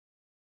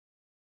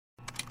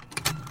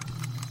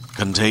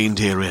Contained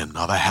herein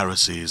are the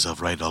heresies of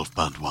Radolf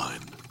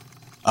Burntwine,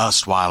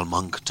 erstwhile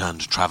monk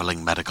turned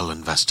traveling medical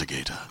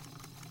investigator.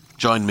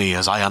 Join me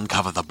as I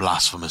uncover the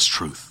blasphemous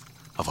truth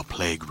of a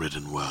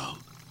plague-ridden world,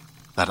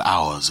 that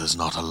ours is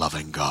not a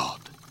loving God,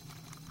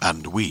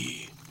 and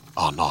we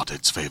are not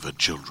its favored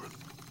children.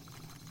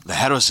 The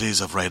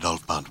heresies of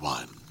Radolf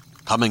Burntwine,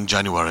 coming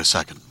January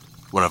 2nd,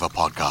 wherever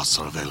podcasts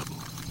are available.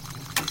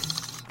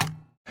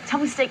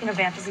 Tell me steak in a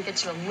vamp doesn't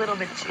get you a little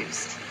bit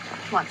juiced.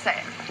 Come on, say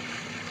it.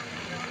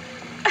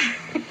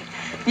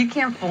 You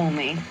can't fool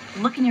me.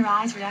 Look in your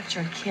eyes right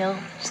after a kill,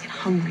 just get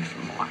hungry for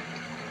more.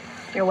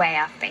 You're way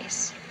off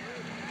base.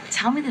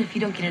 Tell me that if you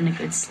don't get in a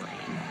good slaying,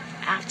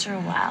 after a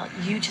while,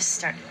 you just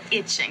start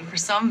itching for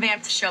some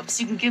vamp to show up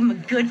so you can give him a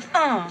good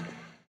Oh,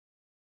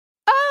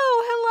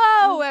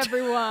 hello,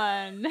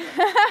 everyone.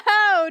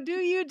 How do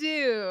you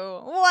do?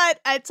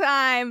 What a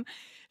time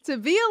to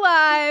be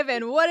alive,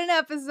 and what an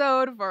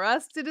episode for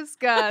us to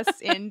discuss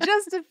in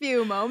just a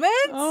few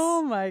moments.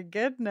 Oh my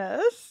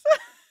goodness.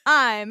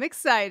 I'm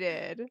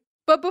excited.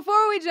 But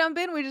before we jump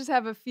in, we just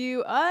have a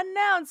few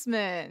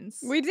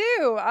announcements. We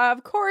do.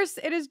 Of course,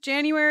 it is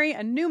January,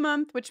 a new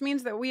month, which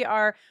means that we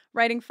are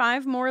writing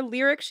 5 more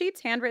lyric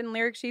sheets, handwritten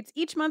lyric sheets.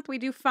 Each month we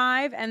do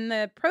 5, and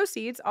the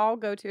proceeds all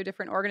go to a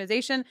different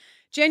organization.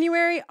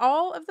 January,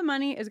 all of the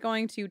money is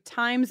going to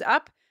Time's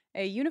Up,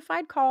 a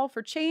unified call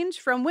for change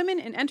from women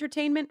in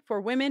entertainment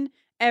for women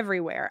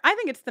everywhere. I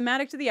think it's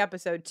thematic to the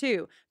episode,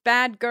 too.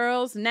 Bad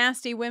girls,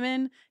 nasty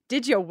women.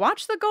 Did you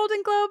watch the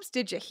Golden Globes?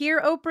 Did you hear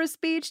Oprah's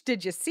speech?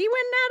 Did you see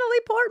when Natalie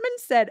Portman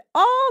said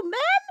all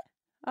men?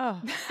 Oh,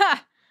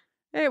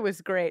 it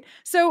was great.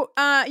 So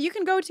you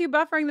can go to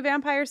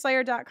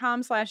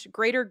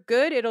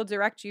bufferingthevampireslayer.com/greatergood. It'll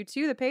direct you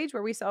to the page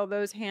where we sell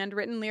those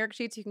handwritten lyric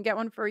sheets. You can get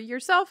one for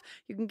yourself.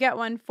 You can get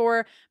one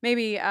for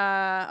maybe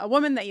a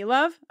woman that you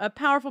love, a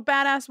powerful,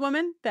 badass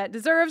woman that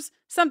deserves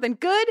something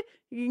good.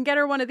 You can get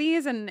her one of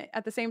these, and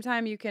at the same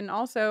time, you can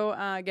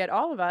also get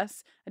all of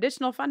us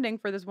additional funding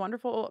for this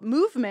wonderful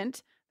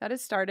movement that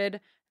has started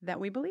that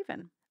we believe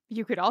in.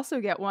 You could also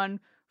get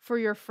one for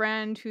your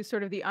friend who's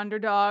sort of the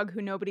underdog,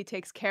 who nobody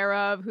takes care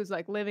of, who's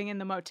like living in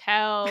the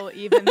motel,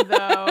 even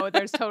though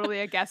there's totally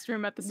a guest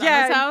room at the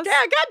Summers house.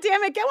 Yeah, God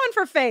damn it. Get one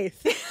for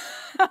Faith.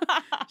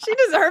 She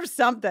deserves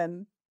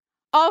something.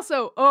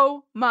 Also,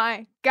 oh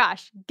my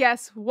gosh,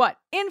 guess what?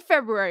 In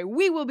February,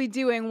 we will be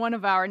doing one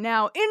of our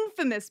now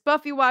infamous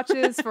Buffy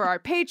watches for our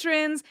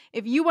patrons.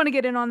 If you want to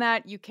get in on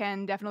that, you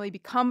can definitely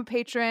become a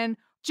patron.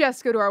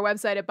 Just go to our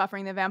website at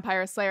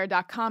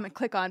bufferingthevampireslayer.com and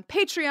click on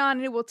Patreon,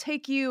 and it will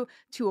take you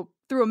through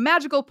a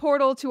magical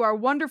portal to our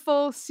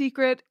wonderful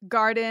secret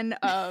garden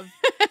of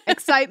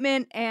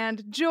excitement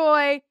and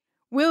joy.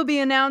 We'll be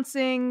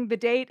announcing the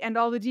date and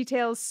all the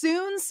details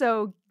soon,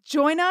 so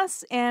join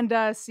us and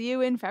see you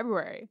in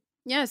February.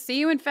 Yeah, see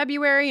you in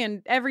February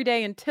and every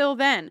day until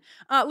then.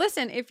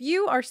 Listen, if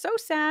you are so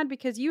sad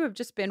because you have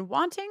just been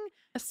wanting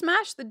a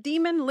Smash the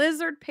Demon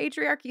Lizard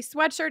Patriarchy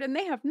sweatshirt and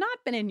they have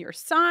not been in your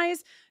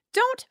size,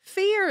 don't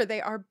fear.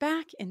 They are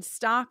back in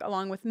stock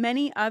along with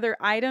many other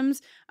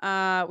items.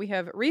 We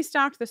have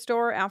restocked the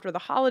store after the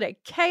holiday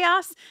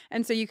chaos,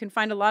 and so you can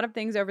find a lot of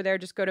things over there.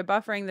 Just go to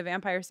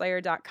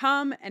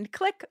bufferingthevampireslayer.com and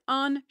click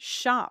on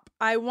shop.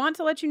 I want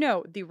to let you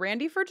know the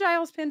Randy for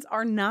Giles pins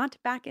are not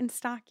back in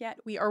stock yet.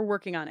 We are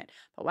working on it.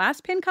 The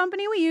last pin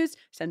company we used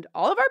sent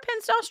all of our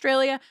pins to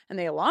Australia, and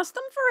they lost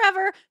them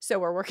forever, so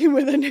we're working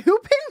with a new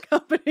pin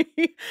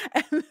company,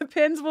 and the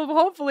pins will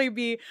hopefully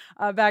be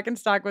back in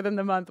stock within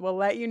the month. We'll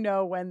let you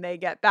know when they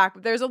get back.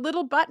 But there's a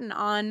little button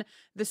on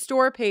the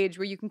store page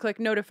where you can click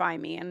notify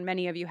me, and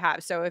many of you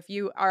have. So if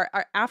you are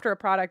after a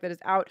product that is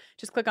out,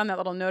 just click on that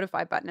little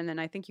notify button, and then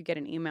I think you get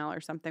an email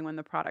or something when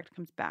the product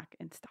comes back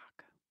in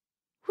stock.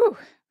 Whew.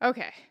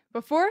 Okay,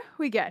 before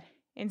we get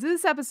into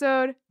this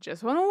episode,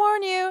 just want to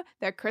warn you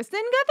that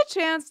Kristen got the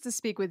chance to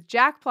speak with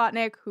Jack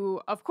Plotnick,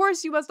 who, of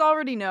course, you must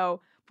already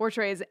know,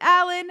 portrays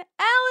Alan,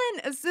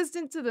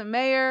 assistant to the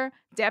mayor,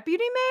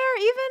 deputy mayor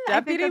even?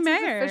 Deputy I think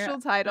that's mayor, his official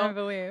title. I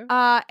believe.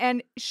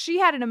 And she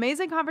had an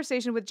amazing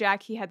conversation with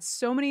Jack. He had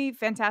so many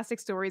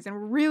fantastic stories,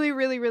 and really,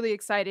 really, really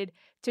excited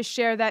to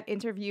share that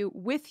interview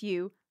with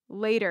you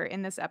later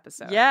in this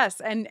episode.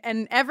 Yes, and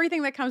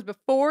everything that comes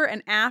before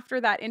and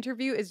after that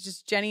interview is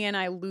just Jenny and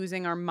I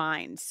losing our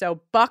minds.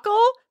 So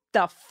buckle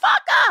the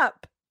fuck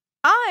up!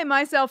 I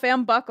myself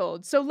am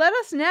buckled, so let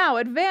us now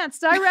advance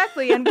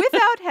directly and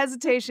without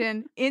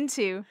hesitation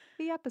into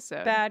the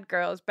episode. Bad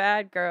girls,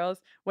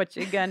 what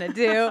you gonna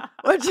do?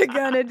 What you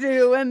gonna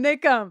do when they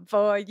come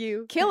for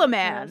you? Kill a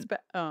man.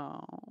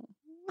 Oh.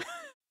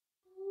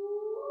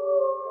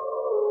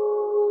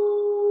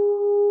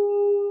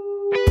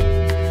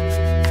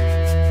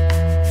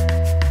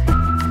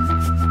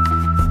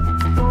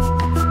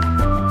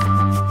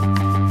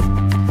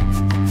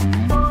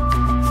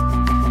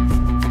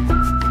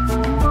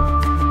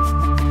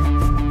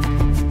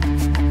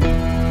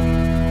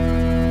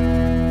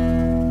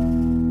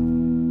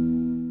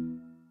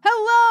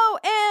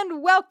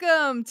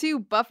 welcome to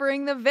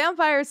Buffering the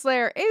Vampire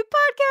Slayer, a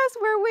podcast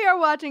where we are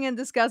watching and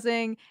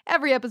discussing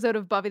every episode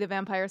of Buffy the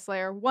Vampire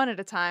Slayer one at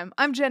a time.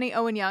 I'm Jenny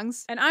Owen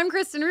Youngs. And I'm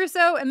Kristen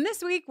Russo, and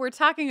this week we're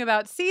talking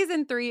about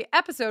Season 3,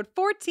 Episode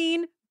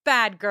 14,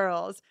 Bad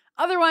Girls,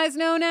 otherwise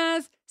known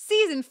as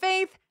Season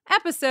Faith,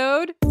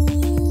 Episode...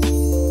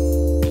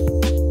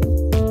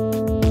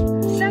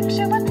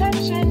 Sexual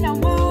Attention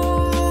Award.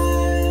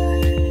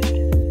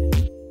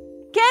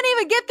 Can't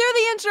even get through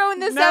the intro in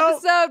this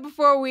episode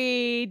before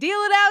we deal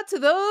it out to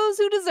those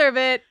who deserve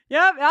it.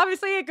 Yep,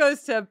 obviously it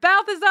goes to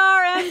Balthazar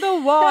and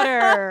the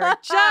water.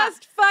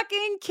 Just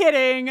fucking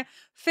kidding.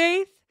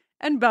 Faith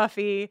and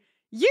Buffy.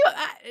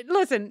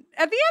 Listen,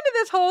 at the end of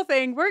this whole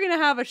thing, we're going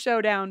to have a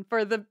showdown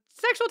for the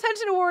Sexual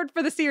Tension Award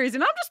for the series.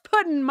 And I'm just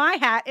putting my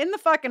hat in the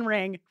fucking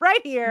ring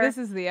right here. This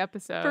is the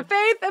episode. For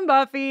Faith and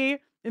Buffy.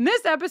 In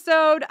this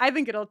episode, I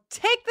think it'll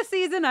take the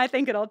season. I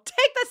think it'll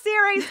take the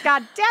series.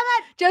 God damn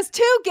it. Just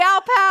two gal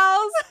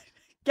pals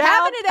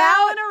having it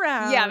out.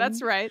 Around. Yeah,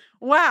 that's right.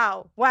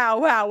 Wow.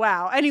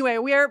 Anyway,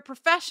 we are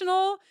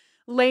professional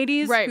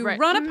ladies who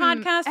run a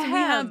podcast and we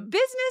have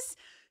business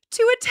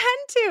to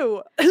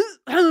attend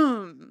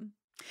to.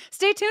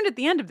 Stay tuned at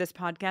the end of this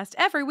podcast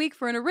every week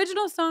for an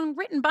original song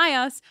written by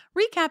us,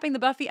 recapping the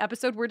Buffy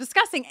episode we're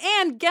discussing.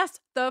 And guess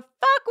the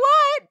fuck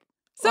what?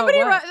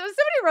 Somebody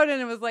wrote in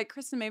and was like,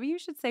 Kristen, maybe you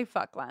should say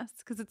fuck less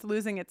because it's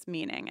losing its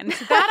meaning. And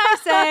to that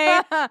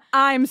I say,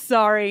 I'm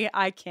sorry,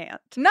 I can't.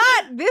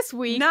 Not this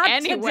week, Not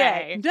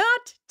anyway. today.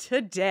 Not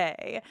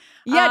today.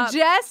 Yeah,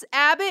 Jess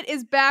Abbott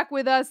is back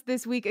with us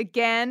this week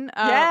again.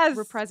 Yes.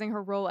 Reprising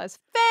her role as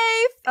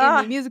Faith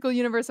in the musical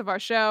universe of our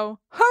show.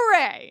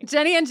 Hooray!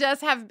 Jenny and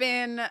Jess have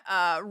been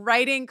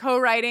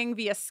co-writing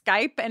via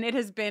Skype, and it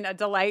has been a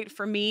delight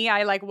for me.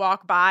 I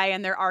walk by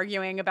and they're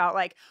arguing about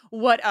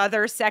what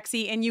other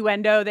sexy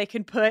innuendo they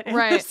could put in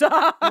the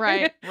song.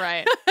 Right.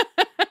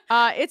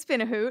 It's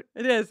been a hoot.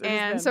 It is.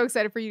 And so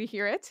excited for you to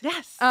hear it.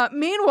 Yes.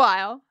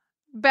 Meanwhile,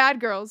 Bad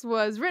Girls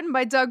was written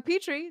by Doug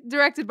Petrie,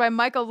 directed by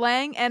Michael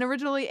Lang, and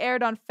originally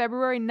aired on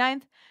February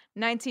 9th,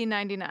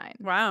 1999.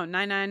 Wow,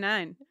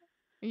 999.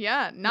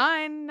 Yeah,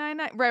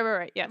 999.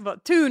 Right. Yeah. Well,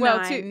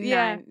 299.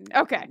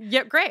 Yeah. Okay.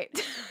 Yep,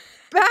 great.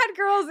 Bad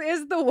Girls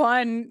is the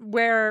one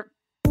where...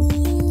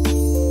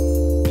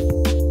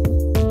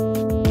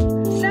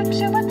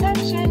 Sexual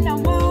Attention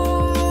Award.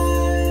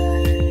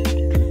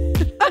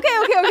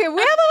 Okay.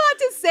 We have a lot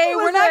to say.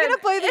 We're not going to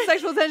play the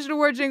Sexual Tension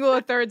Award jingle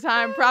a third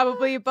time,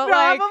 probably. But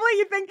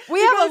you think we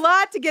have a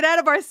lot to get out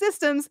of our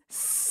systems.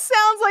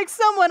 Sounds like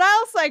someone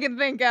else I can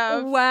think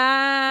of.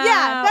 Wow.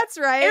 Yeah, that's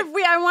right. I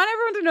want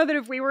everyone to know that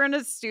if we were in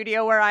a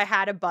studio where I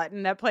had a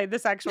button that played the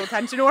Sexual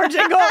Tension Award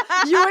jingle,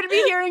 you would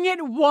be hearing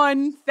it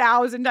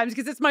 1,000 times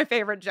because it's my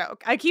favorite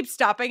joke. I keep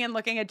stopping and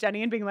looking at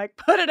Jenny and being like,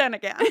 put it in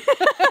again.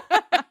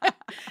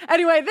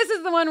 Anyway, this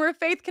is the one where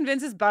Faith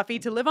convinces Buffy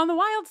to live on the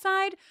wild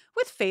side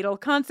with fatal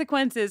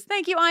consequences.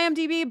 Thank you,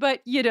 IMDb,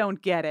 but you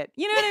don't get it.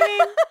 You know what I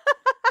mean?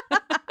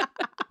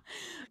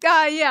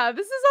 Yeah,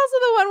 this is also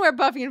the one where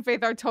Buffy and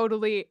Faith are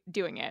totally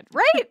doing it,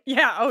 right?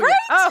 Yeah, right? Yeah.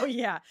 Oh,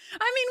 yeah.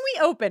 I mean, we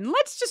open.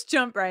 Let's just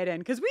jump right in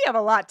because we have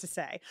a lot to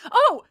say.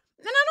 Oh,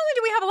 and not only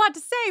do we have a lot to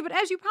say, but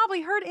as you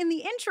probably heard in the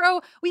intro,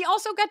 we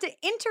also got to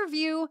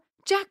interview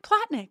Jack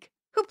Plotnick,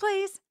 who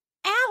plays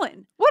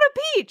Alan. What a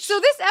peach. So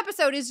this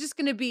episode is just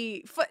going to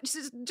be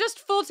just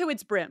full to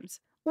its brims.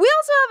 We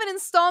also have an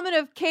installment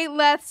of Kate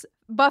Leth's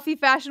Buffy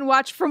Fashion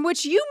Watch from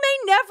which you may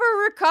never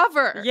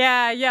recover.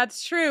 Yeah,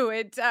 it's true.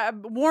 It's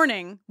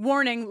warning,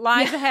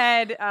 lies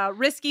ahead,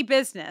 risky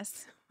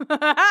business. Is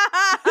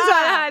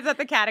that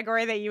the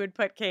category that you would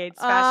put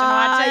Kate's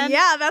fashion watch in?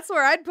 Yeah, that's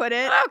where I'd put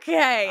it.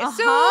 Okay, so we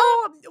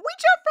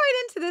jump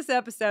right into this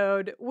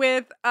episode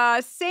with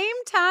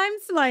same time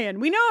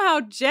slaying. We know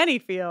how Jenny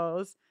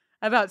feels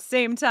about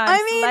same time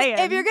slaying.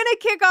 If you're gonna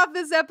kick off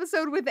this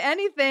episode with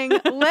anything,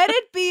 let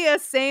it be a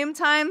same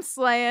time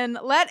slaying.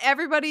 Let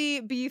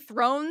everybody be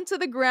thrown to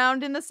the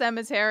ground in the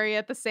cemetery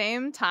at the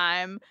same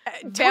time.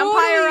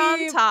 Vampire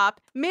on top,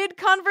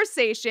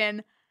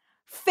 mid-conversation.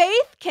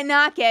 Faith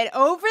cannot get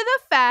over the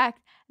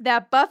fact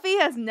that Buffy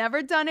has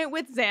never done it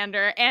with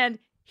Xander, and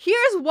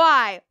here's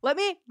why. Let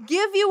me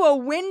give you a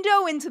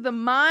window into the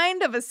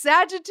mind of a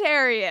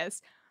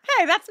Sagittarius.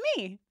 Hey, that's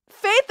me.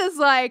 Faith is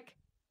like,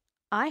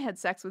 I had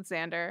sex with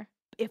Xander.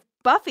 If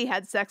Buffy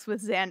had sex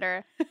with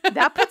Xander,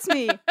 that puts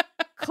me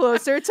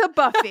closer to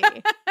Buffy.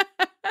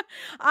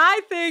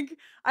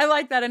 I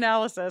like that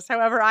analysis.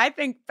 However, I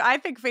think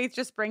Faith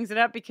just brings it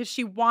up because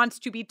she wants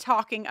to be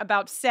talking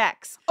about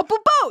sex. Oh, but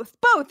both.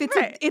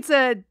 It's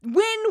a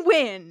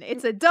win-win.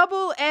 It's a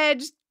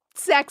double-edged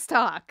sex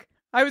talk.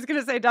 I was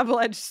gonna say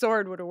double-edged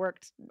sword would have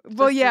worked.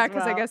 Well, yeah,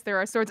 because I guess there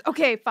are swords.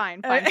 Okay,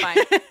 fine.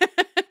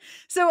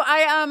 So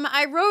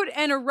I wrote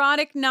an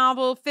erotic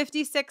novel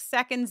 56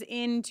 seconds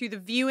into the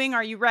viewing.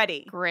 Are you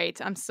ready?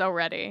 Great. I'm so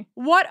ready.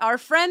 What are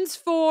friends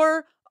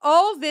for?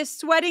 All this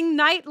sweating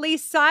nightly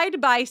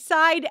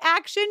side-by-side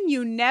action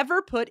you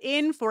never put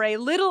in for a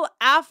little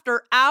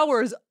after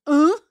hours.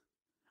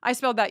 I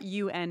spelled that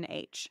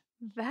UNH.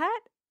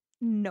 That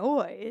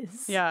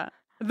noise. Yeah.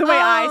 The way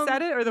I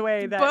said it or the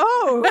way that...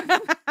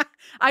 Both.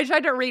 I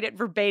tried to read it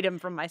verbatim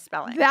from my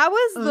spelling. That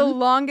was the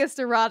longest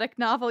erotic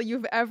novel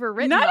you've ever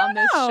written I on don't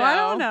this know. show. I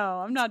don't know.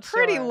 I'm not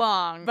sure. Pretty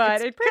long.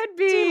 But It's it could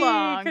pretty be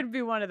long. could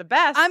be one of the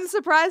best. I'm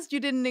surprised you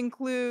didn't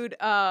include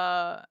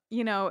a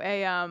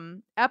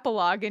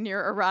epilogue in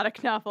your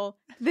erotic novel.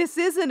 This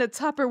isn't a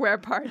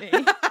Tupperware party.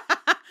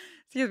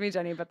 Excuse me,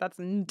 Jenny, but that's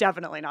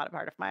definitely not a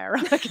part of my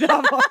erotic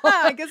novel.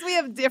 I guess we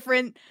have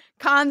different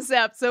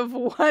concepts of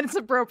what's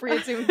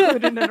appropriate to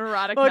include in an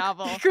erotic Look,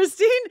 novel.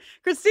 Christine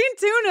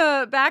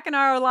Tuna, back in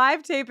our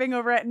live taping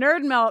over at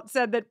Nerd Melt,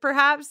 said that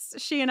perhaps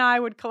she and I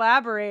would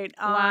collaborate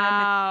on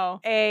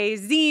Wow. a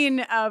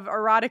zine of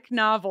erotic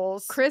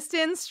novels.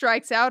 Kristen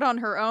strikes out on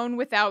her own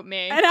without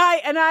me. And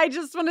I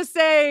just want to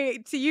say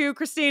to you,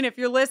 Christine, if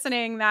you're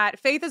listening, that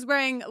Faith is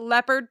wearing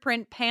leopard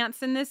print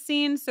pants in this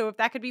scene. So if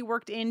that could be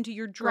worked into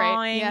your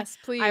drawing, Yes,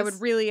 please. I would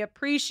really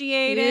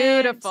appreciate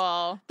it.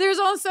 Beautiful. There's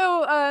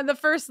also the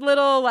first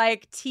little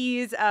like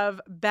tease of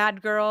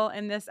Bad Girl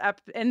in this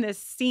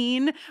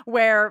scene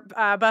where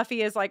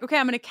Buffy is like, okay,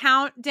 I'm going to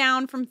count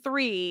down from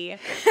 3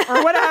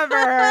 or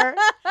whatever.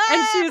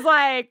 And she's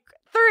like,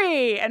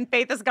 3, and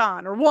Faith is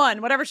gone, or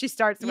 1, whatever she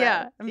starts with.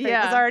 Yeah, And Faith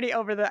yeah. is already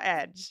over the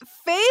edge.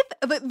 Faith,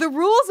 the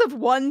rules of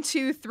 1,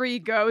 2, 3,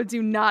 go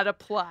do not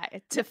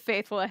apply to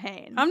Faith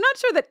Lahane. I'm not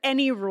sure that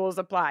any rules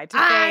apply to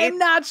Faith. I'm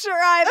not sure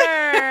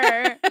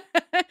either.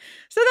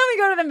 So then we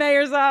go to the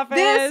mayor's office.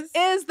 This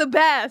is the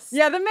best.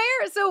 Yeah, the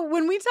mayor. So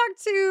when we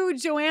talked to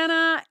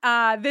Joanna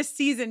this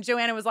season,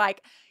 Joanna was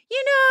like,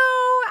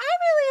 I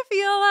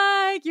really feel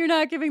like you're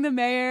not giving the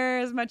mayor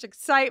as much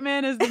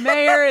excitement as the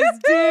mayor is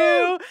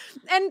due.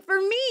 And for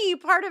me,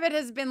 part of it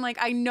has been like,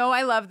 I know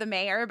I love the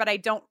mayor, but I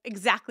don't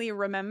exactly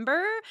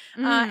remember.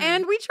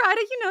 And we try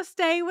to,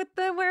 stay with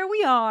where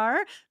we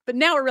are. But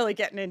now we're really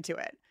getting into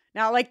it.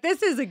 Now, like,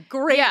 this is a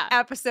great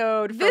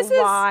episode for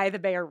why the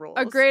mayor rules.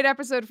 A great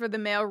episode for the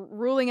mayor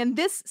ruling. And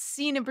this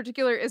scene in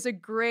particular is a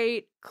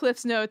great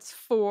Cliff's Notes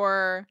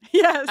for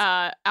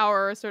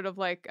our sort of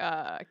like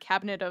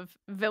cabinet of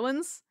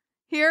villains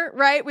here,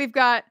 right? We've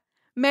got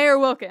Mayor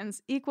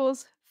Wilkins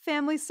equals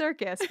family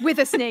circus with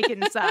a snake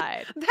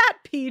inside. That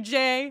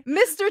PJ.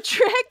 Mr.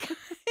 Trick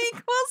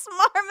equals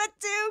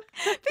Marmaduke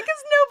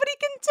because nobody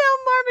can tell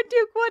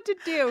Marmaduke what to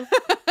do.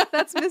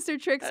 That's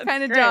Mr. Trick's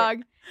kind of great.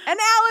 dog. And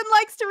Alan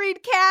likes to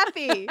read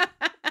Kathy,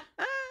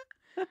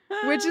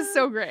 which is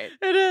so great.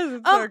 It is.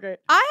 It's so great.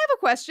 I have a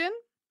question.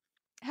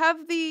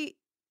 Have the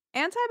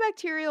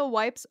antibacterial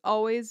wipes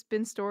always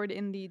been stored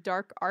in the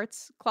dark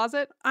arts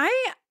closet?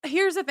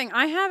 Here's the thing.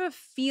 I have a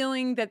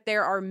feeling that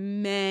there are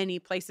many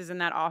places in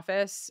that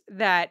office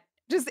that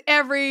just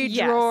every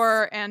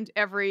drawer and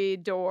every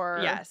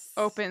door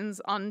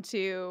opens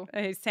onto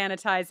a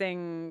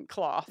sanitizing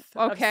cloth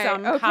of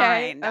some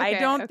kind. I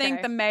don't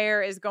think the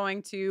mayor is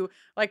going to,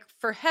 like,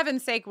 for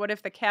heaven's sake, what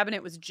if the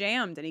cabinet was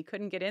jammed and he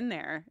couldn't get in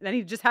there? Then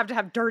he'd just have to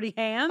have dirty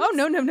hands? Oh,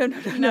 no,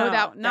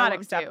 that not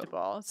won't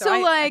acceptable.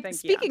 So I think,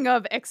 speaking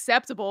of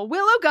acceptable,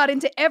 Willow got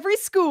into every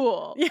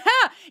school. Yeah.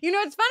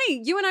 It's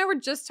funny. You and I were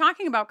just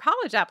talking about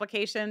college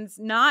applications,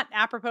 not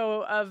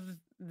apropos of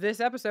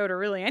this episode or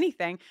really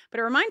anything, but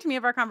it reminded me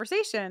of our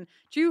conversation.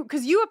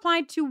 Because you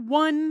applied to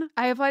one...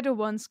 I applied to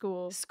one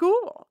school.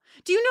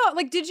 Do you know,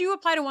 like, did you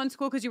apply to one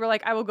school because you were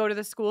like, I will go to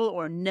the school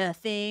or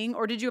nothing?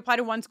 Or did you apply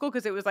to one school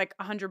because it was like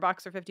 $100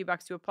 or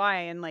 $50 to apply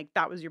and like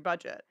that was your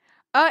budget?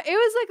 It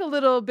was like a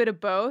little bit of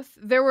both.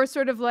 There were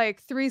sort of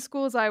like 3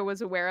 schools I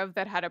was aware of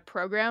that had a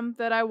program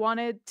that I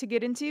wanted to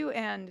get into,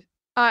 and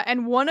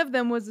one of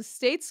them was a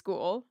state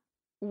school,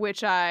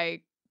 which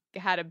I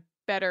had a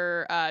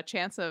better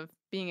chance of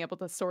being able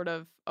to sort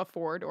of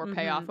afford or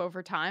pay off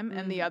over time.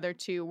 And the other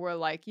 2 were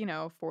like,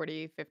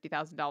 $40,000,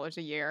 $50,000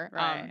 a year.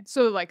 Right.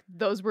 So like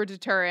those were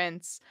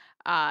deterrents.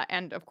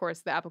 And of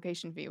course the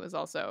application fee was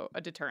also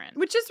a deterrent.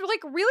 Which is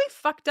like really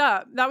fucked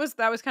up. That was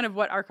kind of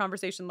what our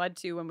conversation led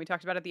to when we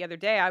talked about it the other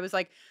day. I was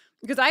like,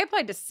 because I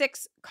applied to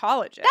 6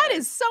 colleges. That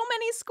is so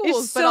many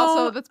schools, but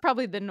also that's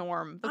probably the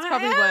norm. That's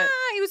probably what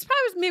it was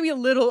probably maybe a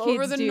little kids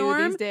over the do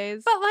norm these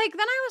days. But like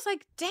then I was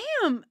like,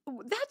 damn,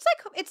 that's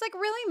like it's like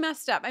really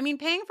messed up. I mean,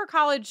 paying for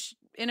college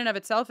in and of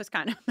itself is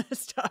kind of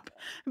messed up,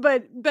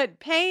 but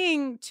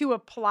paying to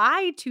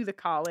apply to the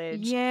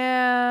college,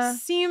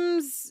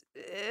 seems,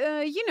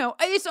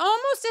 it's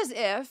almost as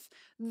if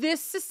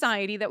this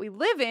society that we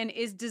live in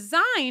is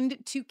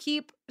designed to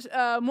keep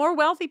more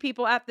wealthy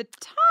people at the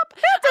top.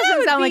 That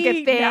doesn't sound like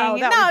a thing. No,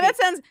 that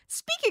sounds...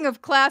 Speaking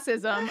of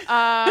classism,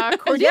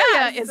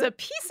 Cordelia is a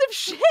piece of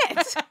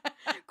shit.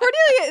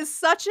 Cordelia is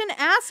such an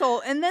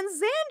asshole. And then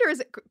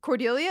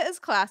Cordelia is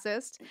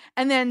classist.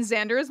 And then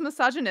Xander is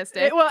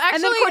misogynistic. Well, actually,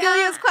 and then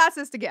Cordelia is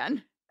classist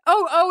again.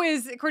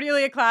 Is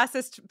Cordelia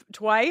classist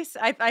twice?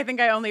 I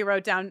think I only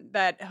wrote down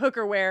that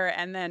hookerware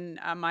and then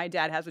my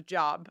dad has a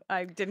job.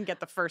 I didn't get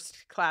the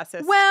first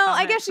classist. Well,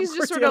 I guess she's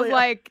just sort of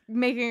like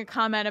making a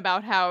comment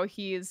about how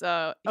he's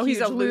a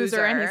he's a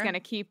loser and he's going to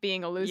keep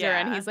being a loser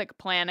and he's like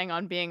planning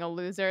on being a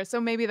loser.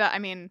 So maybe that,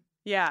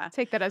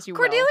 take that as you will.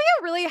 Cordelia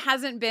really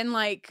hasn't been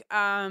like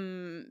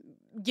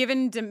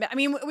I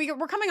mean,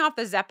 we're coming off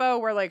the Zeppo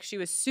where like she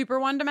was super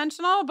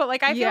one-dimensional, but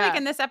like I feel like Yeah.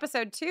 in this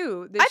episode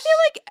too, I feel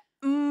like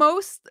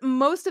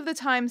most of the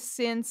time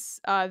since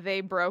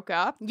they broke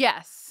up,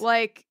 yes,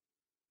 like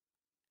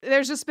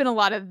there's just been a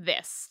lot of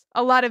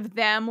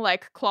them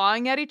like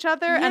clawing at each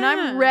other, and Yeah.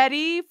 I'm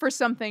ready for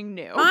something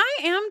new. I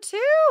am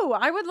too.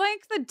 I would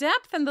like the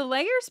depth and the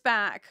layers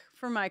back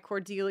for my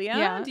Cordelia.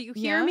 Yeah, Do you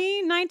hear yeah.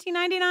 me?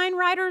 1999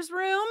 writer's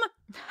room.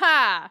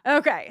 Ha!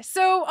 Okay,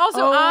 so also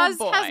Oh, Oz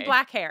boy. has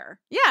black hair.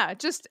 Yeah,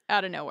 just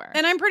out of nowhere.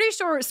 And I'm pretty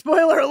sure,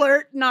 spoiler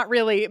alert, not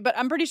really, but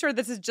I'm pretty sure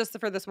this is just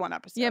for this one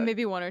episode. yeah,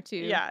 maybe one or two.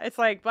 Yeah, it's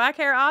like black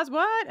hair, Oz,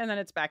 what? And then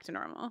it's back to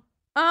normal.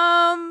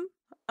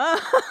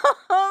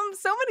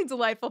 So many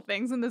delightful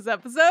things in this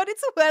episode.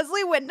 It's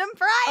Wesley Wyndham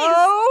Price.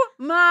 Oh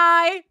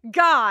my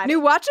God. New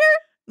watcher?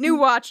 New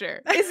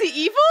watcher. Is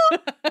he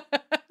evil?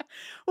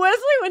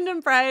 Wesley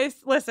Wyndham Price,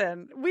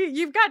 listen,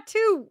 you've got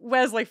two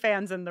Wesley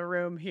fans in the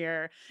room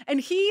here. And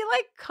he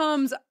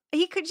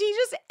he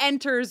just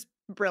enters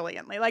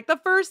brilliantly. Like the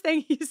first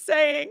thing he's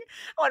saying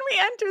when we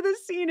enter the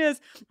scene is,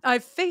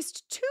 I've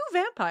faced 2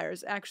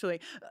 vampires,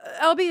 actually,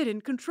 albeit in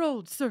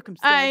controlled I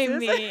circumstances.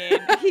 mean,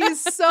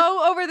 he's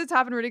so over the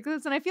top and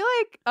ridiculous. And I feel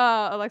like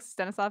Alexis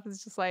Denisof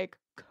is just like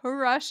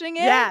crushing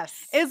it.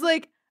 Yes. It's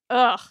like,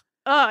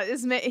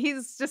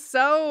 he's just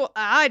so,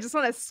 I just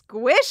want to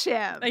squish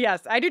him.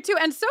 Yes, I do too.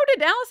 And so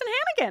did Allison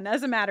Hannigan,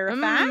 as a matter of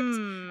fact.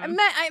 Mm.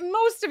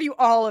 Most of you,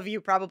 all of you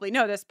probably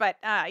know this, but,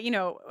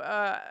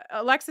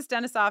 Alexis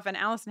Denisof and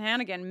Allison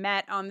Hannigan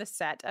met on the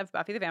set of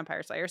Buffy the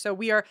Vampire Slayer. So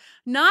we are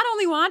not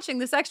only watching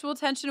the Sexual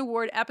Tension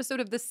Award episode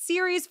of the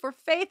series for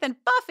Faith and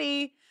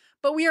Buffy,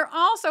 but we are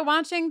also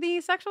watching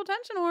the Sexual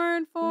Tension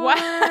Award for Wow.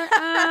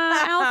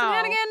 Allison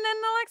Hannigan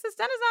and Alexis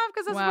Denisof,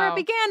 because that's where it Wow.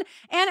 began.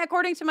 And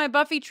according to my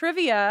Buffy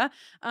trivia,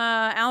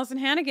 Allison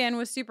Hannigan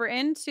was super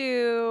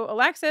into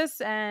Alexis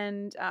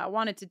and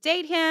wanted to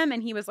date him.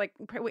 And he was like,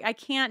 I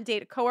can't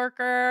date a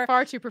coworker.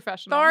 Far too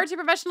professional. Far too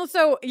professional.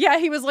 So, yeah,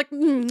 he was like,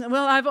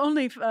 well, I've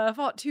only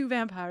fought 2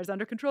 vampires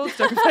under controlled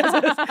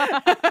circumstances.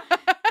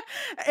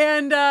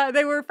 And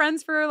they were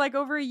friends for like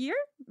over a year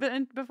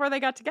before they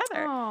got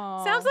together.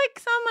 Aw. Sounds like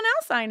someone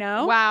else I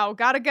know. Wow,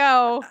 gotta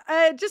go.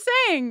 Just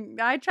saying,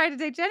 I tried to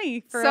date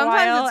Jenny for a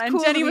Sometimes while, it's and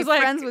cool Jenny to be was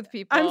like, friends with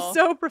people. I'm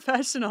so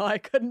professional, I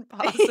couldn't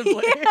possibly.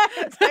 Yeah,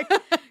 it's like,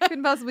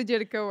 couldn't possibly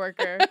date a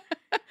coworker.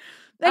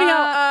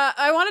 Anyhow,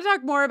 I want to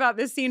talk more about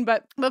this scene,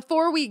 but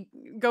before we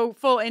go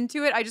full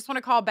into it, I just want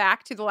to call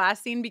back to the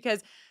last scene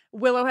because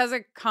Willow has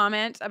a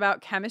comment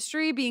about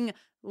chemistry being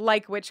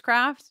like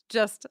witchcraft,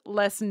 just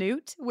less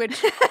newt,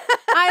 which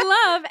I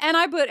love, and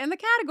I put in the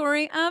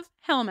category of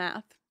hell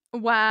math.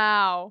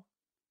 Wow.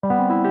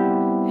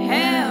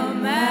 Hell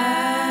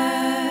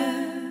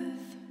math.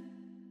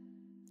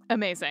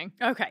 Amazing.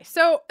 Okay,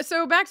 so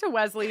back to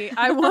Wesley.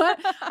 I want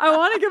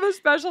to give a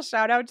special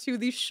shout out to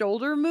the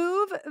shoulder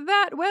move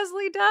that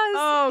Wesley does.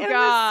 Oh, in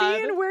God. the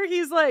scene where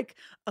he's like,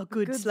 a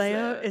good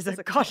slayer is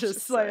a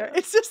cautious slayer.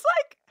 It's just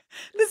like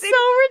So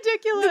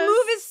ridiculous. the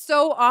move is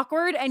so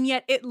awkward, and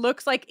yet it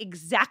looks like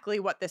exactly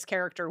what this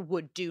character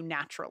would do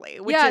naturally,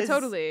 which Yeah, is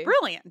totally.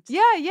 brilliant.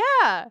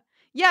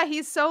 Yeah,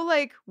 he's so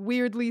like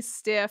weirdly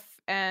stiff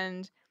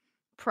and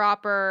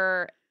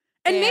proper.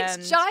 And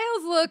makes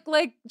Giles look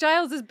like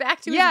Giles is back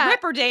to his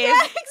Ripper days. Yeah,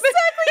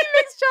 exactly. He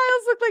makes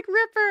Giles look like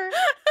Ripper.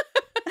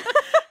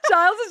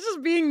 Giles is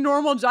just being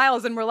normal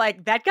Giles, and we're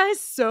like, that guy's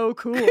so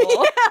cool.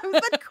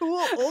 Who's that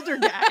cool older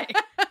guy?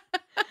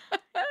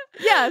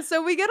 Yeah,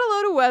 so we get a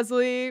load of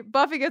Wesley.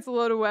 Buffy gets a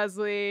load of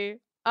Wesley.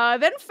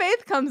 Then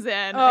Faith comes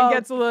in and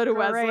gets a load of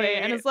Wesley great.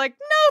 and is like,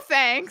 no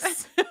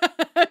thanks,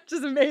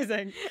 Just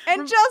amazing.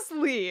 and just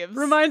leaves.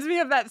 Reminds me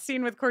of that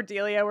scene with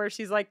Cordelia where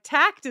she's like,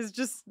 tact is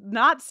just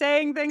not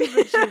saying things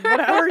that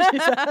whatever she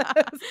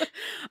says.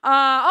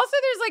 Also,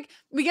 there's like,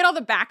 we get all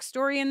the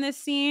backstory in this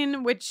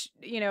scene, which,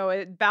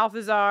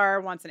 Balthazar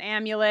wants an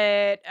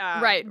amulet.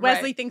 Right.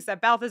 Wesley thinks that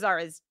Balthazar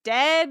is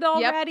dead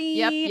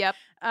already. Yep.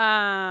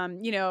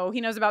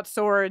 He knows about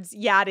swords,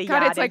 yada, God,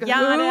 yada, it's like,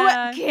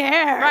 yada. who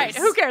cares? Right,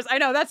 who cares? I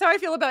know, that's how I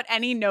feel about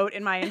any note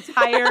in my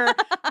entire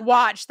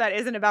watch that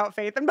isn't about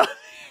Faith and Buffy.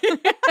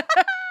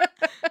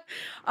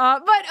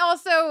 But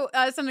also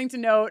something to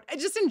note,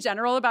 just in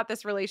general about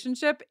this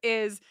relationship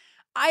is,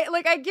 I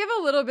give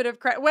a little bit of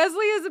credit.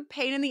 Wesley is a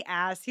pain in the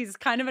ass. He's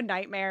kind of a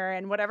nightmare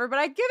and whatever, but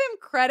I give him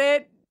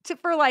credit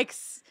for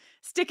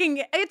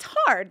sticking. It's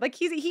hard. Like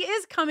he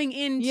is coming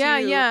into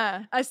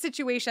a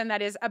situation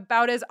that is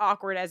about as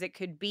awkward as it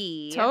could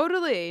be.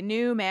 Totally.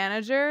 New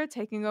manager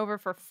taking over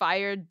for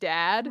fired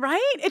dad.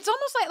 Right? It's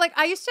almost like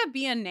I used to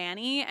be a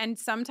nanny, and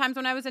most times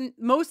when I was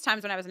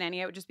a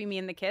nanny, it would just be me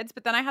and the kids.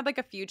 But then I had like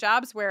a few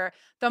jobs where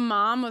the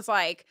mom was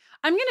like,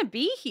 I'm going to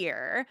be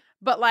here,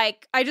 but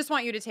like, I just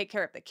want you to take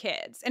care of the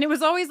kids. And it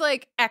was always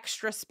like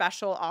extra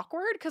special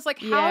awkward because like,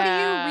 how do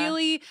you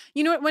really,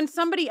 when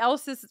somebody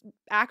else's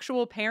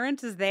actual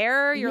parent is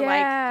there, you're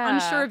like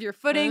unsure of your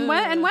footing.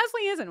 And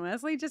Wesley isn't.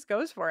 Wesley just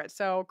goes for it.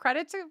 So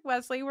credit to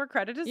Wesley where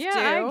credit is due.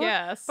 I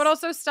guess. But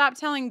also stop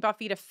telling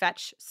Buffy to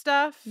fetch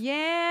stuff.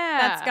 Yeah.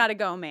 That's got to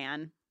go,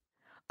 man.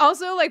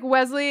 Also, like,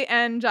 Wesley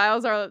and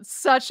Giles are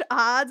such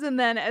odds, and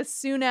then as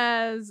soon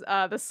as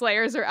the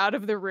Slayers are out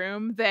of the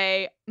room,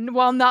 they,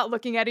 while not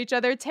looking at each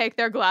other, take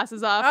their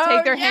glasses off, Oh,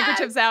 take their yes!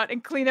 handkerchiefs out,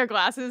 and clean their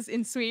glasses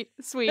in sweet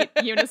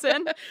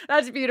unison.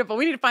 That's beautiful.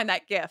 We need to find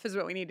that gif is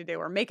what we need to do,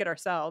 or make it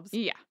ourselves.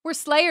 Yeah. We're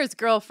Slayer's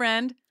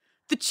girlfriend,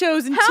 the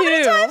chosen How two.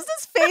 many times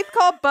does Faith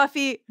call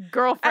Buffy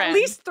girlfriend? At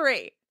least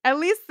 3. At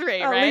least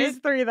 3, At right?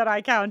 least 3 that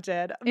I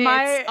counted.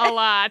 It's a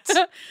lot.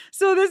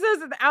 So this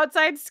is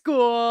outside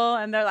school,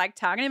 and they're like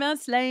talking about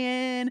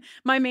slaying.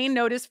 My main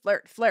note is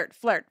flirt, flirt,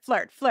 flirt,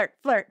 flirt, flirt,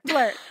 flirt,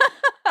 flirt.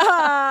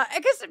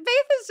 Because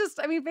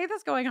Faith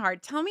is going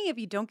hard. Tell me if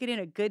you don't get in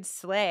a good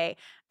slay,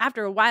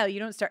 after a while you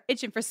don't start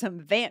itching for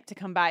some vamp to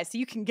come by so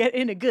you can get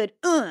in a good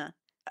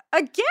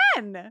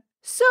again.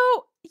 So,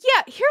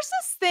 yeah, here's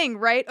this thing,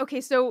 right? Okay,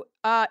 so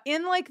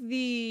in like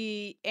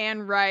the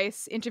Anne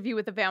Rice Interview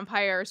with the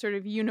Vampire sort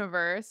of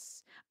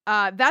universe,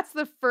 that's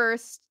the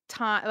first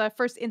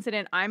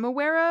incident I'm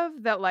aware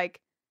of that like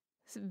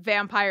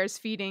vampires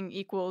feeding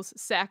equals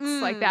sex.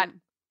 Like that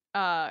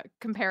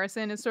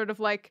comparison is sort of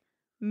like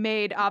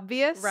made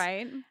obvious.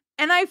 Right.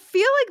 And I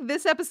feel like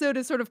this episode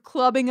is sort of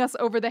clubbing us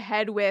over the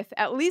head with,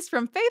 at least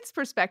from Faith's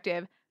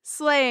perspective,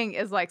 slaying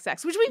is like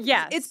sex, which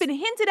it's been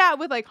hinted at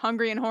with like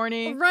Hungry and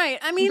Horny Right.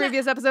 I in mean,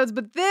 previous episodes,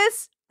 but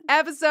this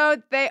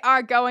episode, they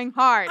are going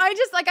hard.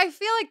 I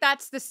feel like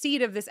that's the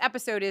seed of this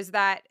episode, is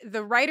that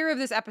the writer of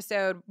this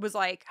episode was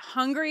like,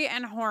 hungry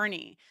and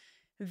horny.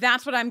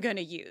 That's what I'm going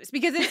to use,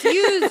 because it's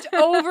used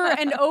over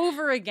and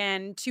over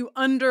again to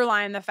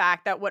underline the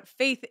fact that what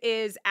Faith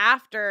is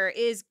after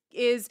is,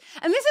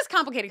 and this is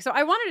complicated. So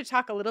I wanted to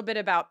talk a little bit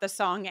about the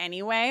song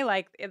anyway,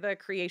 like the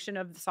creation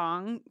of the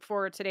song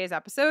for today's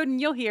episode,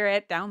 and you'll hear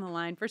it down the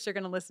line. First, you're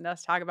going to listen to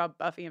us talk about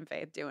Buffy and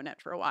Faith doing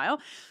it for a while.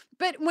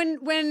 But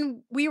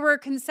when we were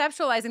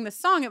conceptualizing the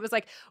song, it was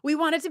like, we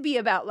want it to be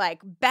about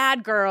like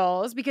bad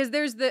girls, because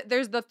there's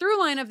the through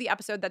line of the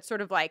episode that's sort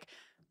of like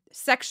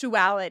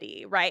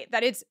sexuality, right?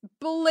 That it's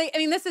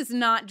this is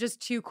not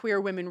just 2 queer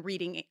women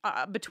reading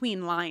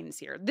between lines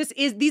here.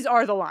 These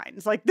are the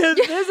lines. Like this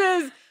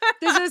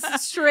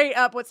is straight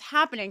up what's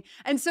happening.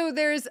 And so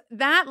there's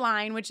that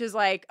line, which is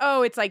like,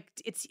 oh, it's like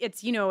it's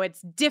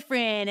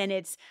different, and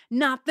it's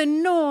not the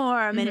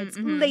norm, and it's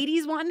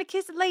ladies wanting to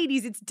kiss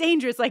ladies. It's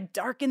dangerous, like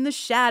Dark in the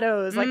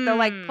Shadows, like the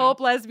like pulp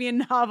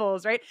lesbian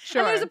novels, right?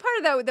 Sure. And there's a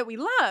part of that we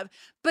love,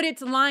 but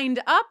it's lined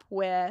up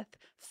with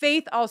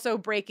Faith also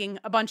breaking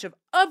a bunch of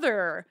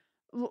other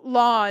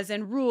laws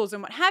and rules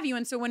and what have you.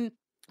 And so when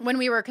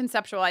we were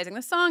conceptualizing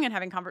the song and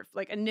having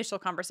initial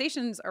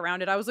conversations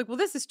around it, I was like, well,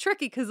 this is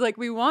tricky, because like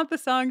we want the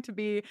song to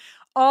be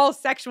all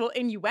sexual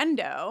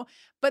innuendo,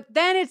 but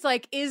then it's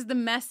like, is the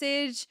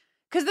message,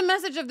 because the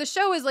message of the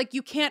show is like,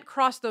 you can't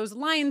cross those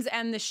lines,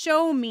 and the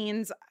show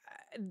means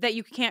that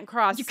you can't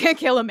cross. You can't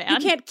kill a man. You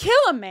can't kill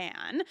a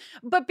man.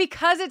 But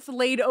because it's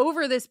laid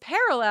over this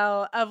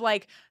parallel of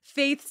like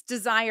Faith's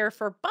desire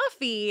for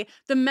Buffy,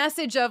 the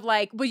message of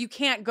like, well, you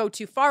can't go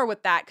too far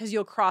with that because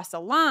you'll cross a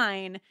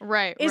line,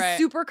 is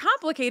super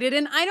complicated.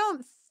 And I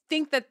don't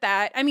think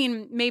that, I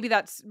mean, maybe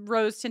that's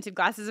rose-tinted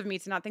glasses of me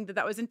to not think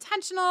that was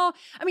intentional.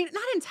 I mean,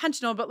 not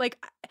intentional, but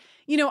like,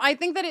 I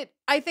think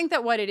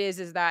that what it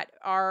is that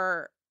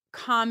our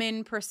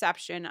common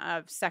perception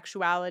of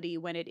sexuality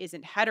when it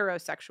isn't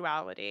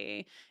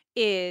heterosexuality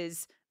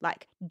is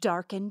like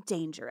dark and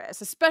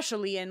dangerous,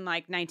 especially in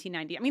like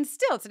 1990. I mean,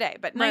 still today,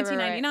 but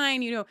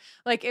 1999,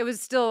 like it was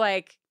still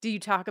like, do you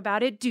talk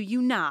about it? Do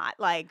you not?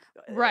 Like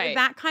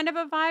that kind of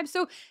a vibe.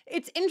 So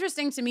it's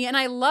interesting to me, and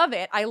I love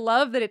it. I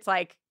love that it's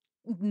like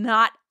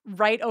not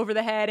right over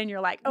the head and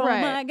you're like, oh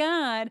my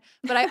God.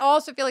 But I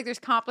also feel like there's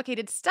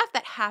complicated stuff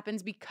that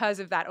happens because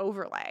of that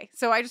overlay.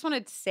 So I just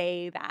wanted to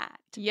say that.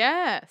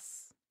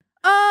 Yes.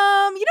 You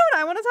know what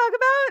I want to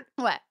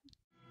talk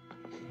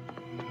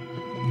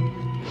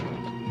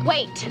What?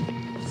 Wait.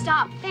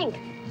 Stop. Think.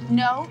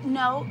 No.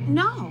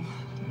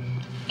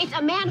 It's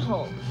a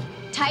manhole.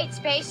 Tight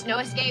space, no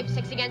escape,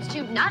 6 against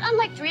 2, not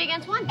unlike 3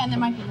 against 1. And there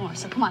might be more,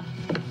 so come on.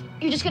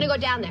 You're just gonna go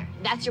down there.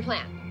 That's your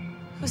plan.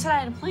 Who said I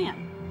had a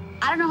plan?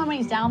 I don't know how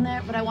many's down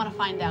there, but I want to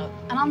find out.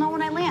 And I'll know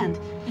when I land.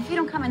 If you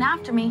don't come in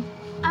after me,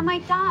 I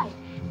might die.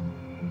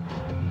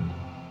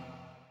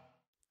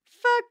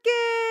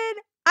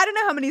 I don't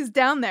know how many's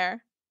down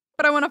there,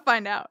 but I want to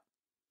find out.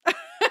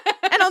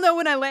 And I'll know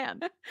when I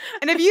land.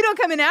 And if you don't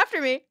come in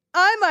after me,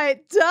 I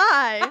might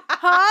die.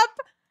 Hop.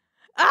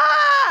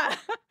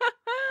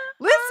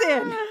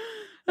 Listen.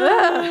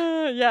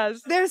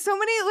 Yes. There's so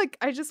many, like,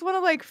 I just want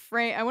to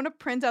I want to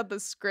print out the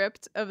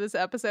script of this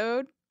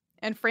episode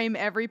and frame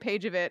every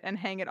page of it and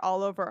hang it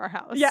all over our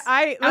house. Yeah,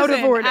 out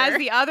of order. As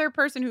the other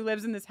person who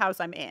lives in this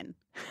house, I'm in.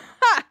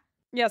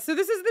 Yeah, so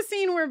this is the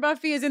scene where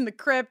Buffy is in the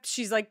crypt.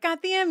 She's like,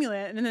 got the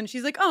amulet. And then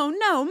she's like, oh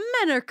no,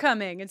 men are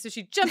coming. And so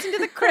she jumps into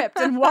the crypt.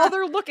 And while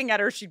they're looking at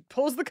her, she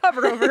pulls the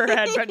cover over her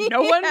head, but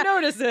no one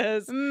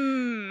notices.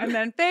 And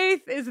then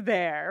Faith is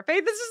there.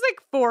 Faith is just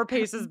like 4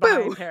 paces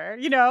behind her.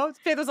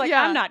 Faith was like,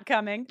 I'm not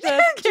coming.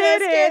 Just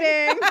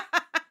kidding.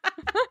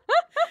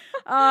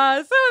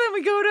 So then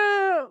we go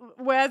to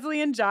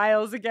Wesley and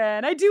Giles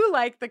again. I do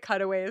like the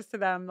cutaways to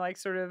them, like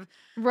sort of.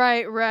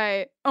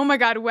 Right. Oh my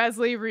God,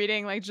 Wesley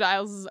reading like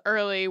Giles'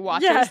 early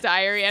Watcher's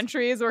diary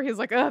entries where he's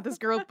like, oh, this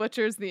girl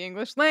butchers the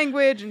English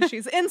language and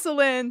she's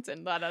insolent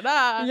and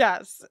da-da-da.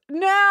 Yes.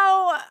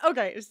 Now,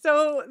 okay,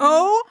 so.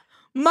 Oh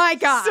my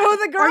God. So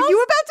the girls. Are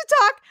you about to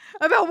talk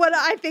about what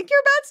I think you're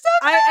about to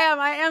talk about?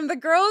 I am. The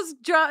girls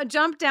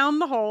jump down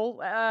the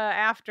hole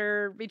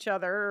after each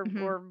other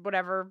or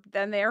whatever.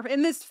 Then they're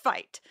in this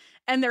fight.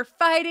 And they're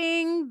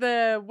fighting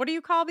what do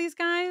you call these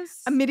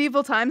guys?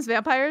 Medieval times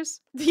vampires?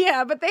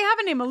 Yeah, but they have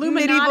a name,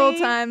 Illuminati. Medieval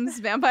times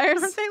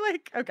vampires? Aren't they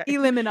like, okay.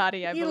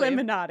 Illuminati, I believe.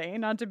 Illuminati,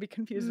 not to be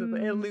confused with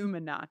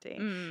Illuminati.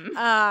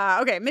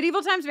 Okay,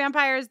 medieval times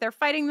vampires, they're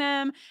fighting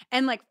them.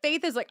 And like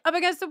Faith is like up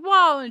against the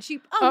wall and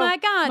she, oh my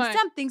God,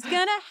 something's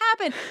gonna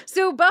happen.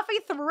 So Buffy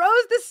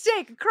throws the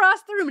stake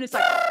across the room and it's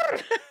like...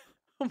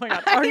 Oh my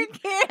God. I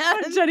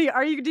can't. Jenny,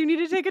 do you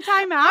need to take a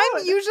time out?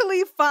 I'm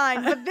usually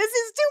fine, but this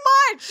is too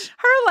much.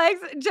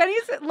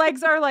 Jenny's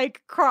legs are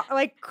like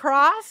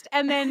crossed.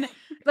 And then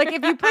like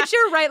if you put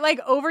your right leg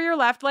over your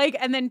left leg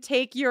and then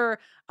take your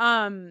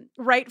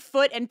right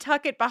foot and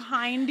tuck it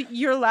behind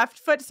your left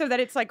foot so that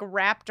it's like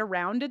wrapped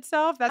around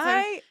itself. That's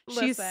how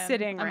she's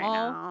sitting right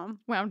now.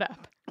 Wound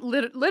up.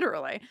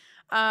 Literally.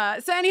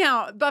 So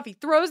anyhow, Buffy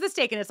throws the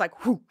stake and it's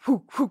like, whoo,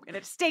 whoo, whoo, and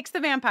it stakes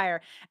the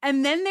vampire.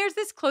 And then there's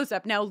this close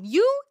up. Now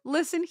you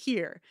listen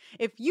here.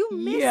 If you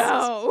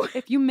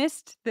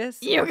missed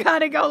this, you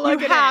gotta go look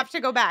at it. You have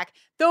to go back.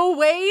 The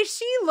way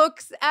she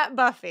looks at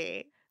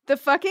Buffy. The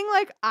fucking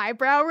like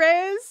eyebrow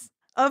raise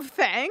of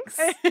thanks.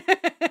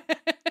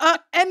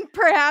 And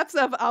perhaps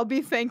of I'll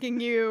be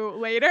thanking you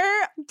later.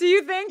 Do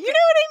you think? You know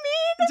what I mean?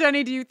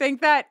 Jenny, do you think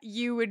that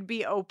you would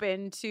be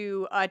open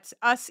to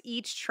us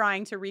each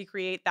trying to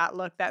recreate that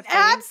look, that face?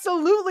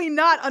 Absolutely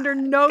not, under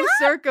no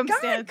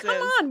circumstances. God,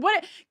 come on.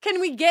 What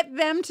can we get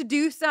them to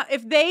do?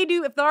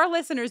 If our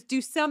listeners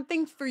do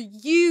something for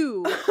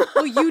you,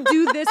 will you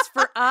do this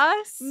for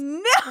us?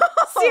 No.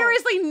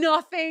 Seriously,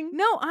 nothing.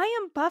 No, I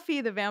am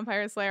Buffy the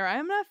Vampire Slayer. I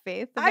am not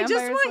Faith the I Vampire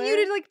just want Slayer.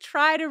 you to like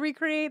try to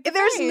recreate the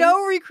There's face.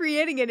 no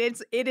recreating it.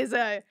 It is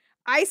a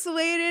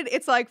isolated.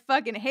 It's like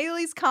fucking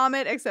Halley's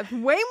Comet, except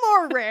way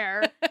more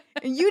rare.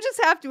 And you just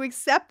have to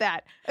accept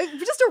that.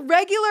 Just a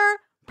regular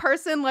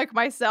person like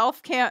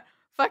myself can't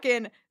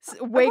fucking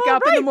wake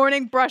up in the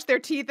morning, brush their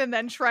teeth, and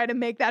then try to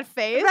make that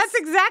face. That's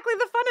exactly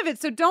the fun of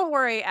it. So don't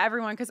worry,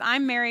 everyone, because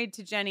I'm married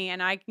to Jenny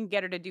and I can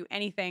get her to do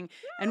anything.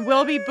 And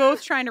we'll be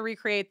both trying to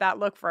recreate that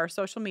look for our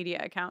social media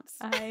accounts.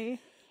 I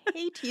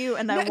hate you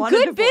and I want a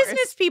Good divorce.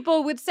 business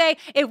people would say,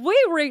 if we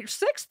reach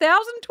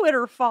 6,000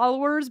 Twitter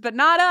followers, but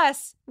not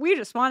us, we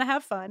just want to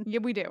have fun. Yeah,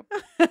 we do.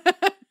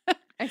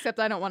 Except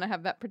I don't want to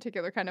have that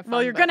particular kind of fun.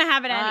 Well, you're going to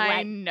have it anyway.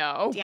 I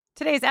know. Yeah.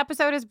 Today's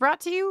episode is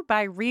brought to you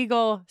by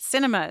Regal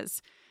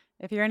Cinemas.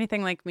 If you're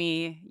anything like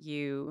me,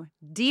 you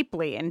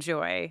deeply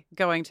enjoy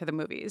going to the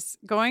movies.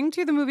 Going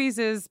to the movies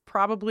is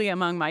probably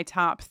among my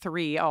top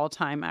 3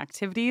 all-time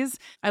activities.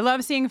 I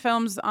love seeing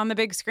films on the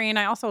big screen.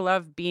 I also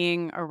love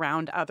being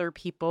around other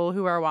people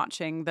who are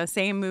watching the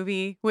same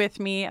movie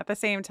with me at the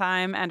same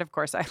time. And of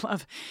course, I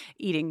love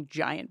eating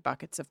giant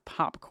buckets of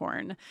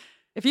popcorn.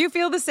 If you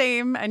feel the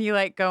same and you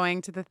like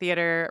going to the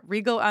theater,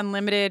 Regal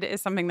Unlimited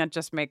is something that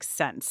just makes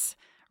sense.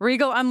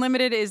 Regal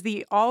Unlimited is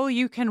the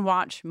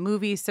all-you-can-watch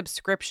movie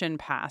subscription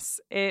pass.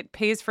 It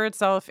pays for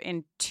itself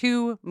in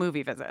 2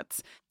 movie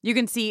visits. You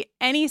can see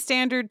any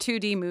standard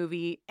 2D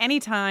movie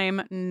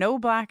anytime, no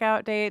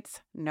blackout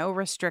dates, no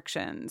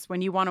restrictions.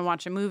 When you want to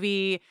watch a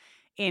movie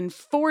in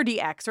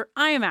 4DX or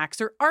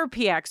IMAX or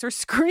RPX or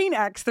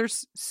ScreenX,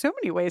 there's so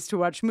many ways to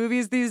watch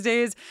movies these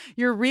days.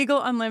 Your Regal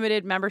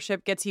Unlimited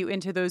membership gets you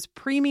into those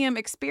premium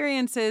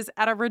experiences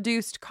at a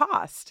reduced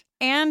cost.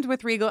 And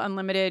with Regal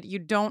Unlimited, you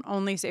don't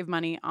only save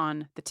money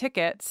on the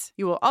tickets,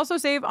 you will also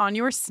save on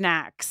your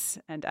snacks.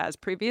 And as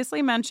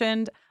previously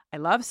mentioned, I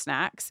love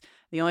snacks.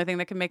 The only thing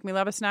that can make me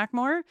love a snack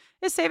more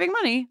is saving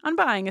money on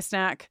buying a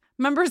snack.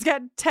 Members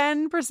get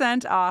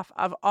 10% off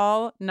of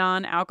all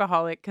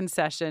non-alcoholic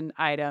concession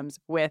items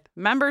with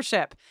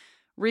membership.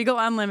 Regal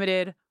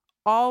Unlimited,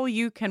 all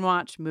you can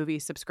watch movie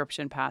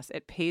subscription pass.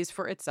 It pays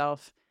for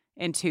itself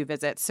in 2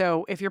 visits.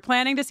 So if you're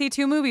planning to see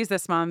 2 movies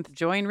this month,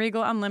 join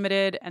Regal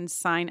Unlimited and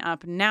sign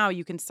up now.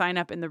 You can sign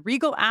up in the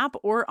Regal app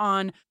or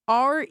on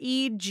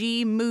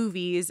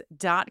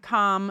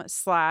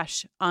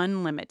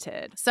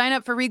regmovies.com/unlimited. Sign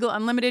up for Regal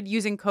Unlimited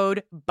using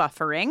code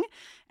BUFFERING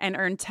and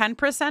earn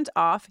 10%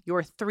 off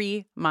your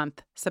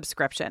 3-month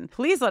subscription.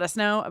 Please let us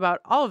know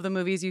about all of the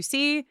movies you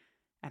see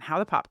and how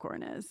the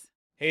popcorn is.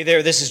 Hey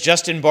there, this is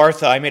Justin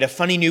Bartha. I made a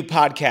funny new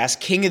podcast,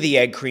 King of the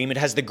Egg Cream. It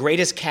has the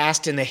greatest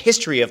cast in the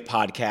history of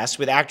podcasts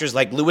with actors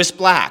like Louis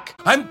Black.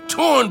 I'm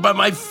torn by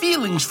my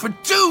feelings for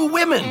 2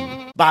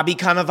 women. Bobby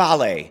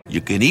Cannavale.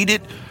 You can eat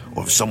it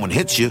Or if someone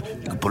hits you,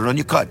 you can put it on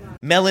your cut.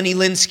 Melanie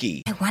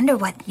Linsky. I wonder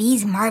what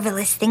these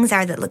marvelous things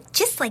are that look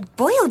just like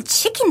boiled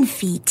chicken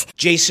feet.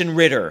 Jason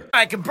Ritter.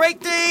 I can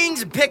break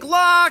things and pick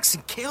locks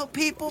and kill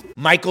people.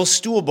 Michael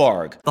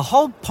Stuhlbarg. The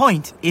whole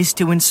point is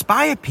to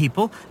inspire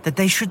people that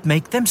they should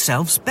make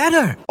themselves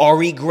better.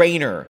 Ari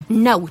Grainer.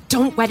 No,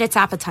 don't whet its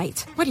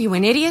appetite. What are you,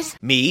 an idiot?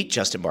 Me,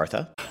 Justin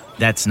Bartha.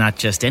 That's not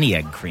just any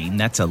egg cream,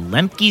 that's a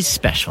Lemke's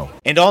special.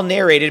 And all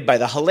narrated by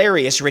the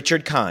hilarious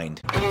Richard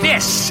Kind.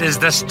 This is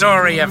the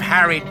story of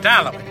Harry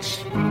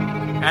Dalowitz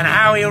and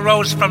how he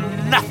rose from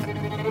nothing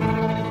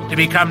to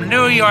become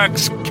New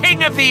York's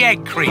King of the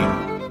Egg Cream.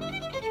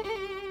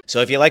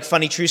 So if you like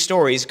funny true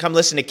stories, come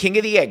listen to King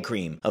of the Egg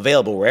Cream,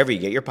 available wherever you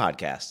get your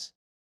podcasts.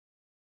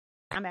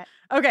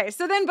 Okay,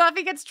 so then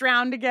Buffy gets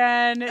drowned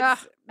again. I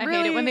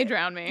hate it when they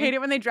drown me. Hate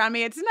it when they drown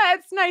me. It's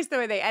nice the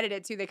way they edit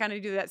it too. They kind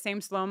of do that same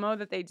slow-mo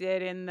that they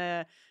did in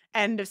the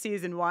end of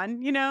season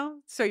 1, you know?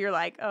 So you're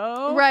like,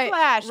 oh, right,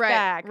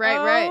 flashback.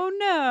 Right. Oh,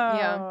 no.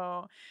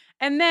 Yeah.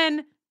 And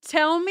then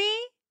tell me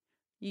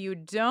you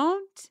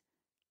don't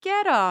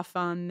get off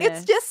on this.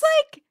 It's just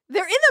like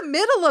they're in the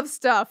middle of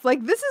stuff.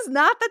 Like, this is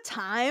not the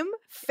time.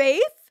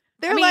 Faith?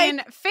 Faith,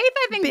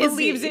 I think, busy.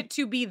 believes it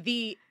to be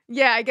the...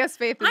 Yeah, I guess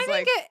Faith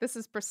is this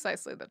is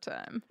precisely the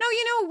time.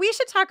 No, we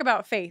should talk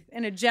about Faith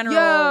in a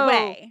general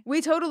way. We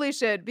totally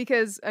should,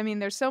 because, I mean,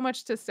 there's so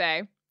much to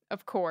say,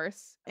 of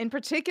course. In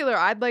particular,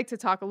 I'd like to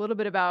talk a little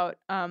bit about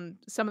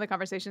some of the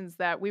conversations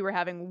that we were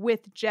having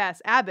with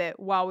Jess Abbott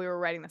while we were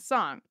writing the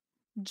song.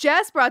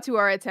 Jess brought to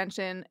our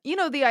attention,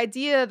 the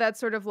idea that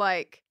sort of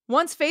like,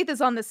 once Faith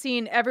is on the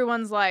scene,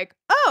 everyone's like,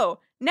 oh,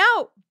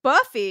 now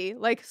Buffy,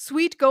 like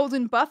sweet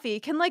golden Buffy,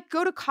 can like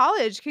go to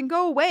college, can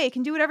go away,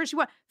 can do whatever she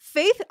wants.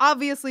 Faith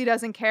obviously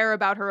doesn't care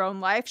about her own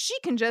life. She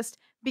can just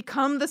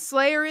become the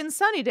Slayer in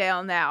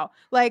Sunnydale now.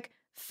 Like,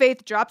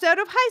 Faith dropped out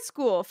of high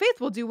school. Faith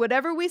will do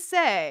whatever we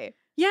say.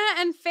 Yeah,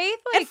 and Faith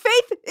is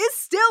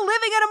still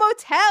living at a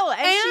motel,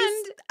 and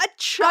she's a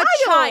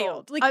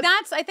child. Like,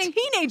 that's, I think,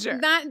 teenager.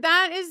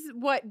 That is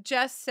what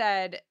Jess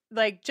said.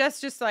 Like, Jess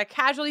just like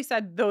casually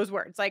said those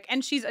words. Like,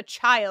 and she's a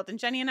child. And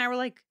Jenny and I were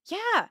like,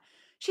 yeah.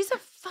 She's a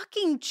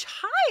fucking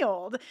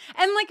child.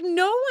 And, like,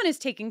 no one is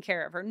taking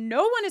care of her.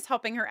 No one is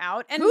helping her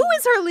out. And who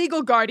is her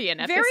legal guardian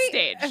at this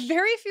stage?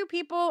 Very few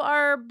people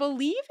are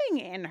believing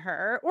in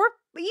her or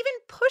even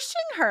pushing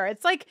her.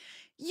 It's like,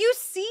 you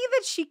see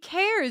that she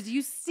cares.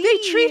 You see.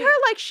 They treat her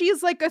like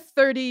she's, like, a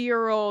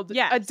 30-year-old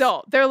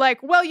adult. They're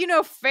like,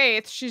 well,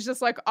 Faith, she's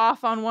just, like,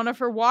 off on one of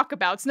her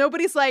walkabouts.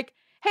 Nobody's like,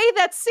 hey,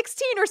 that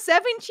 16 or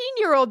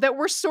 17-year-old that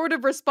we're sort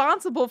of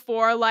responsible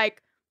for,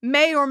 like,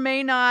 may or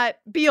may not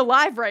be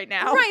alive right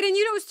now. Right, and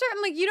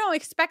certainly you don't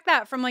expect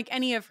that from like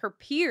any of her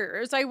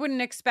peers. I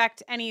wouldn't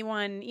expect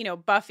anyone,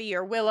 Buffy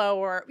or Willow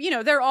or,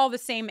 they're all the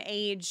same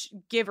age,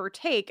 give or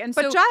take. And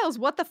but Giles,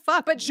 what the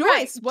fuck? But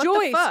Joyce, what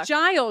the fuck?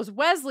 Giles,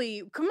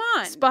 Wesley, come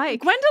on.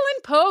 Spike.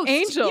 Gwendolyn Post.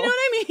 Angel. You know what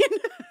I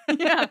mean?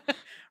 Yeah.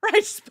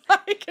 Right,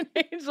 Spike and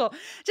Angel.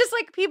 Just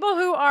like people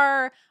who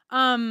are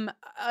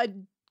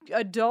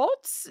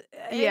adults,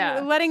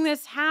 letting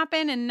this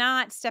happen and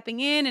not stepping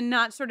in and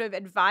not sort of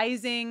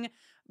advising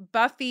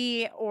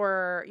Buffy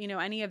or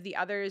any of the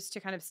others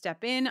to kind of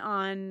step in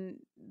on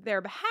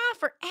their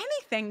behalf or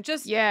anything.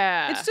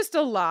 It's just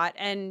a lot.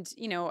 And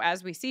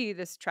as we see,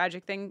 this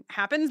tragic thing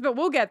happens, but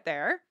we'll get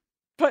there.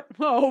 But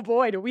oh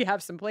boy, do we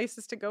have some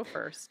places to go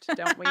first,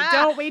 don't we?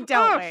 Don't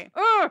we?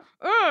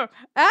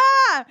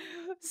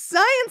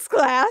 Science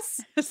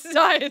class.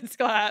 Science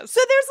class.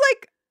 So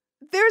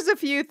there's a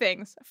few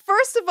things.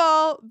 First of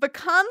all, the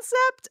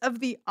concept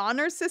of the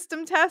honor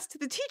system test,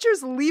 the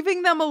teacher's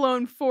leaving them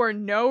alone for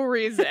no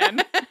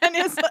reason, and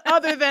is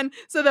other than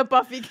so that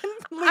Buffy can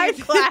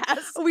leave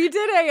class. We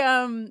did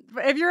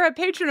if you're a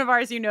patron of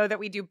ours, you know that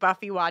we do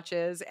Buffy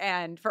watches,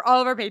 and for all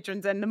of our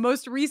patrons, and the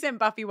most recent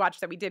Buffy watch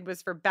that we did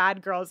was for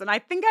Bad Girls, and I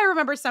think I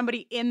remember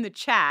somebody in the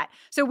chat,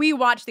 so we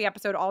watched the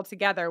episode all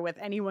together with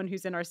anyone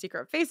who's in our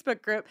secret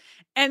Facebook group,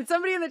 and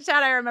somebody in the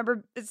chat, I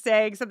remember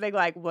saying something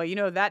like,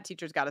 well, that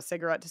teacher's got a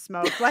cigarette to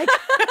smoke. Like,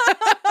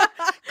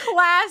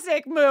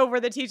 classic move where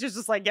the teacher's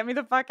just like, get me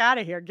the fuck out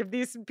of here. Give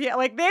these people,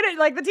 like, they didn't,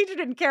 like, the teacher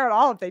didn't care at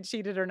all if they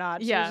cheated or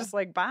not. She was just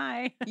like,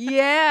 bye.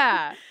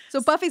 Yeah.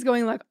 So Buffy's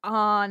going like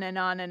on and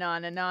on and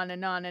on and on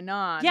and on and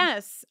on.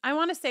 Yes. I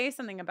want to say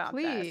something about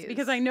this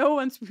because I know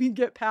once we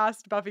get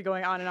past Buffy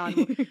going on and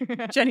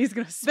on, Jenny's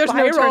going to spiral.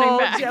 There's no turning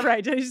back. Yeah,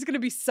 right. Jenny's just going to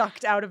be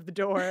sucked out of the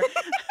door.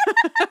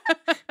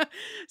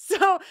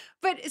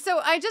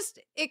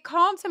 It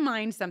called to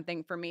mind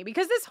something for me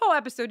because this whole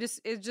episode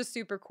is just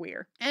super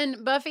queer.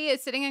 And Buffy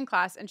is sitting in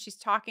class and she's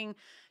talking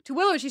to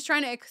Willow. She's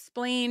trying to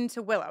explain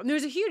to Willow. And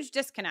there's a huge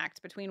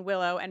disconnect between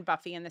Willow and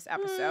Buffy in this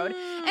episode.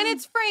 And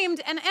it's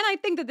framed, and I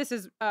think that this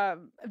is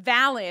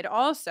valid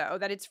also,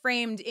 that it's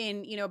framed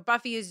in,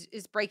 Buffy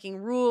is breaking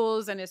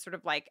rules and is sort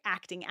of like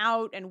acting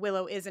out and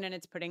Willow isn't, and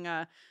it's putting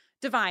a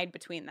divide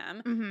between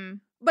them. Mm-hmm.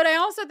 But I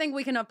also think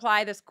we can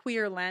apply this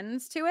queer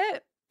lens to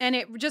it And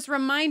it just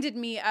reminded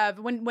me of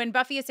when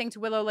Buffy is saying to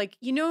Willow, like,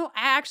 I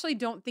actually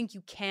don't think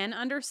you can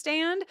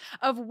understand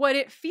of what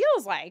it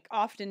feels like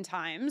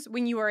oftentimes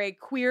when you are a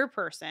queer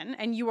person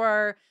and you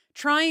are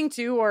trying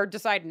to, or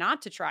decide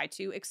not to try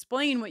to,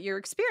 explain what your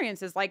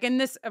experience is like. And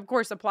this, of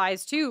course,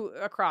 applies to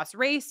across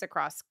race,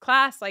 across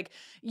class. Like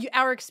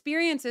our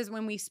experiences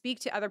when we speak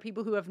to other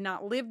people who have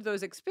not lived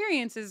those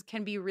experiences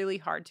can be really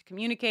hard to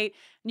communicate.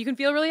 And you can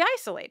feel really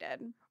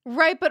isolated.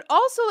 Right, but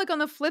also, like, on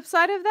the flip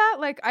side of that,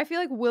 like, I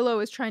feel like Willow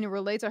is trying to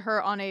relate to her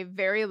on a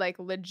very, like,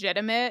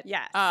 legitimate,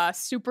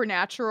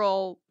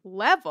 supernatural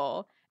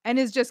level, and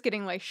is just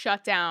getting, like,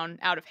 shut down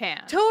out of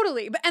hand.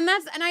 Totally. And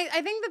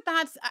I think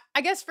that's, I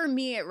guess for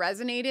me, it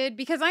resonated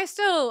because I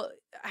still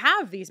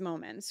have these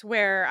moments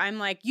where I'm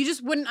like, you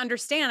just wouldn't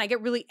understand. I get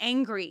really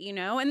angry,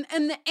 and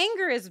the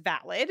anger is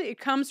valid. It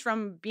comes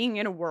from being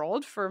in a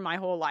world for my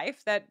whole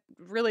life that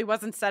really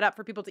wasn't set up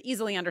for people to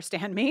easily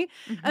understand me.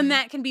 Mm-hmm. And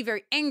that can be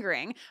very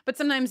angering. But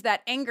sometimes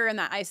that anger and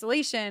that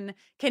isolation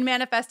can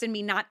manifest in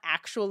me not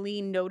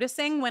actually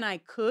noticing when I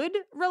could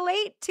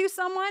relate to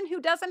someone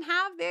who doesn't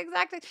have the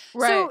exact.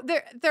 Right. So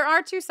there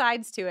are two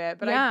sides to it,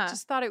 but I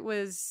just thought it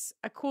was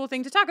a cool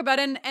thing to talk about.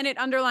 And it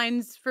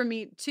underlines for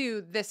me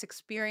too, this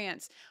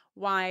experience,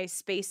 why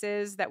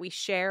spaces that we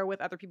share with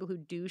other people who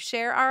do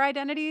share our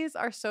identities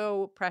are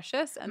so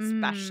precious and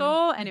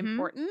special and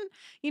important.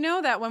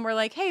 That when we're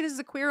like, hey, this is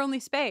a queer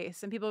only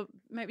space, and people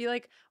might be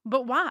like,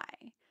 but why?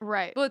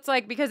 Right. Well, it's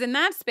like, because in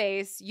that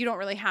space, you don't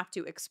really have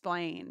to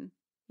explain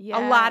a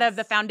lot of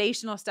the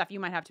foundational stuff you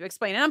might have to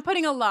explain. And I'm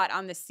putting a lot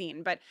on this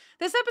scene, but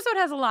this episode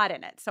has a lot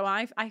in it. So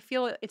I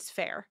feel it's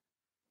fair.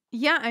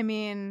 Yeah, I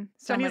mean,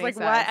 so he's many like,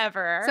 sides.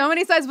 whatever. So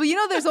many sides.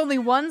 Well, there's only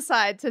one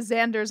side to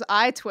Xander's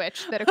eye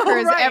twitch that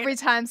occurs every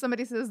time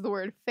somebody says the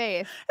word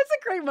faith. It's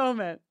a great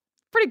moment.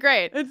 Pretty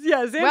great.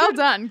 Xander, well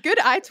done. Good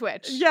eye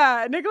twitch.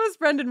 Yeah, Nicholas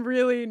Brendan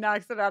really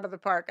knocks it out of the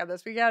park on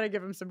this. We got to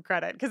give him some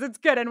credit because it's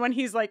good. And when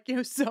he's like,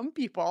 some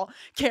people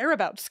care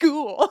about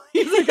school.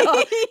 He's like,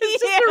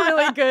 it's just a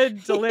really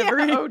good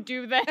delivery. Yeah. Oh,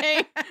 do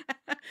they?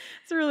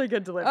 It's a really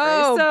good delivery.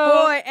 Oh,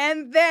 boy.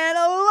 And then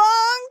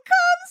along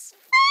comes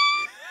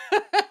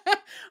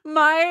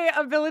my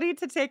ability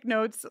to take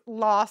notes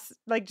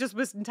just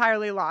was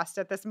entirely lost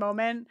at this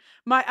moment.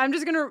 I'm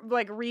just gonna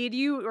read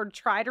you or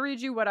try to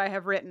read you what I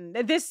have written.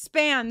 This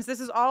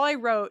is all I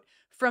wrote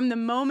from the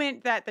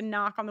moment that the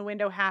knock on the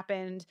window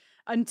happened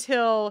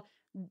until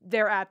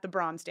they're at the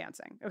bronze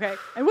dancing. Okay.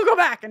 And we'll go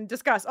back and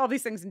discuss all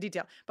these things in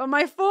detail. But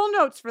my full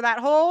notes for that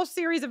whole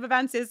series of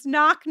events is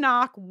knock,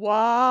 knock,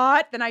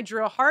 what? Then I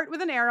drew a heart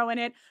with an arrow in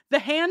it. The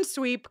hand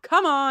sweep.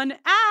 Come on.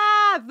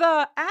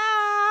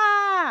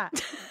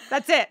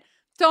 That's it.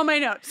 It's all my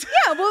notes.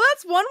 Yeah, well,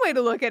 that's one way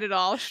to look at it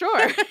all.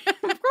 Sure.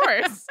 Of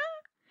course.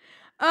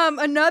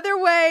 Another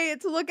way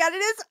to look at it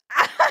is,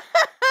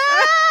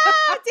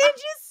 did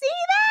you see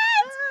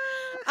that?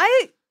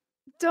 I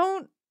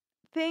don't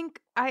think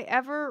I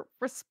ever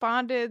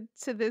responded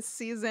to this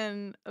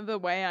season the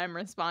way I'm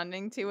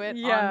responding to it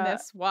on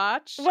this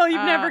watch. Well,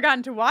 you've never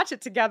gotten to watch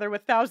it together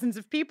with thousands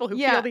of people who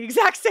feel the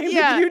exact same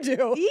thing you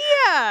do.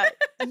 Yeah.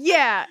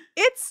 Yeah.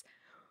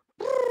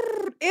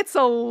 It's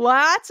a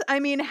lot. I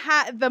mean,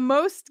 the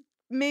most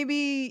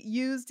maybe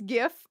used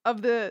GIF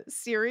of the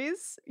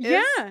series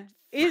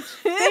is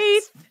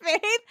Faith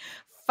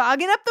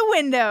fogging up the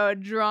window,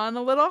 drawing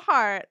a little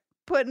heart,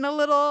 putting a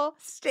little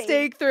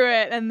stake through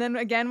it, and then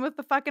again with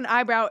the fucking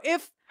eyebrow.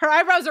 If her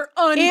eyebrows are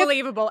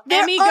unbelievable.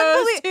 Emmy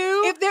goes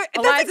to that's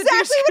exactly what I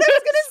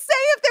was going to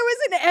say. If there was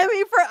an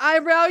Emmy for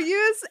eyebrow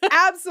use,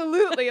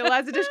 absolutely.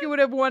 Eliza Dushku would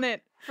have won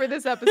it for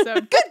this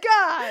episode. Good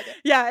God.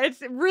 Yeah,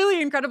 it's really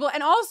incredible.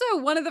 And also,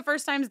 one of the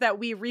first times that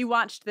we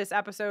rewatched this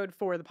episode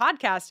for the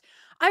podcast,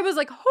 I was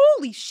like,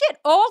 holy shit,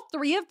 all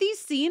three of these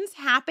scenes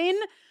happen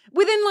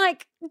within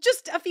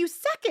just a few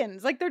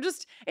seconds.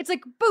 It's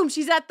like, boom,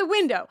 she's at the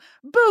window.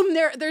 Boom,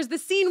 there's the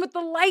scene with the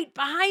light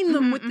behind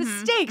them with the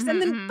stakes.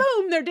 And then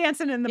boom, they're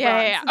dancing in the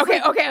bronze. Yeah. Okay,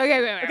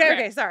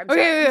 sorry.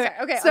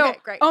 Okay,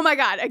 great. Oh my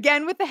God,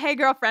 again with the hey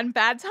girlfriend,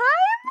 bad time?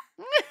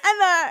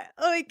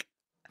 And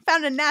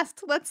found a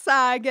nest. Let's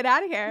get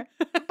out of here.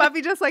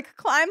 Buffy just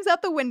climbs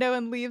out the window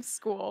and leaves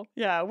school.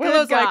 Yeah,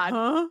 Willow's like,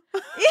 huh?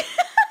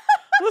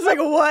 I was like,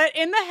 what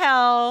in the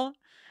hell?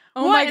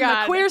 Oh my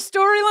God. The queer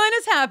storyline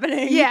is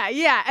happening.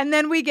 Yeah. And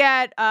then we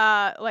get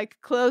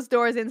closed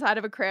doors inside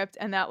of a crypt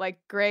and that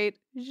great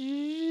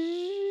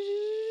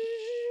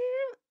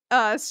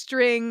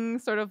string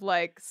sort of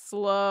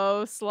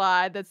slow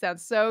slide that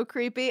sounds so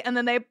creepy. And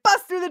then they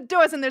bust through the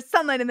doors and there's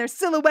sunlight and they're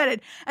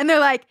silhouetted and they're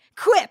like,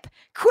 quip,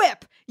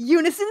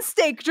 unison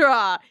stake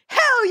draw.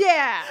 Hell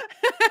yeah.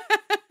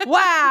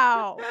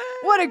 Wow.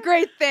 What a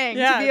great thing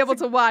to be able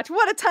to watch.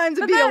 What a time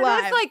to be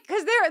alive.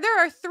 Because there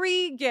are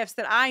three gifts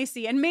that I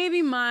see, and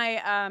maybe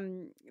my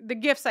the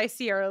gifts I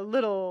see are a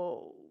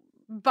little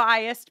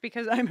biased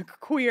because I'm a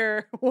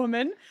queer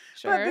woman.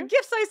 Sure. But the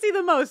gifts I see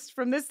the most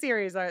from this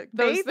series are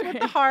Faith with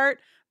the heart,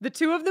 The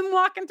two of them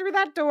walking through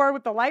that door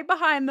with the light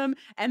behind them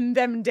and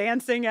them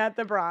dancing at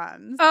the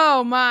bronze.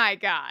 Oh my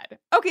God.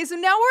 Okay, so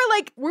now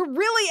we're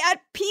really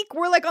at peak.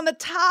 We're like on the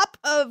top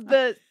of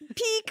the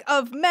peak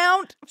of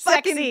Mount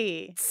fucking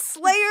Sexy.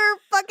 Slayer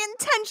fucking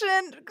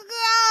tension.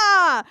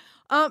 Ah!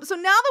 So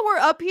now that we're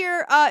up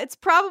here, it's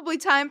probably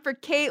time for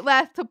Kate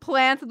Leth to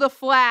plant the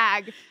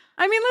flag.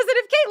 I mean, listen,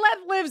 if Kate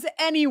Leth lives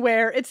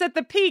anywhere, it's at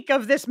the peak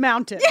of this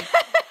mountain.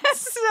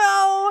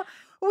 So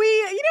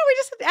we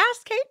just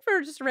asked Kate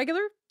for just a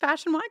regular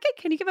fashion watch. Kate,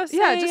 can you give us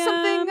just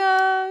something,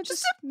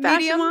 just a fashion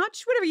medium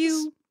watch, whatever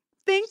you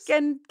think.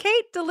 And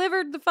Kate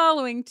delivered the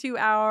following to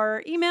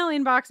our email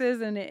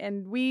inboxes,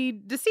 and we're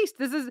deceased.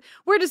 This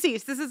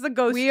is the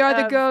ghost. We are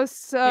the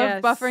ghosts of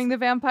yes. Buffering the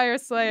Vampire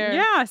Slayer.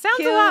 Yeah, sounds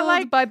Killed a lot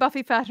like by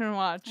Buffy Fashion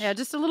Watch. Yeah,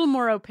 just a little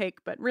more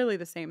opaque, but really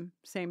the same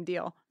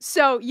deal.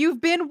 So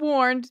you've been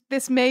warned.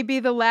 This may be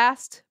the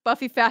last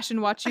Buffy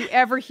Fashion Watch you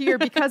ever hear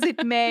because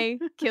it may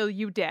kill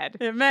you dead.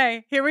 It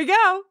may. Here we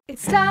go.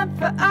 It's time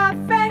for our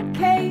friend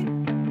Kate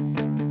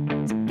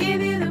to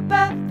give you the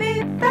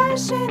Buffy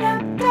Fashion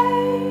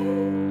Update.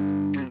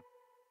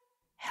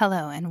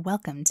 Hello and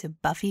welcome to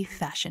Buffy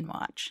Fashion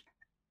Watch.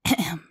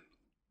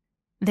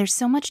 There's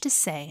so much to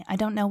say, I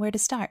don't know where to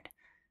start.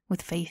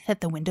 With Faith at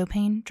the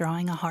windowpane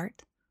drawing a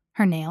heart,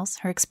 her nails,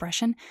 her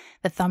expression,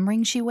 the thumb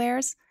ring she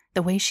wears,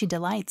 the way she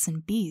delights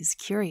in Bee's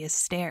curious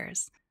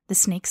stares, the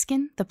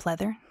snakeskin, the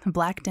pleather, the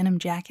black denim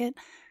jacket,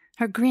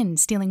 her grin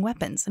stealing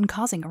weapons and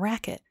causing a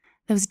racket,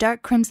 those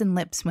dark crimson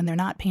lips when they're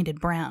not painted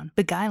brown,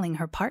 beguiling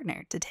her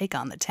partner to take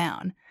on the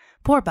town.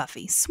 Poor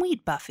Buffy,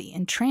 sweet Buffy,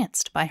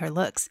 entranced by her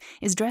looks,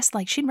 is dressed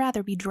like she'd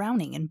rather be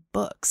drowning in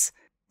books.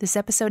 This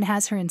episode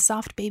has her in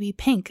soft baby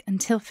pink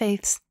until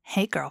Faith's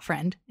 "Hey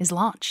girlfriend" is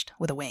launched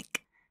with a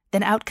wink.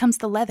 Then out comes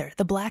the leather,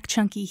 the black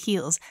chunky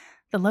heels,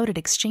 the loaded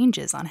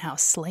exchanges on how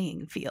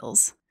slaying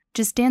feels.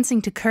 Just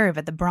dancing to Curve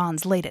at the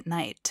bronze late at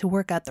night to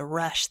work out the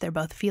rush they're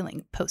both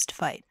feeling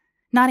post-fight.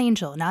 Not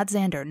Angel, not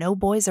Xander, no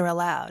boys are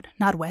allowed.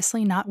 Not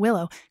Wesley, not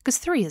Willow, 'cause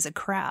 3 is a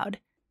crowd.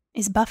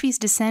 Is Buffy's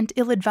descent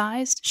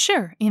ill-advised?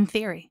 Sure, in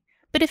theory.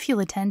 But if you'll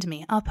attend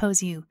me, I'll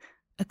pose you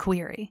a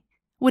query.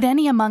 Would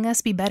any among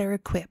us be better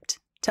equipped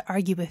to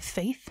argue if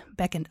Faith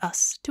beckoned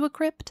us to a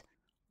crypt?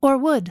 Or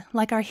would,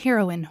 like our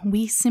heroine,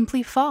 we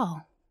simply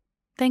fall?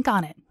 Think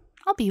on it.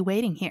 I'll be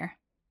waiting here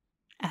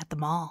at the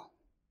mall.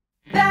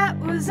 That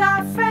was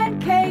our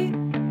friend Kate.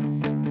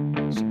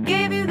 She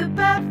gave you the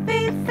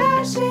Buffy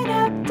Fashion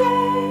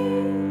Update.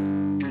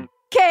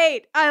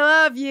 Kate, I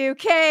love you.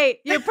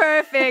 Kate, you're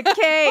perfect.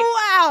 Kate.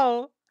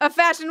 Wow. A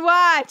fashion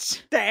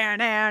watch.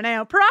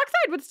 Now.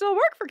 Peroxide would still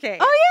work for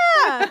Kate. Oh,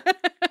 yeah.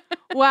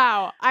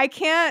 Wow. I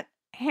can't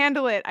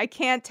handle it. I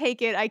can't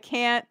take it. I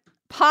can't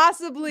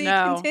possibly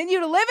continue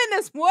to live in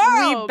this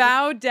world. We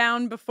bow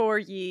down before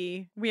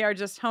ye. We are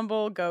just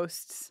humble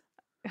ghosts.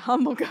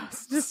 Humble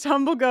ghosts. Just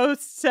humble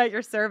ghosts at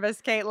your service,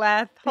 Kate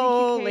Leth.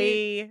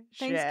 Holy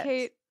shit. Thanks,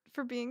 Kate,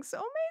 for being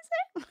so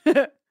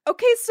amazing.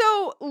 Okay,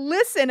 so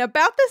listen,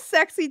 about the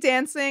sexy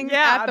dancing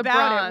at the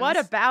Bronze. What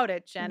about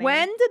it, Jenny?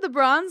 When did the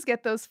Bronze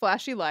get those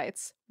flashy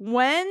lights?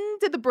 When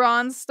did the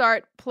Bronze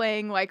start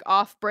playing like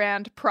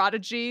off-brand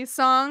Prodigy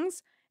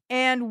songs?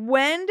 And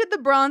when did the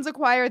Bronze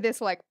acquire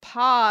this like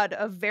pod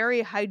of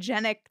very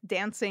hygienic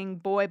dancing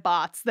boy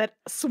bots that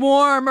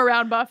swarm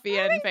around Buffy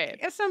and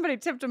Faith? Somebody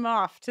tipped them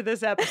off to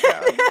this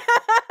episode.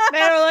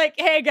 They were like,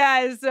 "Hey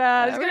guys,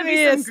 there's gonna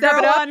be some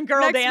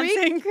girl-on-girl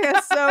dancing."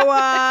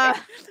 So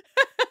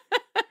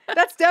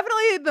that's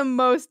definitely the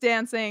most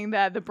dancing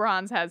that the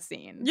Bronze has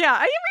seen. Yeah,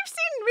 I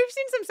mean, we've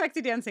seen some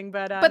sexy dancing,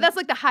 but that's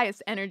like the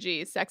highest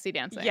energy sexy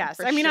dancing. Yes,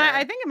 for I mean, sure.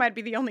 I think it might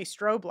be the only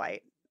strobe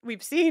light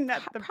we've seen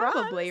at the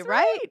probably Bronze,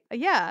 right?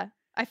 Yeah,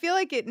 I feel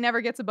like it never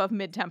gets above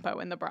mid-tempo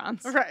in the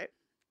Bronze. Right.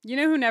 You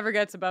know who never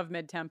gets above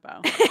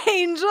mid-tempo?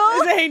 Angel.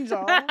 Is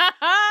Angel.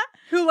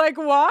 Who like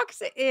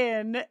walks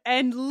in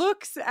and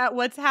looks at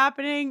what's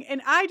happening,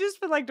 and I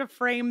just would like to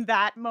frame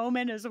that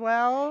moment as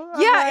well.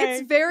 Yeah,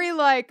 it's very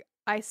like,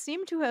 I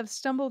seem to have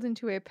stumbled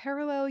into a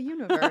parallel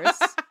universe.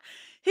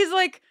 He's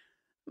like,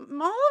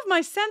 all of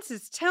my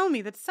senses tell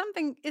me that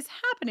something is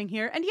happening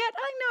here, and yet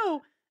I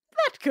know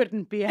that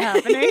couldn't be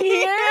happening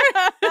here.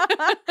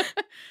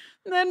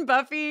 And then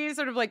Buffy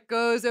sort of like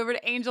goes over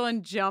to Angel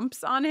and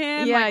jumps on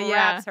him,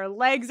 wraps her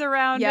legs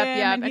around him.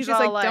 And she's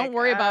like, don't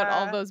worry about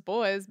all those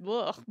boys.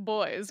 Ugh,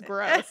 boys,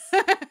 gross.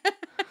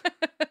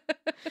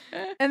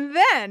 And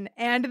then,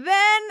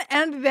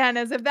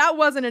 as if that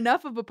wasn't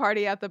enough of a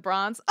party at the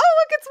Bronze, oh,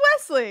 look, it's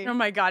Wesley. Oh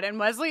my God. And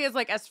Wesley is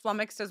like as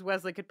flummoxed as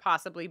Wesley could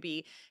possibly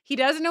be. He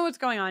doesn't know what's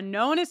going on.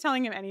 No one is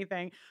telling him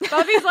anything.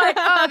 Buffy's like,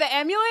 oh, the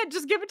amulet,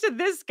 just give it to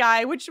this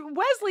guy. Which,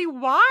 Wesley,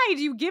 why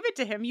do you give it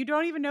to him? You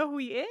don't even know who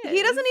he is.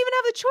 He doesn't even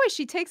have the choice.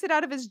 She takes it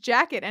out of his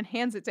jacket and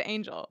hands it to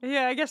Angel.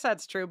 Yeah, I guess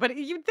that's true. But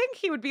you'd think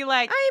he would be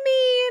like, I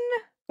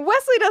mean,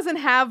 Wesley doesn't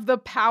have the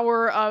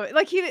power of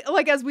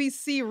as we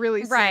see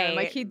really soon. Right.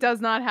 Like he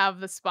does not have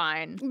the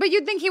spine. But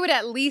you'd think he would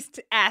at least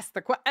ask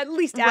the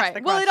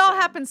question. Well, it all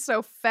happens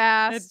so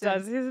fast. It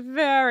does. He's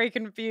very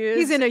confused.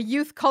 He's in a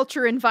youth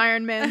culture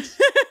environment.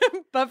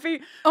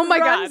 Buffy Oh my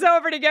runs God.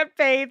 over to get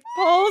Faith,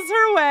 pulls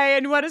her away,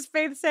 and what does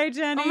Faith say,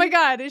 Jenny? Oh my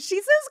God. She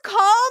says,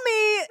 call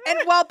me, and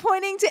while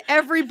pointing to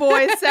every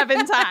boy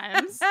 7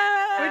 times,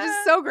 which is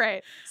so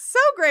great. So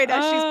great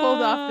as she's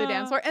pulled off the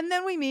dance floor. And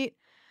then we meet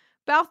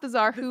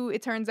Balthazar, who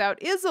it turns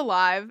out is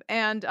alive,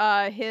 and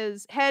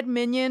his head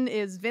minion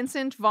is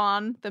Vincent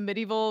Vaughn, the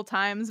medieval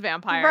times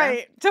vampire.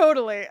 Right,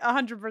 totally,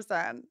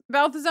 100%.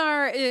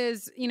 Balthazar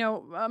is,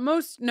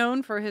 most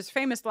known for his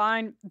famous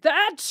line,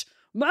 "That's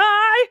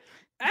my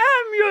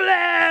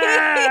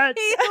amulet!"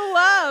 He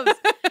loves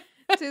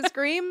to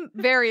scream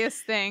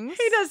various things.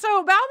 He does.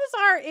 So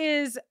Balthazar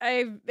is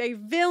a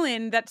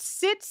villain that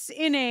sits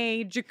in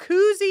a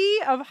jacuzzi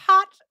of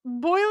hot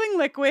boiling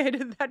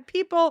liquid that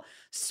people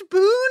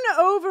spoon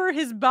over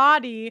his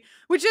body,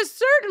 which is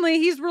certainly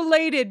he's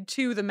related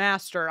to the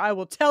Master. I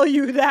will tell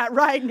you that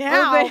right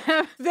now.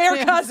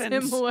 They're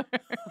cousins. Similar.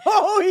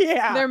 Oh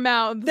yeah. Their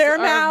mouths are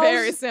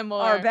very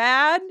similar. Are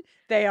bad.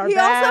 They are he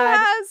bad.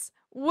 Also has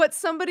what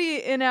somebody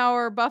in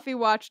our Buffy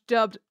watch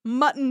dubbed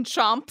mutton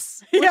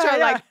chomps, which are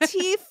like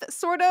teeth,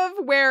 sort of,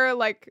 where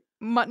like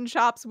mutton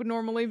chops would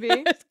normally be.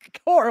 It's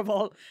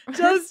horrible.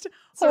 Just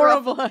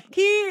horrible.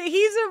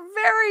 He's a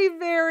very,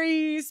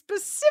 very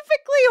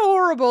specifically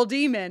horrible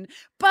demon.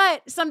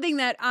 But something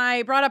that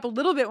I brought up a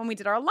little bit when we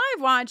did our live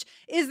watch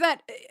is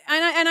that,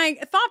 and I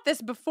thought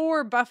this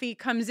before Buffy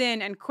comes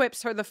in and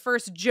quips her the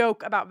first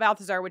joke about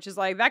Balthazar, which is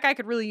like, that guy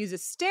could really use a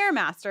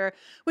Stairmaster,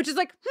 which is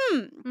like,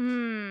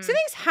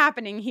 something's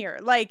happening here.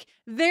 Like,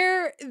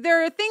 there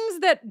are things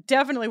that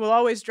definitely will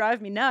always drive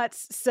me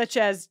nuts, such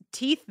as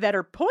teeth that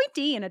are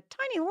pointy and a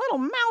tiny little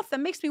mouth that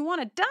makes me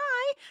want to die.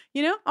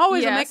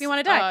 Always will make me want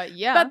to die.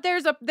 Yeah. But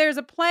there's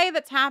a play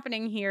that's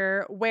happening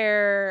here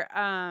where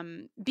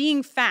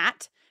being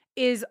fat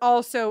is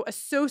also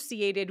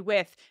associated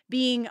with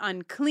being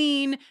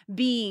unclean,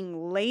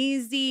 being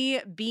lazy,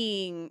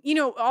 being,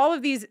 all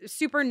of these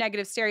super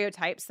negative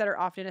stereotypes that are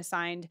often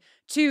assigned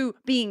to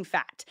being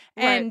fat.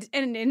 Right.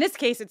 And in this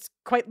case, it's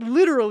quite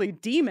literally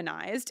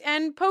demonized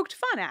and poked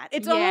fun at.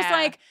 It's almost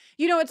like,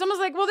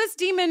 well, this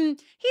demon,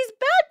 he's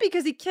bad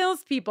because he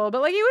kills people,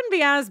 but like he wouldn't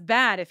be as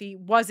bad if he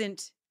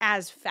wasn't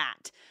as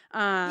fat.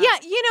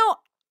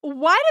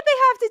 Why did they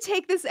have to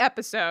take this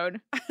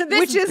episode,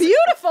 which is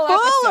beautiful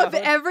full episode of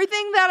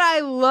everything that I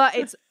love?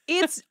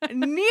 It's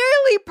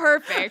nearly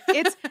perfect.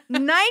 It's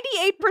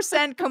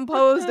 98%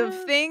 composed of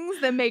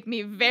things that make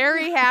me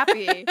very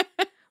happy.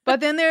 But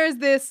then there's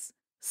this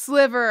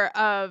sliver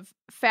of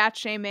fat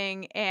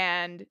shaming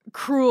and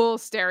cruel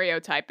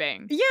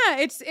stereotyping. Yeah,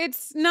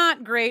 it's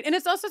not great. And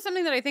it's also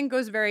something that I think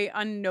goes very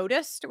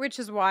unnoticed, which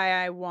is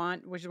why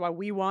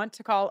we want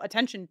to call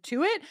attention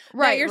to it.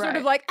 Right. That you're sort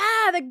of like,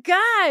 the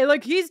guy,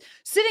 like he's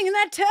sitting in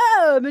that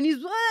tub and he's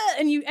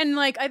and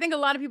like I think a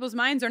lot of people's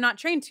minds are not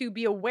trained to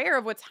be aware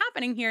of what's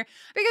happening here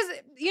because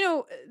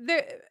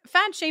the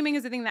fat shaming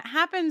is a thing that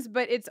happens,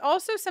 but it's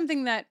also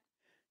something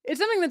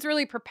that's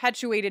really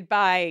perpetuated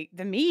by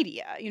the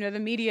media. The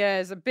media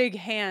is a big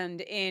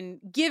hand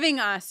in giving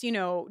us,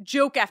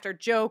 joke after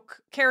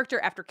joke, character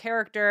after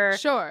character.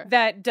 Sure.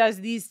 That does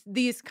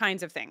these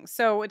kinds of things.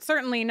 So it's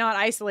certainly not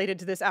isolated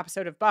to this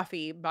episode of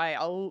Buffy by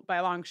a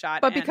long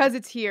shot. But because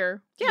it's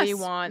here,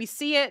 we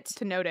see it.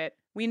 To note it.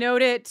 We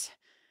note it.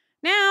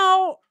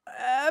 Now,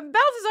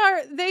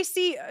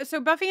 Balthazar,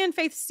 so Buffy and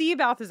Faith see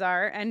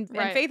Balthazar, and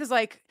Faith is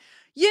like,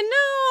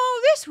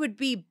 this would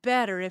be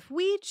better if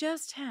we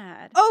just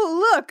had.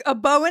 Oh, look, a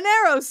bow and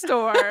arrow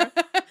store.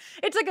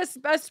 It's like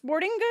a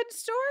sporting goods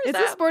store? It's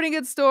a sporting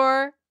goods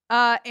store.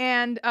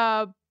 And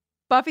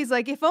Buffy's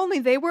like, if only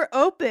they were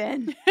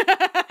open.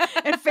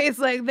 And Faith's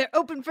like, they're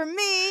open for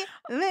me.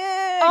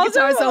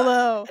 Guitar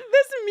solo.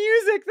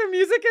 The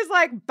music is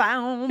like,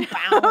 boom,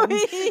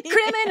 boom.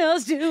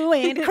 Criminals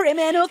doing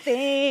criminal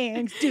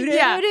things.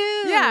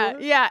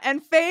 Yeah.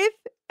 And Faith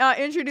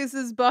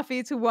introduces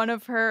Buffy to one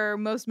of her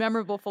most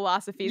memorable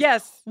philosophies.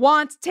 Yes.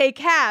 Want, take,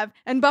 have.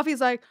 And Buffy's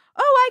like,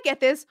 oh, I get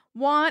this.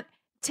 Want,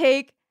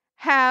 take,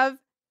 have,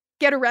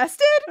 get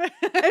arrested?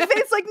 And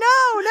Faith's like,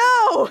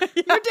 no,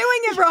 you're doing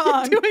it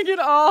wrong. You're doing it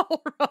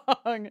all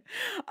wrong.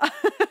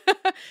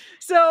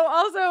 So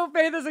also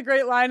Faith has a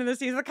great line in this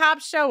scene. The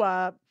cops show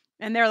up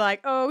and they're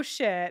like, oh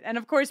shit. And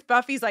of course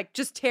Buffy's like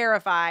just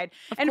terrified.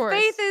 Of course.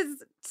 Faith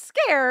is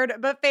scared,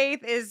 but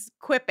Faith is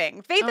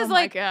quipping. Faith is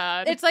like,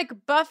 God. It's like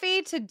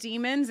Buffy to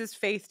demons is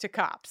Faith to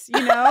cops,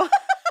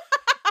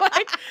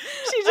 Like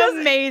she's just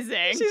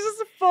amazing. She's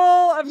just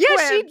full of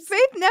quips.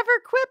 Faith never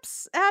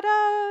quips at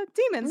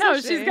demons. No,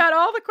 does she? She's got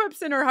all the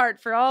quips in her heart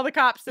for all the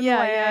cops in the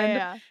land.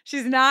 Yeah.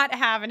 She's not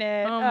having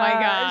it. Oh my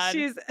God.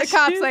 The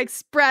cops like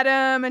spread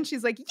him, and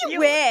she's like, you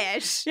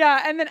wish.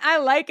 Yeah, and then I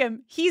like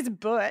him. He's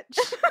butch.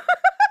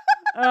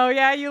 Oh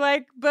yeah, you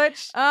like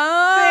butch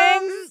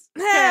things?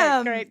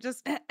 Yeah, great.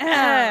 Just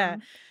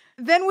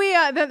Then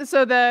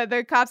so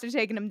the cops are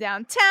taking him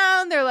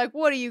downtown. They're like,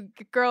 "What are you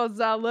girls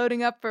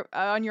loading up for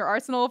on your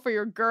arsenal for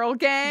your girl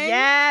gang?"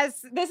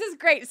 Yes, this is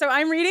great. So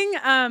I'm reading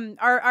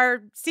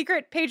our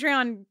secret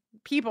Patreon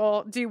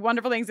people do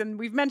wonderful things, and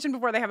we've mentioned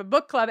before they have a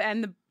book club,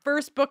 and the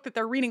first book that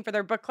they're reading for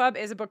their book club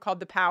is a book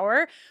called The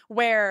Power,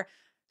 where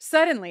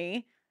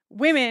suddenly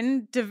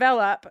women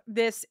develop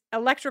this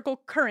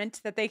electrical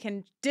current that they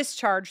can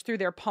discharge through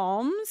their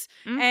palms.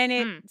 And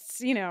it's,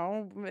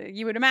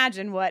 you would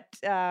imagine what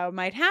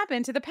might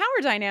happen to the power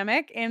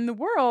dynamic in the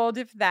world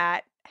if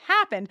that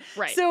happened.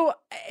 Right. So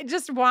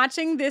just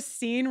watching this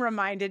scene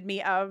reminded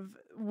me of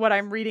what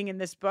I'm reading in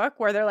this book,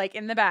 where they're like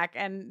in the back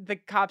and the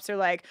cops are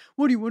like,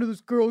 "What are you, one of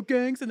those girl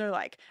gangs?" And they're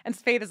like, and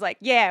Faith is like,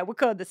 "Yeah, we're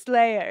called the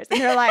Slayers."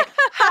 And they're like,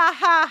 "Ha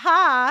ha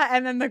ha."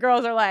 And then the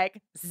girls are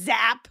like,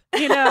 "Zap,"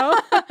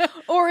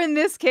 Or in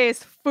this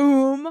case,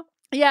 "Foom."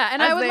 Yeah,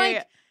 and I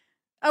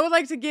would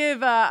like to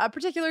give a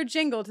particular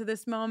jingle to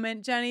this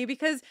moment, Jenny,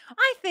 because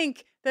I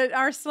think that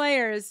our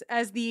Slayers,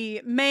 as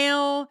the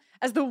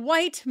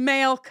white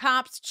male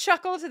cops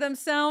chuckle to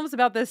themselves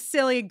about the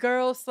silly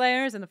girl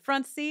Slayers in the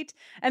front seat,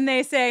 and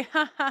they say,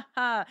 "Ha ha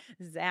ha,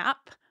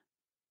 zap."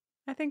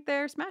 I think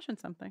they're smashing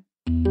something.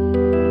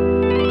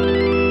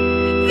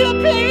 The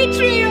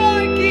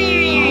patriarchy!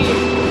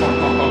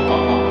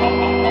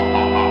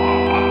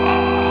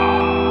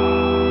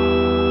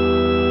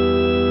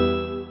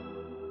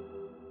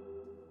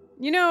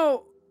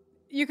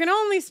 You can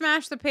only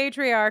smash the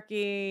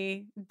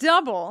patriarchy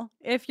double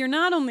if you're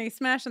not only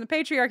smashing the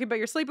patriarchy, but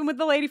you're sleeping with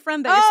the lady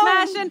friend that you're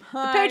smashing the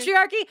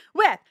patriarchy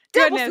with.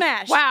 Double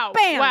smash. Wow.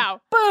 Bam.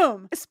 Wow.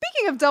 Boom.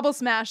 Speaking of double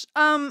smash,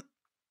 you know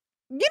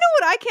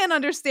what I can't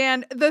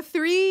understand? The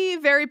 3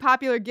 very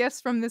popular gifts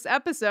from this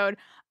episode.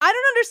 I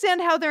don't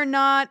understand how they're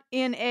not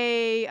in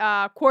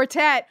a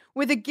quartet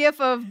with a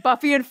gif of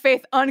Buffy and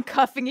Faith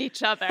uncuffing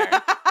each other.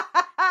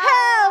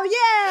 Hell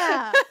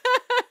yeah!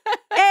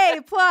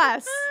 A+.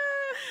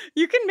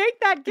 You can make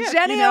that gift.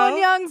 Jenny Owen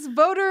Young's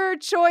Voter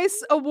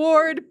Choice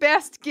Award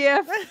Best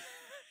Gift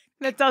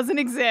that doesn't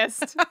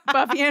exist.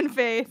 Buffy and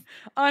Faith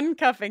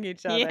uncuffing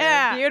each other.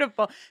 Yeah.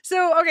 Beautiful.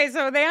 So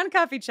they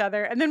uncuff each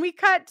other, and then we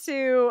cut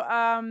to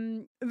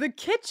the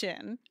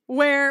kitchen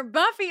where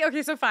Buffy,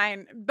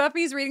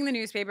 Buffy's reading the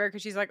newspaper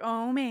because she's like,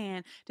 "Oh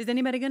man, is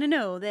anybody gonna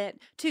know that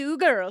 2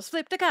 girls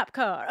flipped a cop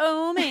car?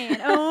 Oh man,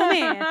 oh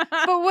man."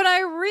 But what I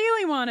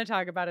really want to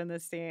talk about in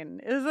this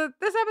scene is that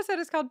this episode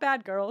is called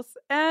Bad Girls,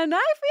 and I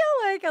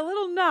feel like a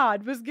little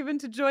nod was given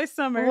to Joyce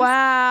Summers.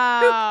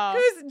 Wow.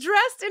 Who's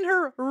dressed in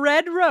her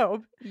red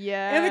robe.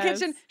 Yes. In the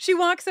kitchen. She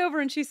walks over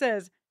and she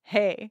says,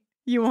 "Hey,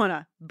 you want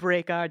to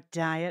break our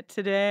diet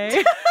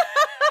today?"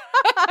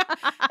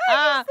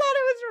 I just thought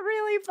it was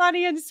really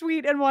funny and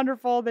sweet and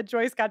wonderful that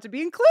Joyce got to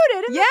be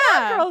included in the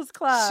Bad Girls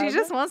Club. She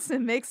just wants to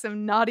make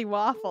some naughty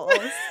waffles.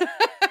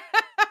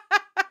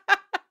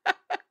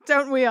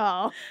 Don't we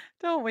all?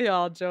 Don't we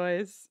all,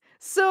 Joyce?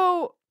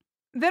 So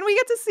then we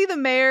get to see the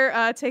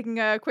mayor taking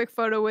a quick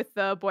photo with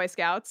the Boy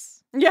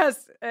Scouts.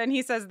 Yes, and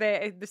he says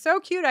they're so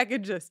cute I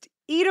could just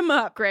eat them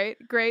up. Great.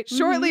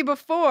 Shortly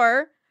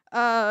before,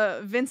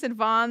 Vincent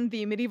Vaughn,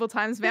 the medieval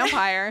times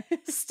vampire,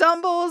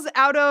 stumbles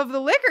out of the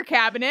liquor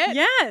cabinet.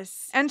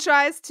 Yes. And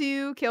tries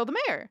to kill the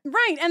mayor.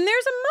 Right. And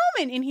there's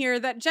a moment in here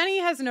that Jenny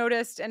has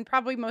noticed, and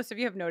probably most of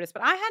you have noticed,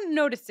 but I hadn't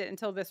noticed it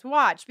until this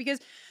watch.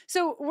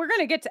 So we're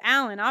going to get to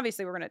Alan.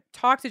 Obviously, we're going to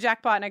talk to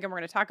Jack Plotnick, and we're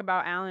going to talk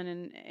about Alan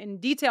in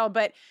detail.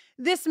 But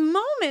this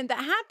moment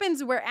that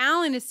happens where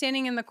Alan is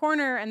standing in the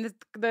corner and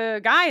the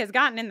guy has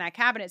gotten in that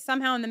cabinet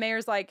somehow, and the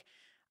mayor's like,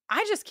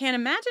 "I just can't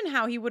imagine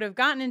how he would have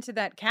gotten into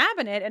that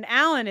cabinet." And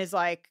Alan is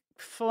like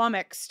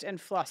flummoxed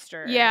and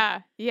flustered.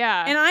 Yeah.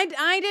 And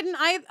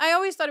I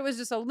always thought it was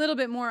just a little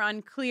bit more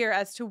unclear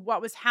as to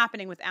what was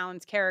happening with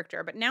Alan's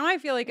character. But now I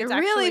feel like it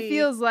really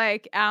feels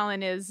like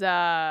Alan is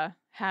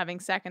having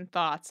second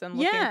thoughts and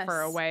looking for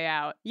a way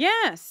out.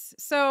 Yes.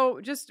 So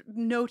just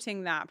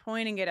noting that,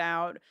 pointing it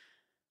out.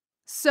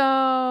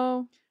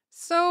 So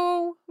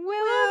Willow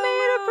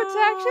made a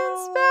protection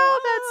spell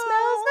that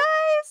smells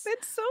nice.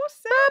 It's so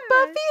sad.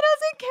 But Buffy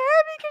doesn't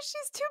care because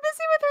she's too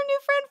busy with her new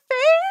friend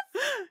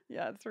Faith.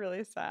 Yeah, it's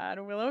really sad.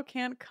 Willow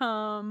can't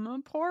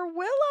come. Poor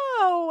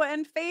Willow.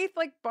 And Faith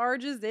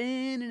barges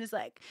in and is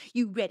like,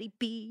 "You ready,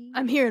 B?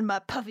 I'm here in my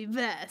puffy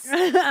vest.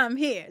 I'm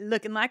here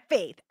looking like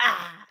Faith."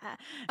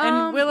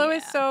 And Willow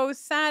is so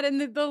sad.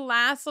 And the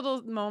last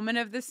little moment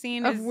of the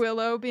scene of is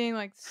Willow being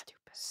like,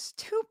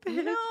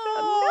 Stupid. No.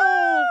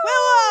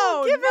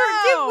 Willow. Give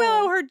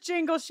Willow her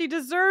jingle. She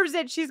deserves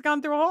it. She's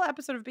gone through a whole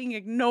episode of being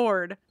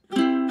ignored.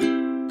 Who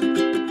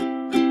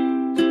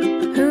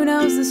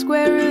knows the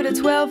square root of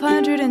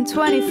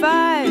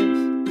 1225?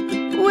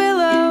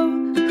 Willow,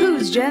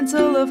 who's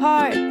gentle of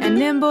heart and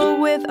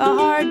nimble with a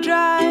hard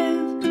drive.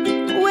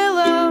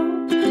 Willow,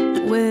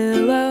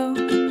 Willow,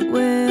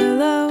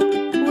 Willow,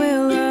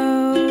 Willow.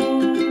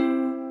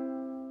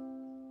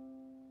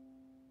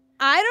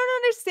 I don't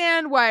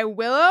understand why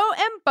Willow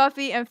and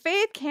Buffy and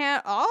Faith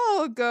can't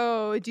all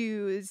go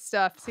do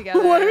stuff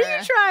together. What are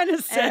you trying to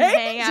and say,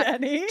 hang out.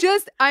 Jenny?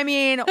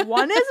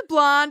 One is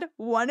blonde,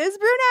 one is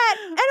brunette,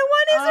 and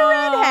one is a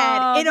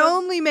redhead. It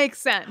only makes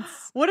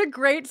sense. What a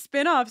great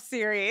spin-off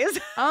series.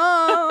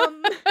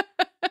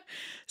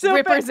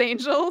 Ripper's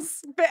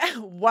Angels.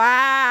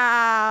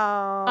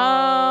 Wow.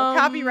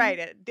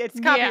 Copyrighted. It's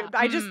copyright.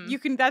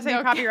 Yeah. That's how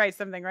you copyright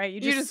something, right? You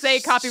just say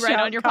copyright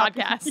on your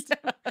podcast.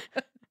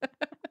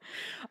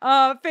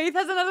 Faith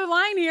has another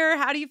line here.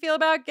 How do you feel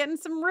about getting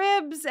some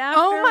ribs after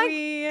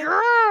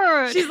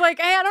God. She's like,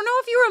 hey, I don't know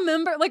if you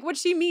remember, like what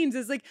she means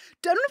is like, I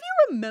don't know if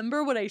you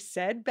remember what I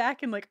said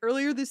back in like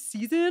earlier this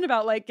season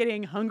about like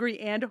getting hungry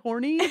and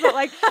horny. But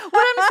like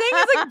what I'm saying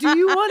is like, do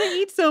you want to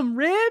eat some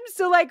ribs?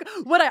 So like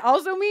what I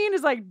also mean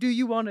is like, do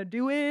you want to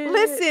do it?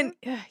 Listen,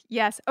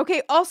 yes.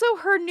 Okay, also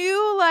her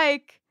new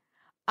like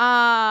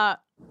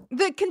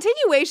the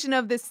continuation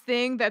of this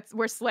thing that's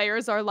where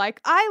Slayers are like,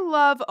 I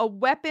love a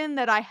weapon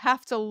that I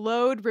have to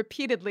load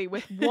repeatedly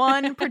with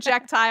one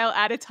projectile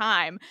at a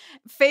time.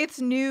 Faith's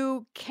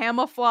new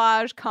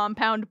camouflage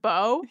compound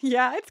bow.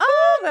 Yeah, it's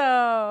cool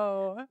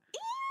though.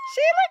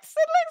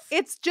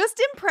 It's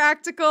just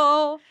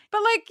impractical.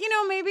 But like, you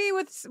know, maybe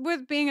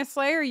with being a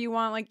Slayer, you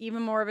want like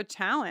even more of a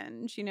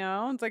challenge, you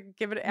know? It's like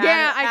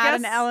add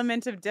an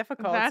element of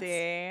difficulty. That's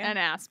an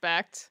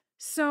aspect.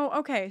 So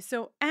okay,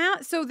 so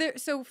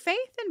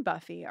Faith and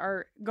Buffy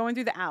are going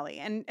through the alley,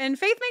 and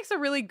Faith makes a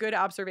really good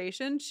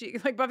observation. She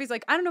like Buffy's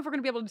like, I don't know if we're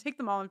gonna be able to take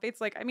them all, and Faith's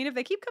like, I mean, if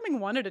they keep coming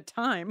one at a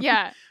time,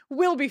 yeah,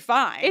 we'll be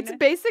fine. It's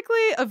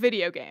basically a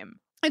video game.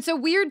 It's a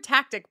weird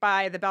tactic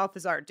by the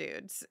Balthazar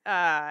dudes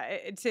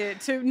to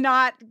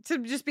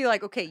just be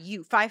like, okay,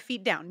 you 5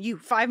 feet down, you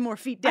 5 more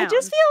feet down. I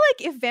just feel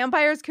like if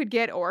vampires could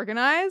get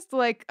organized,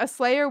 like a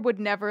Slayer would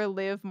never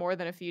live more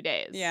than a few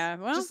days. Yeah,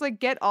 well, just like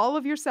get all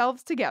of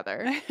yourselves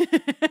together.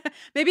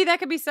 Maybe that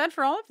could be said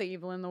for all of the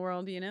evil in the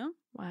world, you know?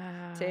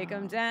 Wow. Take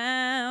them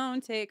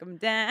down, take them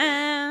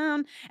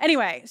down.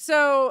 Anyway,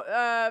 so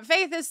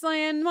Faith is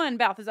slaying one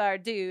Balthazar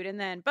dude, and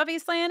then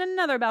Buffy's slaying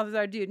another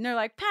Balthazar dude, and they're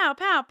like, pow,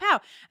 pow, pow.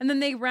 And then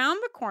they round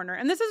the corner,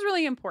 and this is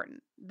really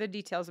important, the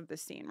details of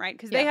this scene, right?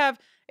 Because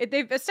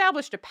they've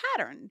established a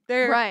pattern.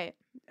 They're right.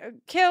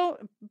 Kill,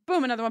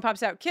 boom, another one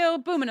pops out. Kill,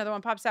 boom, another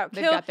one pops out.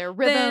 Kill. They've got their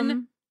rhythm.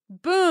 Then,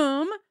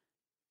 boom,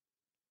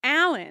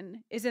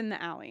 Alan is in the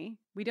alley.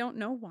 We don't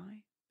know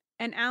why.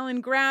 And Alan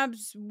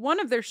grabs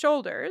one of their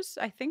shoulders.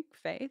 I think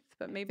Faith,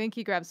 but maybe I think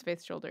he grabs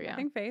Faith's shoulder. Yeah, I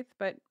think Faith,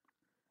 but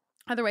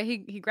either way,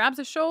 he grabs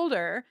a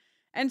shoulder,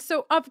 and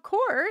so of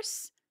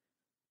course,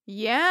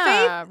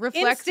 yeah, Faith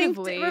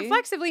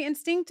reflexively,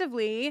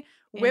 instinctively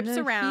in whips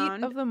the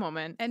around heat of the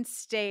moment and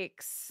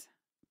stakes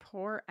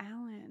poor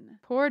Alan.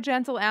 Poor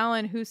gentle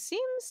Alan, who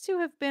seems to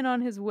have been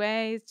on his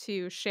way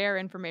to share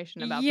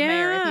information about the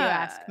mayor, if you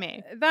ask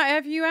me.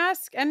 If you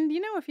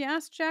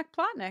ask Jack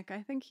Plotnick,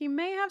 I think he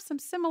may have some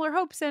similar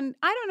hopes. And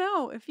I don't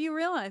know if you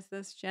realize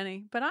this,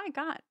 Jenny, but I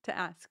got to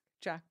ask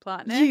Jack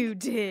Plotnick. You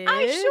did?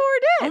 I sure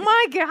did. Oh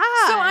my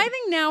God. So I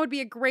think now would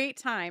be a great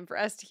time for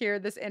us to hear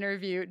this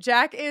interview.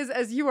 Jack is,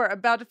 as you are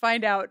about to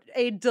find out,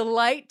 a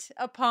delight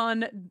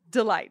upon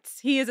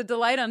delights. He is a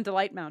delight on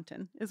Delight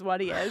Mountain, is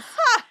what he is.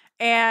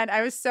 And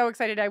I was so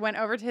excited. I went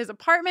over to his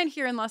apartment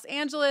here in Los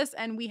Angeles,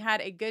 and we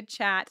had a good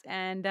chat.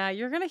 And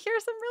you're going to hear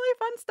some really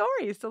fun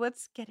stories. So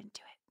let's get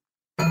into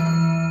it.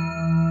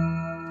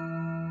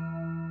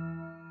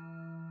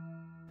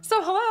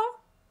 So hello,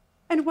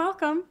 and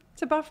welcome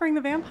to Buffering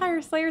the Vampire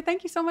Slayer.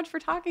 Thank you so much for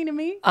talking to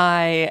me.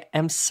 I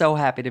am so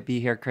happy to be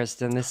here,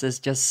 Kristen. This is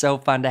just so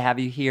fun to have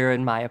you here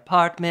in my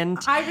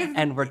apartment.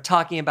 And we're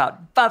talking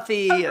about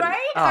Buffy. Right?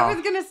 I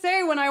was going to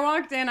say, when I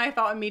walked in, I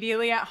felt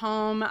immediately at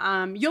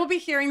home. You'll be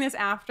hearing this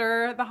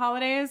after the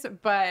holidays,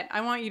 but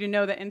I want you to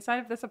know that inside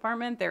of this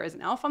apartment, there is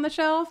an elf on the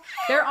shelf.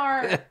 There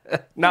are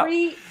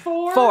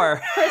four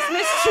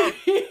Christmas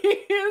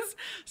trees.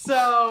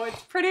 So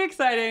it's pretty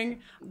exciting.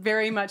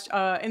 Very much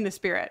in the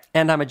spirit.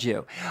 And I'm a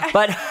Jew.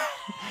 But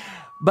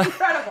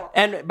incredible.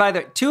 And by the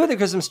way, 2 of the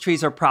Christmas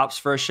trees are props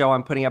for a show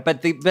I'm putting up.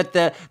 But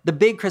the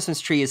big Christmas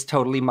tree is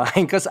totally mine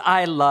because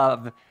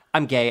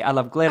I'm gay. I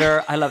love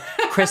glitter. I love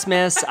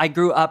Christmas. I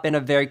grew up in a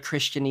very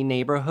Christian-y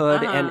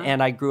neighborhood,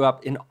 and I grew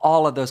up in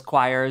all of those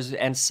choirs.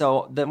 And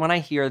so when I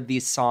hear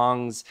these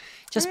songs,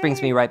 it just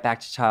brings me right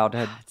back to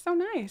childhood. It's so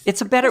nice.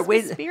 It's a better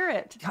way.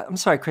 Spirit. I'm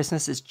sorry,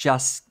 Christmas is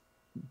just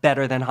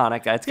better than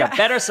Hanukkah. It's got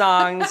better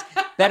songs,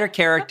 better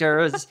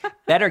characters,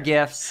 better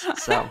gifts.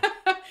 So.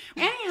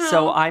 Anyhow,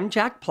 So I'm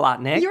Jack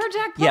Plotnick. You're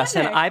Jack Plotnick. Yes,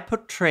 and I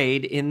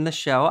portrayed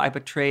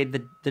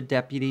the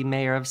deputy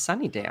mayor of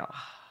Sunnydale.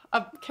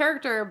 A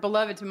character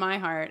beloved to my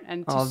heart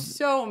and to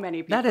so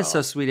many people. That is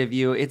so sweet of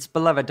you. It's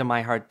beloved to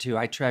my heart too.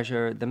 I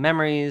treasure the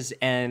memories,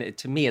 and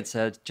to me, it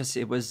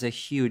was a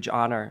huge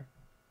honor.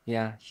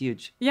 Yeah,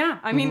 huge. Yeah,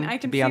 I mean, I can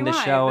to be see on the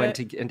why, show but...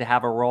 and to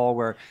have a role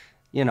where,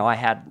 I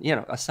had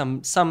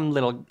some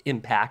little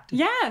impact.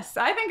 Yes,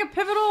 I think it's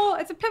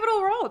a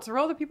pivotal role. It's a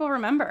role that people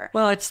remember.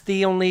 Well, it's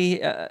the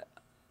only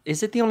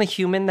Is it the only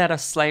human that a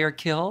Slayer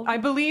killed? I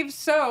believe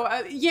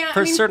so. Yeah.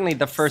 Certainly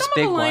the first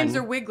big one. Some of the lines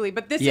are wiggly,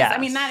 but this is, I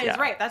mean, that is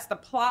right. That's the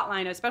plot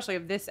line, especially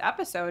of this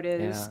episode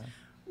is,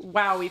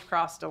 wow, we've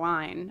crossed a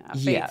line,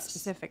 Faith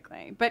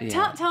specifically. But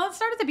let's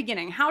start at the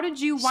beginning. How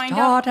did you wind up?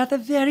 Start at the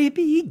very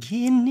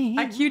beginning.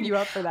 I queued you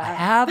up for that. I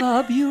have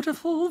a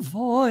beautiful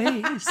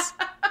voice.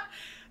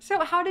 So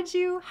how did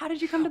you come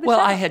to the show? Well,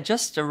 I had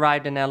just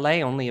arrived in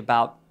LA only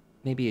about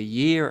maybe a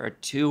year or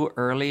two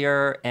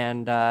earlier,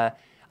 and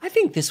I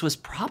think this was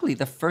probably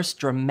the first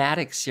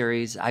dramatic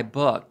series I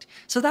booked.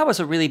 So that was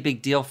a really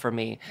big deal for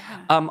me.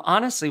 Yeah.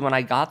 Honestly, when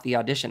I got the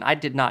audition, I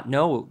did not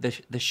know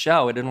the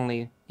show. It had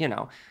only,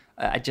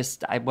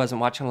 I wasn't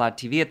watching a lot of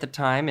TV at the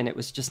time, and it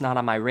was just not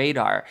on my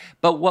radar.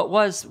 But what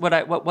was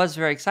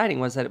very exciting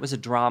was that it was a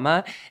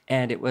drama,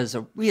 and it was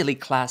a really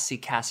classy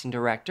casting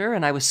director,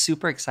 and I was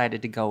super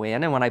excited to go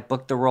in. And when I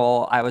booked the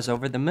role, I was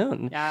over the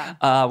moon.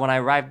 Yeah. When I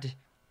arrived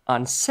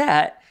on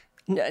set,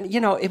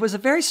 it was a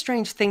very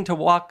strange thing to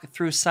walk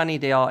through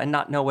Sunnydale and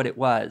not know what it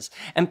was.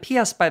 And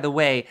P.S., by the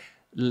way,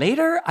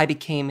 later I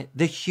became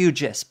the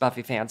hugest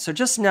Buffy fan. So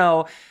just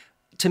know,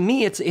 to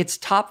me, it's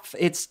top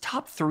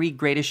 3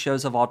 greatest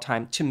shows of all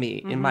time, to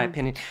me, in my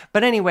opinion.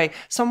 But anyway,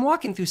 so I'm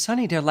walking through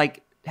Sunnydale,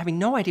 like, having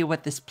no idea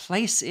what this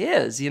place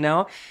is,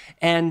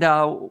 And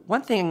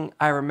one thing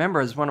I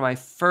remember is one of my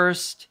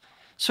first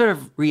sort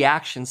of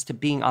reactions to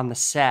being on the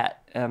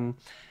set.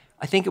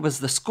 I think it was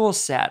the school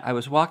set. I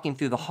was walking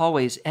through the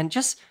hallways and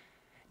just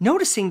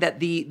noticing that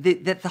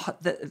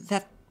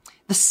the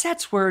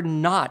sets were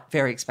not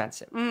very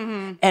expensive,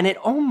 and it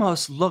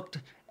almost looked.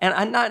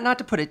 And not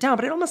to put it down,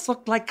 but it almost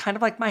looked like kind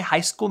of like my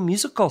high school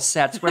musical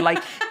sets where like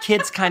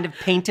kids kind of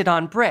painted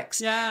on bricks.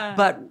 Yeah.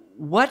 But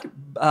what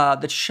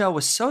the show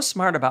was so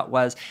smart about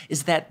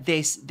is that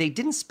they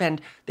didn't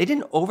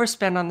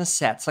overspend on the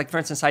sets. Like, for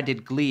instance, I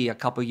did Glee a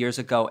couple years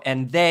ago,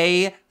 and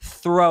they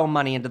throw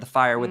money into the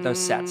fire with those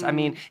sets. I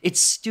mean,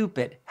 it's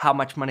stupid how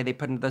much money they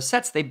put into those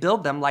sets. They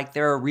build them like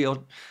they're a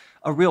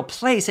real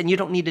place, and you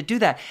don't need to do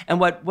that. And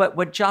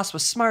what Joss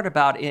was smart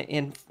about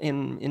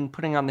in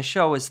putting on the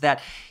show is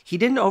that he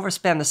didn't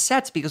overspend the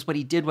sets, because what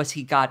he did was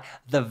he got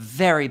the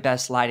very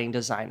best lighting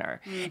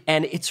designer.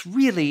 And it's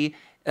really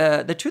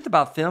the truth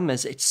about film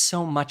is it's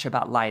so much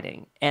about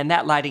lighting, and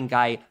that lighting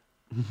guy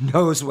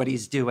knows what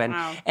he's doing.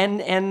 Wow.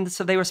 And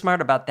so they were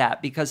smart about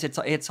that, because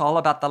it's all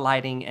about the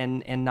lighting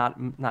and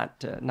not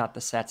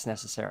the sets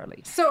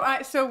necessarily.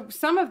 So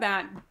some of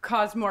that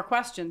caused more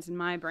questions in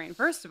my brain.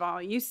 First of all,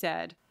 you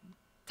said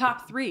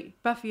top 3.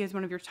 Buffy is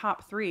one of your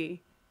top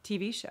 3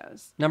 TV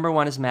shows. Number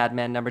 1 is Mad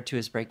Men. Number 2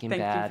 is Breaking Bad.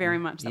 Thank you very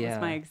much. That was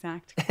my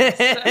exact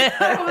question.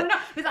 I want to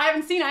know, because I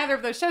haven't seen either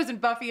of those shows,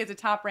 and Buffy is a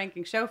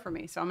top-ranking show for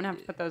me, so I'm going to have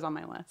to put those on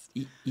my list.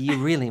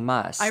 You really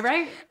must.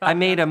 I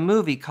made a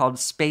movie called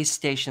Space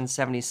Station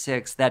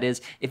 76. That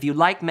is, if you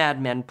like Mad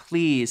Men,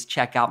 please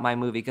check out my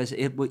movie, because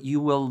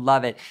you will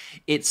love it.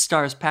 It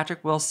stars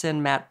Patrick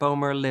Wilson, Matt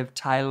Bomer, Liv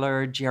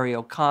Tyler, Jerry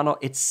O'Connell.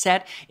 It's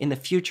set in the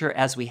future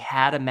as we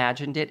had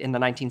imagined it in the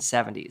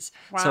 1970s.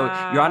 Wow. So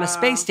you're on a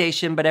space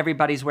station, but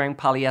everybody's wearing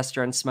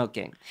polyester and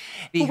smoking.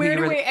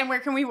 Where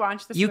can we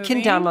watch this movie? You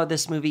can download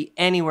this movie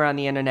anywhere on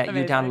the internet.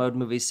 Amazing. You download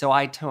movies. So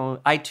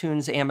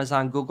iTunes,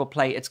 Amazon, Google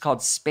Play. It's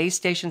called Space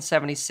Station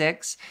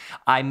 76.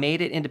 I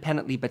made it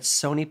independently, but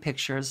Sony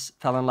Pictures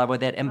fell in love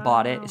with it and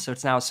bought it. So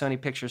it's now a Sony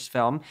Pictures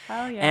film.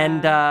 Oh,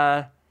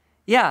 yeah.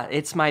 And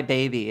it's my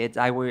baby.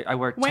 I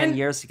worked 10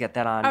 years to get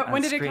that on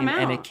when screen. did it come out?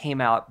 And it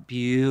came out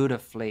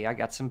beautifully. I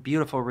got some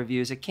beautiful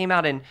reviews. It came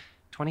out in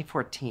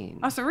 2014.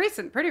 Oh, so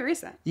pretty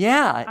recent.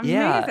 Yeah,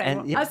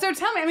 amazing. Yeah. So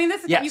tell me, I mean,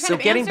 this is you kind so of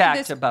getting back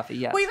this, to Buffy,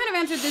 yes. Well, you kind of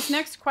answered this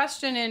next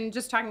question in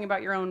just talking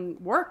about your own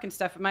work and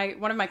stuff.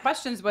 One of my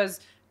questions was,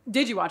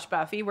 did you watch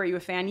Buffy? Were you a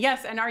fan?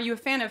 Yes. And are you a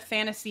fan of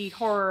fantasy,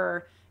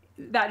 horror,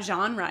 that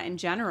genre in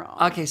general?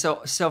 Okay,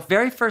 so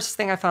very first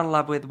thing I fell in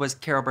love with was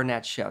Carol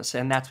Burnett's shows,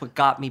 and that's what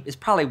got me. Is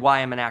probably why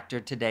I'm an actor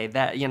today.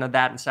 That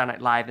and Saturday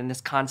Night Live and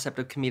this concept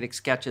of comedic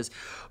sketches,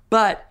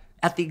 but.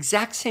 At the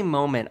exact same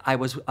moment, I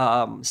was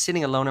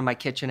sitting alone in my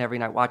kitchen every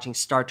night watching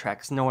Star Trek,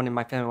 because no one in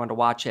my family wanted to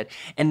watch it.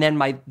 And then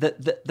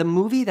the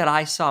movie that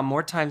I saw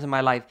more times in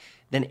my life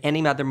than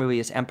any other movie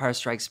is Empire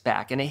Strikes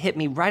Back. And it hit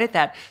me right at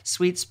that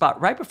sweet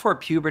spot. Right before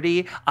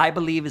puberty, I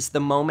believe is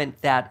the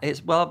moment that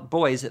is, well,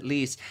 boys at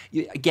least,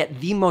 you get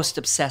the most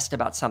obsessed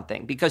about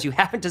something, because you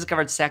haven't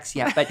discovered sex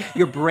yet, but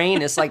your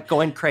brain is like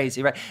going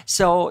crazy, right?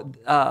 So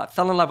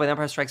fell in love with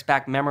Empire Strikes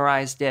Back,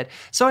 memorized it.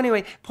 So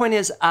anyway, point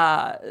is,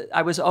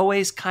 I was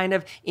always kind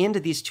of into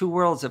these two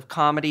worlds of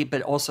comedy,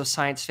 but also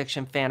science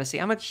fiction,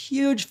 fantasy. I'm a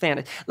huge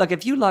fan. Look,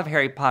 if you love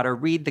Harry Potter,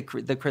 read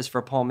the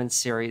Christopher Pullman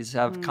series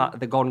of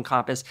The Golden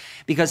Compass,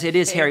 because it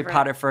is Harry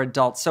Potter for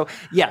adults. So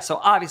so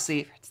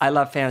obviously I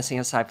love fantasy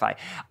and sci-fi.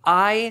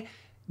 I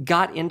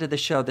got into the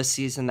show the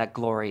season that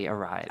Glory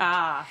arrived.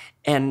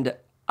 And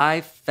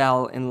I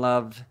fell in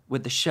love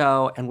with the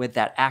show and with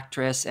that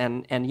actress.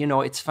 And you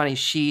know, it's funny,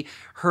 the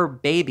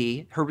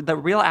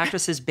real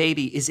actress's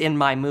baby is in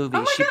my movie.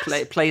 Oh my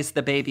She plays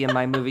the baby in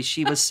my movie.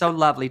 She was so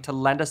lovely to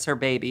lend us her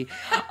baby.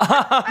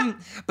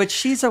 But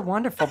she's a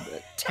wonderful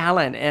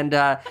talent.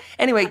 And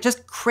anyway,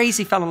 just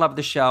crazy fell in love with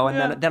the show.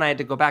 And then I had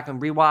to go back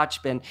and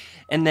rewatch.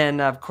 And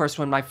then, of course,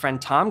 when my friend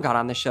Tom got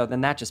on the show,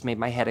 then that just made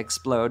my head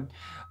explode.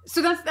 So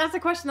that's a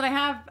question that I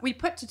have. We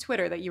put to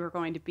Twitter that you were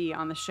going to be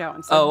on the show.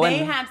 And so they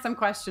had some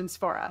questions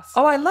for us.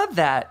 Oh, I love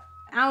that.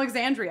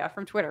 Alexandria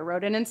from Twitter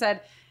wrote in and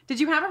said, did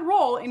you have a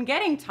role in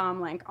getting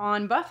Tom Lenk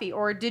on Buffy,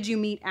 or did you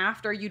meet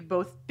after you'd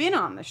both been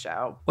on the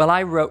show? Well,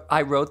 I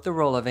wrote the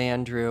role of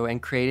Andrew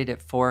and created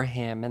it for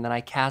him, and then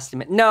I cast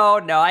him. No,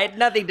 I had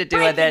nothing to do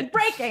with it.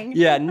 Breaking.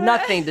 Yeah,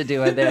 nothing to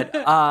do with it.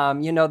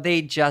 You know,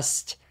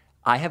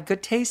 I have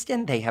good taste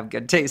and they have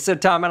good taste. So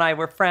Tom and I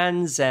were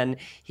friends, and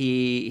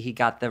he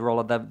got the role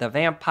of the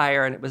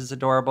vampire, and it was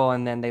adorable.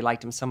 And then they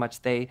liked him so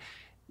much they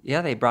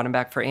brought him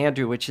back for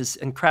Andrew, which is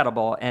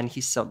incredible. And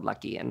he's so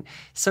lucky and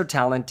so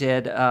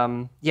talented.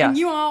 And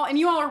you all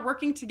are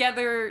working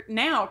together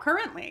now,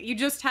 currently. You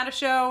just had a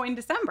show in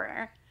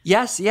December.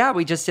 Yes, yeah,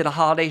 we just did a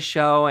holiday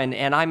show,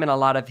 and I'm in a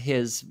lot of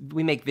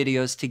we make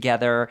videos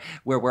together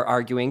where we're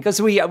arguing,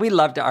 because we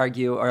love to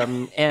argue,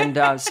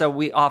 so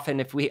we often,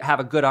 if we have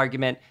a good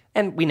argument,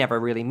 and we never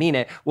really mean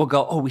it, we'll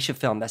go, oh, we should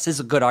film this. This is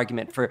a good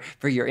argument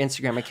for your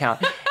Instagram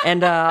account.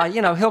 And,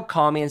 he'll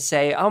call me and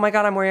say, oh my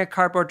God, I'm wearing a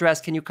cardboard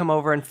dress. Can you come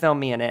over and film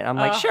me in it? I'm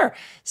like, sure.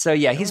 So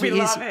yeah, he's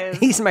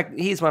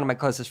one of my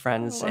closest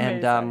friends,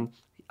 and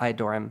I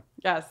adore him.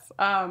 Yes,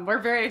 we're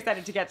very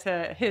excited to get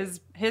to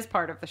his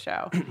part of the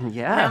show.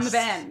 Yes. Around the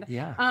bend.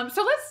 Yeah.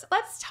 So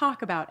let's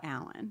talk about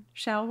Alan,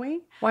 shall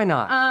we? Why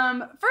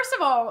not? First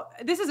of all,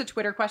 this is a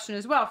Twitter question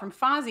as well from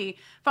Fozzie.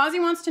 Fozzie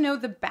wants to know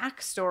the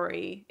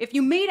backstory. If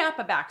you made up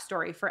a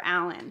backstory for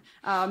Alan,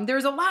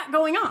 there's a lot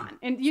going on,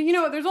 and you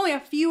know there's only a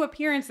few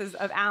appearances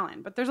of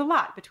Alan, but there's a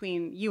lot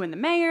between you and the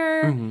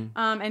mayor,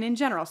 and in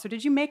general. So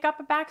did you make up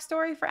a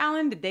backstory for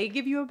Alan? Did they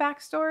give you a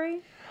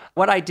backstory?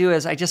 What I do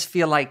is I just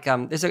feel like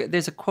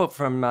there's a quote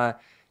from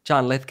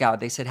John Lithgow.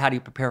 They said, how do you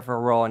prepare for a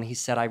role? And he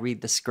said, I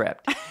read the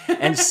script.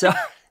 And so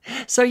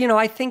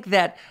I think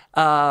that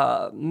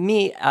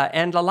me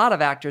and a lot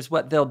of actors,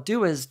 what they'll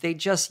do is they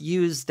just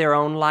use their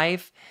own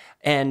life,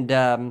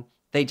 and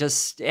they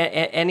just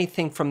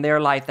anything from their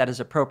life that is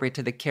appropriate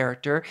to the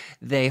character,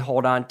 they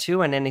hold on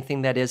to, and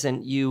anything that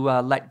isn't, you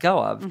let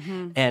go of.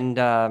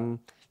 And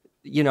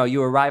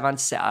you arrive on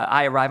set,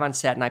 I arrive on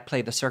set and I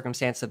play the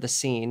circumstance of the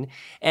scene.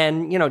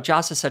 And,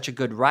 Joss is such a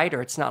good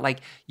writer. It's not like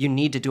you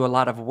need to do a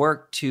lot of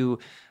work to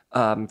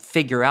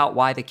figure out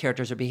why the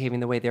characters are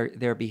behaving the way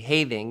they're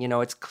behaving.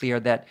 It's clear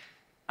that,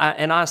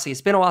 and honestly, it's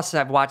been a while since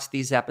I've watched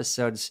these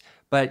episodes,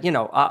 but,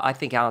 I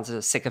think Alan's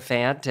a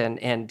sycophant,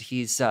 and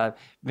he's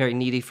very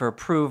needy for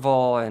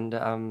approval,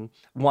 and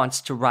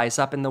wants to rise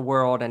up in the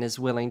world, and is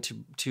willing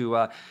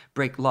to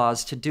break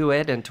laws to do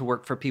it, and to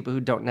work for people who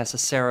don't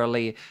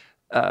necessarily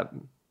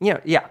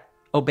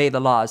obey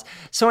the laws.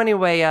 So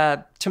anyway,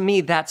 to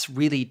me, that's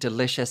really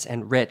delicious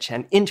and rich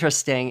and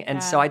interesting.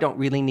 And so I don't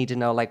really need to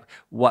know like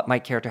what my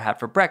character had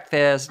for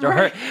breakfast,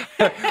 or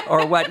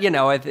or what,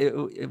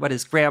 what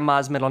his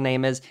grandma's middle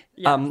name is.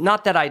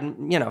 Not that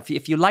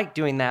if you like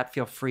doing that,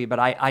 feel free. But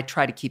I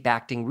try to keep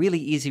acting really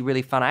easy,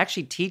 really fun. I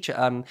actually teach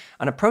an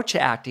approach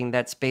to acting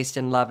that's based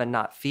in love and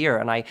not fear.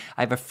 And I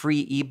have a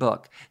free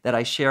ebook that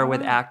I share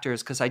with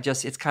actors, because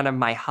it's kind of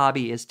my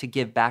hobby is to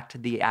give back to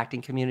the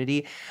acting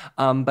community.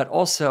 But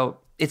also,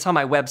 it's on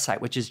my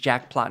website, which is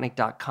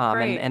jackplotnick.com,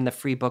 and the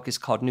free book is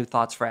called New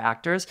Thoughts for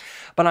Actors.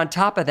 But on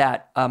top of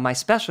that, my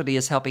specialty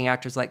is helping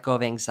actors let go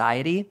of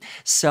anxiety.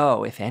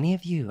 So if any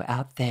of you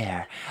out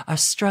there are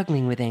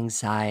struggling with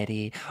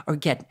anxiety, or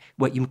get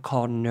what you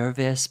call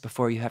nervous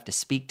before you have to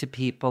speak to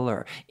people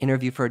or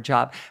interview for a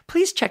job,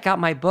 please check out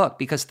my book,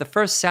 because the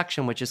first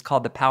section, which is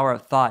called The Power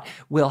of Thought,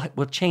 will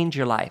change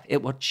your life.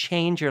 It will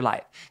change your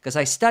life. Because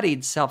I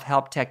studied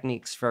self-help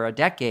techniques for a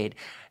decade,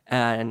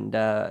 and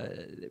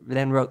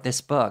then wrote this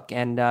book,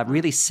 and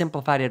really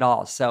simplified it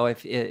all. So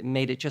it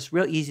made it just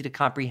real easy to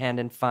comprehend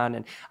and fun.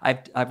 And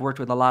I've worked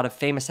with a lot of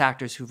famous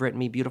actors who've written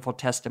me beautiful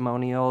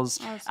testimonials.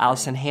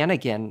 Allison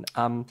Hannigan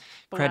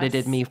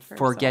credited me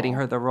for getting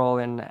her the role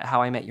in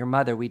How I Met Your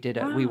Mother. We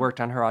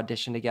worked on her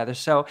audition together.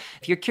 So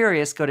if you're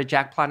curious, go to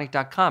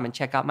jackplotnick.com and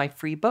check out my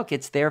free book.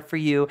 It's there for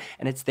you,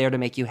 and it's there to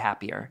make you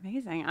happier.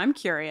 Amazing. I'm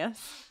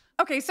curious.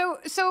 Okay, so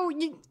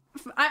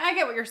I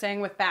get what you're saying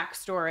with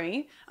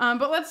backstory,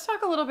 but let's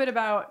talk a little bit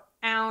about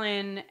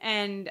Alan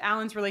and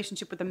Alan's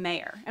relationship with the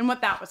mayor and what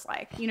that was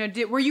like.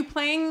 Were you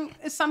playing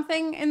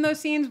something in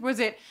those scenes? Was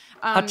it?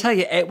 I'll tell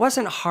you, it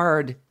wasn't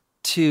hard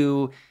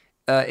to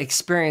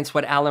experience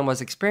what Alan was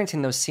experiencing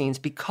in those scenes,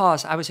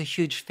 because I was a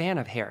huge fan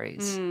of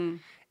Harry's.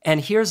 And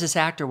here's this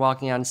actor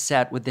walking on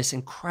set with this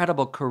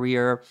incredible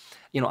career.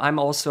 I'm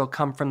also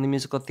come from the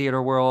musical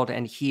theater world,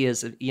 and he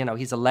is,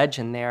 he's a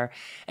legend there.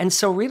 And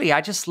so really,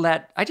 I just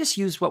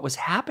used what was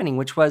happening,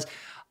 which was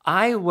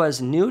I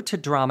was new to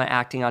drama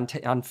acting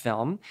on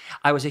film.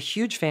 I was a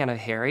huge fan of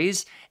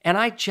Harry's, and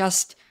I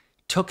just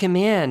took him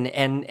in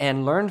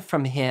and learned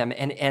from him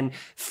and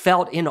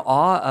felt in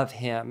awe of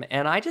him.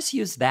 And I just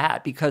used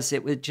that because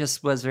it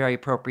just was very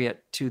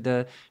appropriate to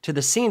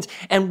the scenes.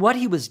 And what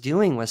he was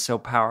doing was so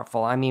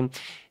powerful. I mean,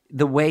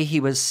 the way he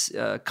was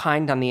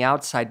kind on the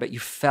outside, but you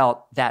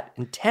felt that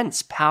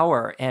intense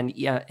power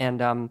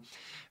and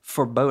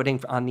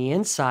foreboding on the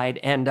inside.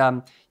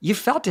 And you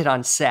felt it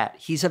on set.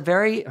 He's a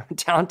very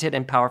talented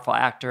and powerful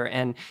actor.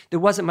 And there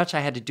wasn't much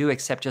I had to do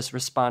except just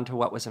respond to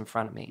what was in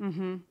front of me.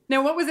 Mm-hmm.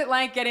 Now, what was it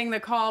like getting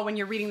the call when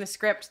you're reading the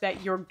script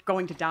that you're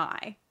going to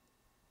die?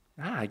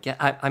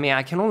 I mean,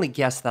 I can only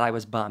guess that I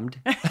was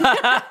bummed.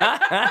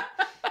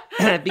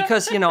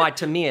 Because,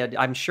 to me,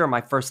 I'm sure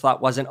my first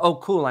thought wasn't, oh,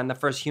 cool, I'm the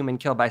first human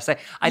killed by a snake.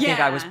 I think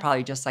I was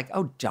probably just like,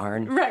 oh,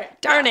 darn.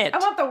 Right. Darn it. I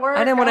want the work.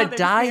 I didn't want to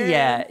die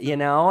yet,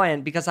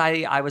 and because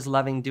I was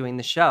loving doing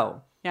the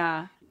show.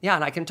 Yeah. Yeah,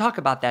 and I can talk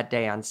about that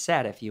day on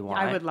set if you want.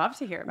 I would love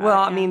to hear about it. Well,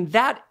 I mean,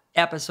 that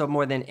episode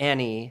more than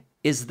any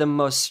is the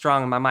most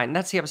strong in my mind. And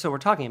that's the episode we're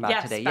talking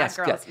about today. Yes,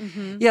 good.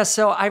 Mm-hmm. Yeah,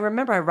 so I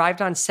remember I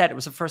arrived on set. It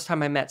was the first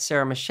time I met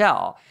Sarah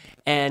Michelle.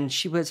 And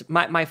she was,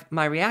 my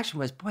reaction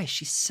was, boy,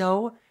 she's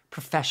so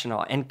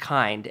professional and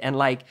kind. And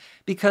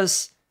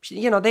because,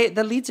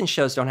 the leads in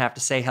shows don't have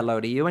to say hello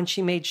to you. And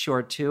she made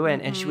sure to.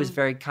 And she was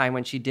very kind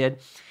when she did.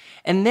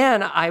 And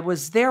then I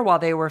was there while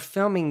they were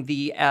filming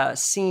the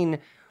scene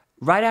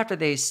right after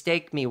they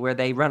staked me where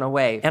they run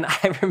away. And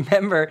I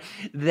remember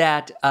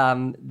that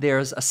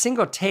there's a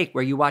single take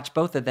where you watch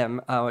both of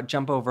them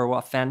jump over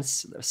a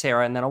fence,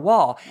 Sarah, and then a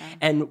wall. Yeah.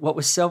 And what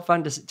was so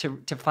fun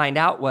to find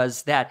out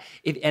was that,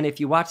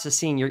 if you watch the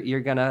scene, you're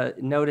going to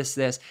notice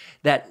this,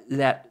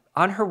 that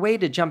on her way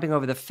to jumping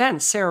over the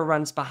fence, Sarah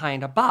runs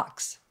behind a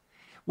box.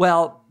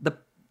 Well, the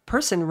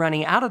person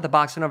running out of the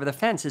box and over the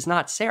fence is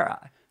not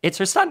Sarah. It's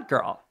her stunt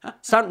girl.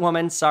 Stunt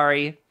woman,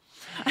 sorry.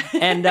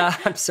 And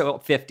I'm so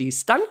 50s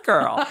stunt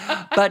girl.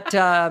 But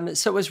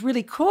so it was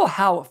really cool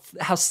how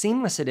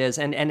seamless it is.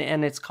 And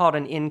it's called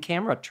an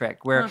in-camera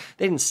trick where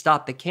they didn't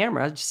stop the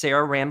camera.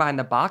 Sarah ran behind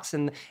the box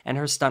and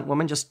her stunt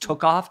woman just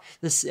took off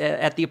this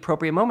at the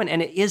appropriate moment.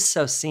 And it is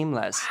so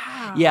seamless.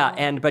 Wow.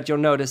 Yeah. But you'll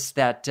notice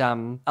that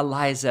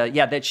Eliza,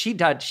 that she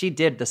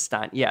did the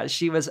stunt. Yeah.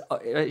 She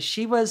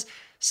was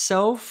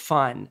so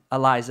fun,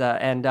 Eliza.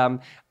 And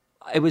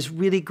it was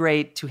really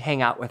great to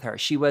hang out with her.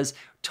 She was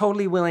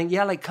totally willing.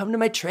 Yeah, come to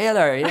my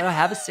trailer,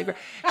 have a cigarette.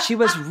 She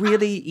was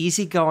really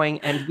easygoing,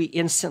 and we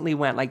instantly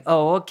went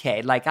oh,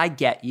 okay, I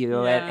get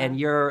you, and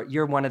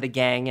you're one of the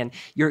gang, and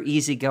you're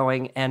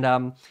easygoing.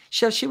 And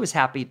she was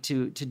happy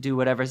to do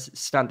whatever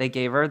stunt they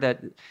gave her.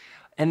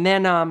 And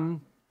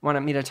then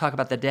wanted me to talk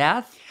about the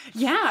death.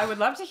 Yeah, I would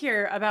love to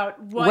hear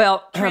about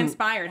what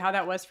transpired, how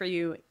that was for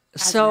you.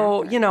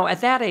 So,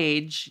 at that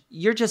age,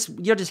 you're just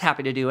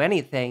happy to do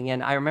anything.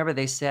 And I remember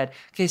they said,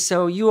 okay,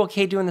 so you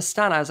okay doing the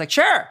stunt? I was like,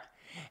 sure.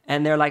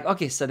 And they're like,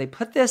 okay, so they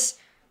put this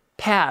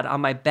pad on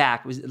my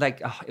back. It was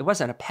it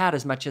wasn't a pad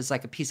as much as a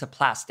piece of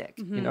plastic,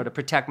 to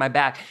protect my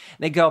back. And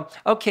they go,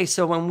 okay,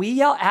 so when we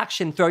yell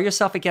action, throw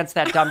yourself against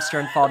that dumpster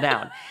and fall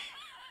down.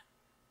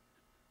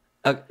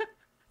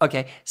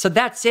 Okay, so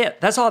that's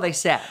it. That's all they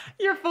said.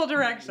 Your full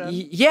direction.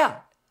 Yeah.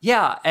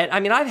 Yeah, and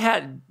I mean,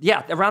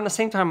 around the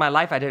same time in my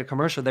life, I did a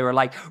commercial. They were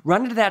like,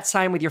 run into that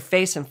sign with your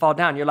face and fall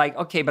down. You're like,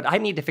 okay, but I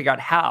need to figure out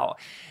how.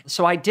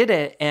 So I did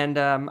it, and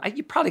I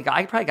probably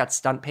got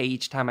stunt pay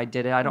each time I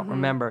did it. I don't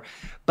remember,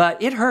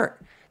 but it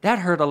hurt. That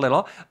hurt a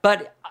little,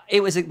 but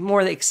it was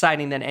more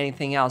exciting than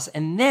anything else.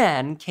 And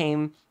then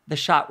came the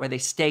shot where they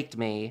staked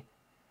me.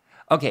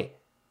 Okay,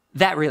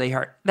 that really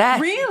hurt.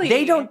 Really?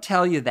 They don't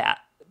tell you that.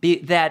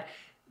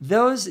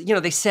 Those,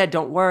 they said,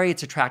 don't worry,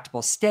 it's a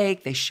tractable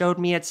stake. They showed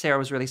me it. Sarah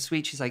was really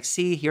sweet. She's like,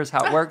 see, here's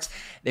how it works.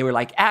 They were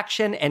like,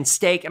 action and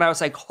stake. And I was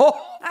like, oh.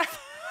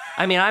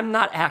 I mean, I'm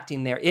not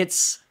acting there.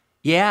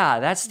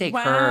 That stake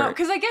hurt.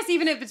 Because I guess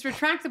even if it's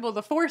retractable,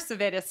 the force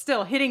of it is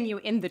still hitting you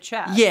in the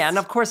chest. Yeah, and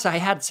of course I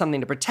had something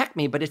to protect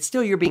me, but it's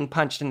still, you're being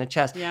punched in the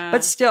chest. Yeah.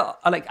 But still,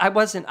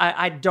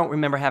 I don't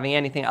remember having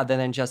anything other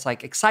than just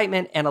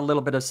excitement and a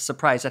little bit of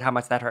surprise at how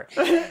much that hurt.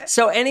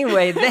 So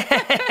anyway,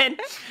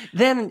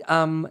 then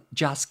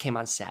Joss came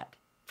on set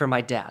for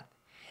my death.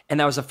 And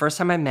that was the first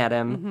time I met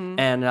him.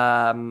 And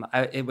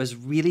it was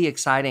really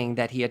exciting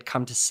that he had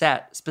come to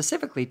set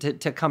specifically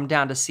to come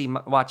down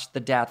to watch the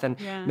death and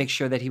make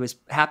sure that he was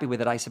happy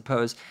with it, I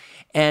suppose.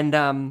 And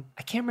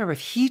I can't remember if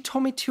he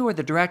told me to or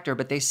the director,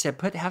 but they said,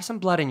 have some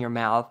blood in your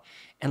mouth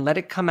and let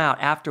it come out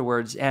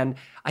afterwards. And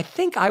I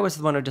think I was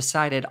the one who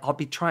decided I'll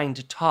be trying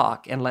to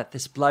talk and let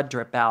this blood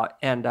drip out.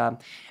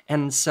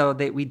 And so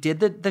we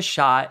did the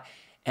shot,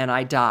 and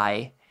I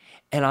die.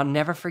 And I'll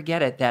never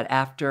forget it, that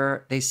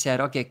after they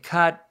said, okay,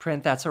 cut,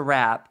 print, that's a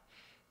wrap,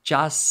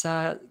 Joss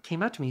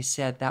came up to me and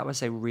said, that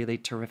was a really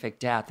terrific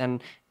death.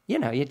 And, you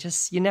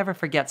never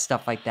forget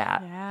stuff like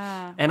that.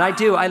 Yeah. And I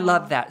do. I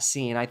love that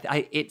scene.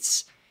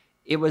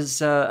 it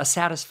was a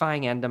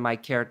satisfying end to my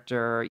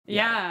character.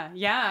 Yeah.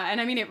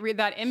 And I mean,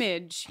 that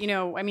image,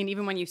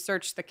 even when you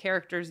search the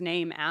character's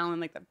name, Alan,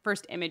 like the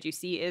first image you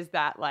see is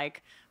that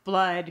like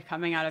blood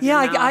coming out of your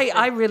mouth.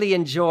 I really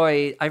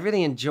enjoy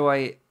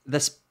the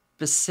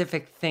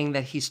specific thing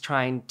that he's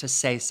trying to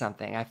say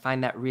something. I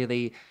find that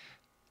really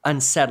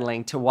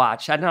unsettling to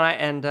watch. I don't know,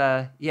 and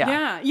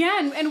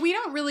and we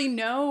don't really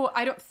know.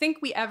 I don't think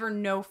we ever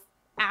know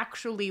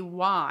actually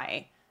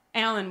why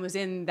Alan was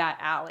in that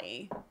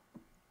alley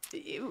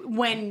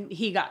when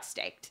he got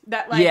staked.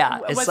 That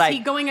was he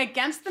going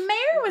against the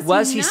mayor?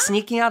 Was he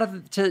sneaking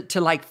out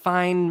to like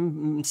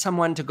find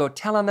someone to go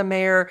tell on the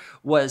mayor?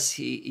 Was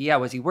he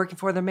working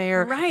for the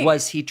mayor? Right.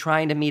 Was he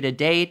trying to meet a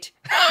date?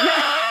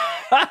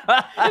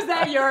 Would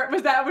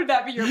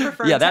that be your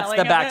preferred? Yeah, that's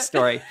the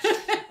backstory.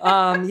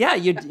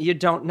 You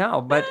don't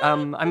know, but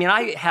I mean,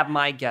 I have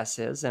my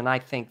guesses, and I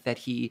think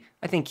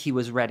he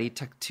was ready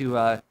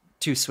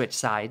to switch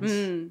sides.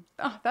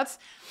 Oh, that's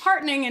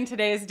heartening in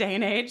today's day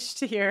and age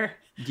to hear.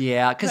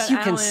 Yeah, because you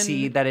can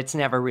see that it's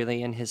never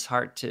really in his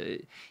heart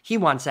he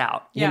wants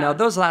out. Yeah. You know,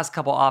 those last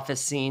couple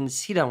office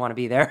scenes, he don't want to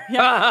be there.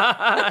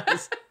 Yeah.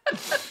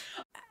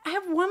 I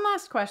have one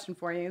last question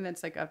for you, and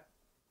that's like a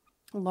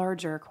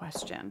larger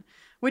question,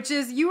 which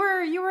is you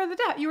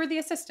were the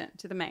assistant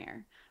to the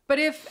mayor. But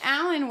if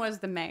Alan was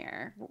the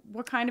mayor,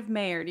 what kind of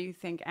mayor do you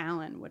think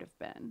Alan would have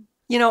been?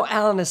 You know,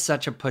 Alan is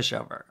such a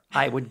pushover,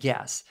 I would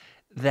guess.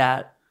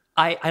 That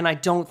I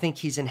don't think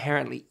he's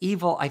inherently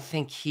evil. I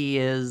think he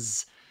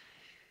is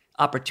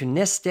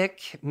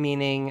opportunistic,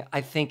 meaning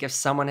I think if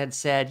someone had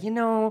said,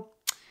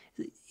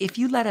 if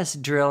you let us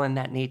drill in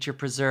that nature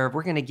preserve,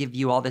 we're going to give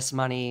you all this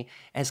money,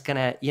 and it's going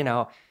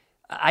to,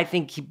 I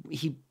think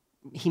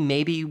he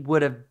maybe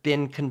would have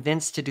been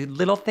convinced to do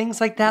little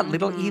things like that,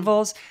 little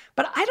evils.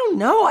 But I don't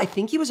know. I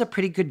think he was a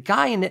pretty good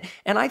guy.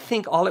 And I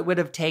think all it would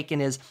have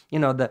taken is,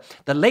 the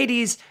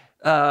ladies'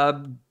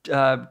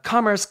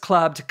 Commerce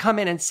Club to come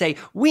in and say,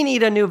 we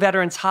need a new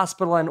veterans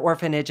hospital and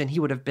orphanage. And he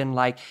would have been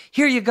like,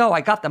 here you go.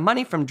 I got the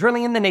money from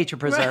drilling in the nature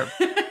preserve.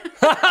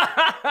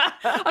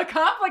 A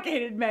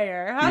complicated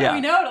mayor. How do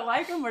we know to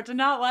like him or to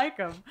not like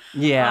him?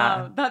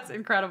 Yeah. That's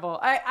incredible.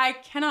 I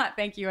cannot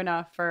thank you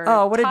enough for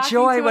what a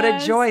joy. What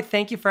us. a joy.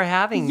 Thank you for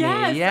having me.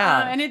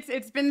 Yeah. And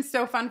it's been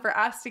so fun for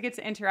us to get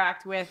to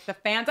interact with the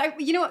fans.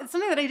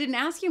 Something that I didn't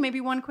ask you,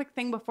 maybe one quick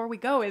thing before we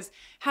go is,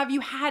 have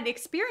you had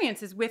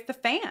experiences with the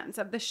fans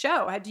of the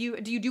show? Do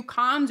you do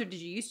cons, or did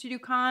you used to do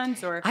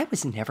cons? Or I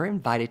was never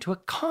invited to a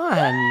con.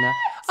 What?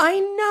 I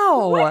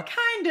know. What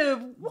kind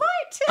of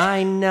what?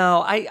 I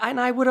know.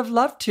 I would have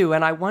loved to.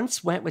 And I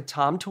once went with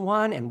Tom to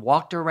one and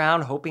walked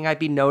around hoping I'd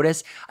be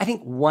noticed. I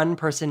think one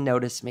person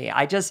noticed me.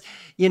 I just,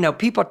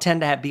 people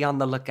tend to be on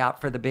the lookout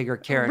for the bigger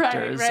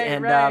characters.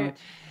 Right.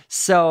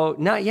 So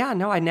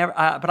I never,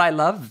 but I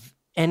love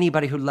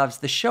anybody who loves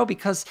the show,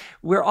 because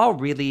we're all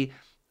really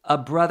a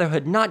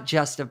brotherhood, not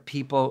just of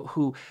people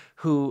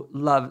who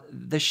love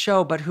the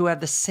show, but who have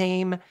the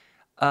same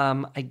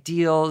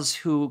ideals,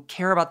 who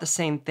care about the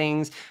same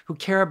things, who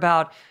care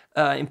about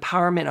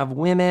empowerment of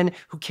women,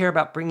 who care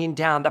about bringing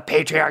down the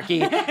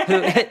patriarchy,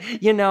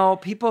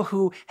 people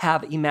who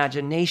have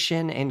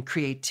imagination and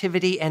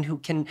creativity and who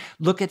can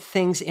look at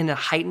things in a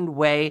heightened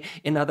way.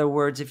 In other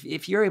words,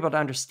 if you're able to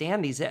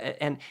understand these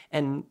and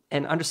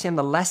understand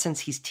the lessons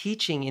he's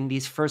teaching in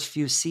these first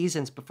few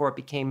seasons before it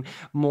became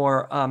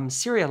more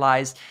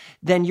serialized,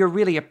 then you're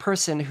really a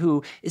person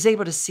who is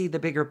able to see the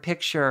bigger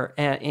picture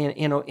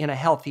in a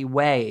healthy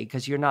way,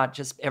 because you're not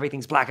just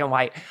everything's black and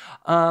white.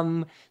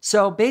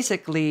 So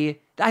basically,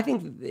 I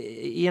think,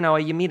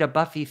 you meet a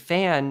Buffy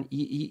fan,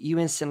 you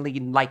instantly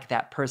like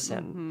that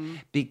person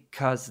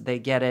because they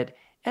get it,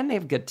 and they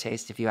have good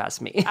taste, if you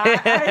ask me.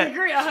 I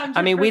agree 100%.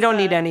 I mean, we don't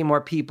need any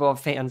more people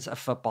fans of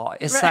football.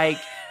 It's like,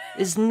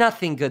 it's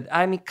nothing good.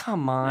 I mean,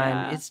 come on.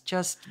 Yeah. It's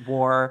just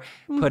war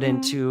put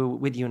into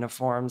with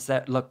uniforms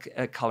that look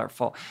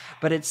colorful.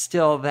 But it's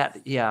still that,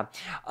 yeah.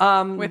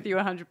 With you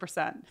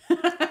 100%.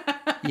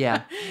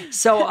 Yeah.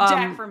 So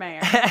Jack for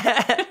mayor.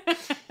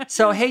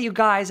 So, hey, you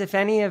guys, if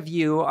any of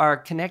you are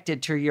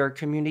connected to your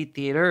community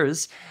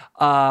theaters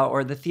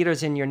or the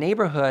theaters in your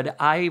neighborhood,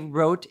 I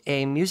wrote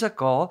a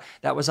musical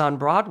that was on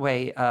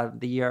Broadway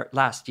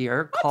last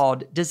year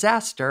called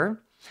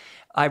Disaster.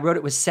 I wrote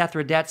it with Seth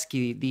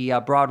Rudetsky, the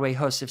Broadway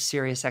host of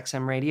Sirius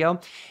XM Radio.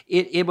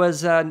 It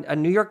was a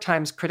New York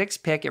Times Critics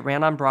Pick. It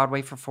ran on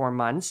Broadway for 4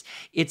 months.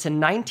 It's a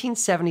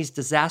 1970s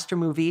disaster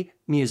movie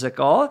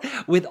musical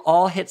with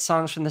all hit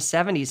songs from the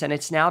 70s, and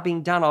it's now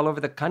being done all over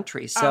the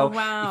country. So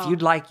if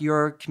you'd like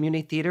your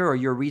community theater or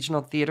your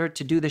regional theater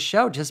to do the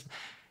show, just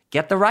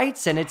get the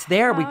rights, and it's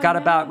there. We had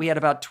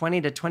about 20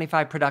 to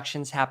 25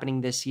 productions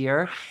happening this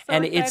year,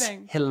 and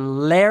exciting. It's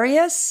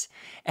hilarious,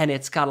 and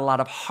it's got a lot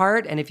of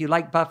heart. And if you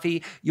like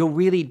Buffy, you'll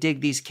really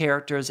dig these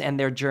characters and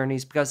their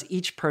journeys, because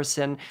each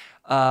person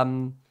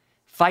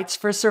fights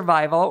for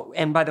survival.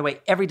 And by the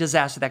way, every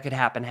disaster that could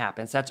happen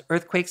happens. That's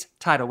earthquakes,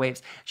 tidal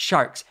waves,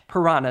 sharks,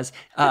 piranhas,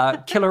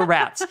 killer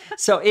rats.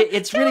 So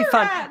it's really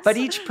fun. But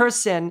each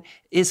person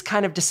is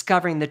kind of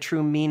discovering the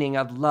true meaning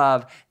of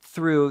love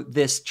through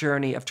this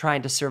journey of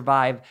trying to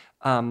survive.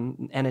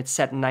 And it's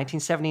set in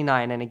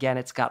 1979. And again,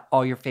 it's got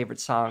all your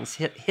favorite songs,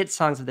 hit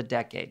songs of the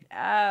decade.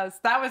 Yes,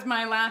 that was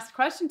my last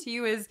question to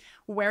you is,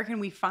 where can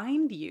we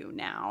find you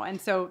now?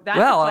 And so that's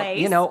a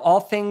place.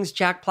 All things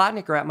Jack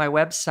Plotnick are at my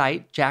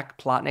website,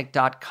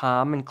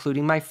 jackplotnick.com,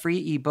 including my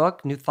free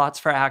ebook, New Thoughts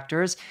for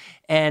Actors,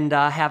 and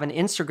have an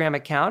Instagram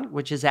account,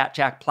 which is at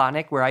Jack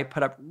Plotnick, where I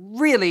put up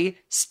really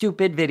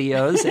stupid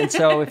videos. And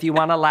so if you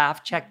want to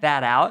laugh, check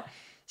that out.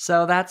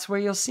 So that's where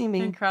you'll see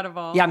me.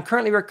 Incredible. Yeah, I'm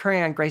currently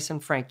recurring on Grace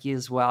and Frankie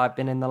as well. I've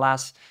been in the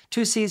last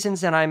 2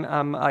 seasons, and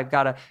I've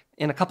got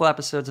in a couple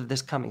episodes of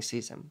this coming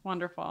season.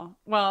 Wonderful.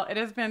 Well, it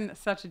has been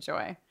such a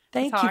joy.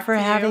 Thank you for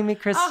having me,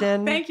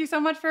 Kristen. Oh, thank you so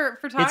much for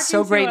talking to us. It's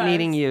so great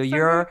meeting you.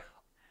 You're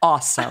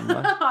awesome.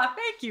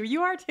 Thank you.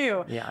 You are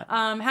too. Yeah.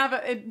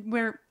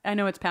 I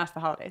know it's past the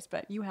holidays,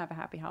 but you have a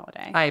happy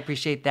holiday. I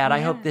appreciate that. Yeah. I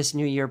hope this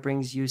new year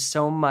brings you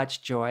so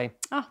much joy.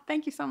 Oh,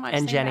 thank you so much.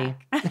 And Jenny.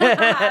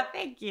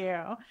 Thank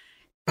you.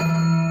 Jack.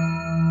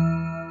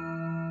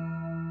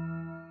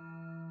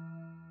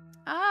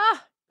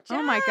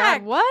 Oh my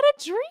God, what a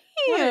dream.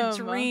 What a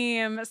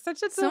dream.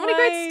 Such a delight. So many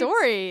great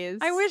stories.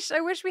 I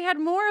wish we had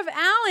more of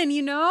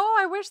Alan,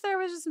 I wish there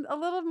was just a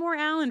little more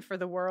Alan for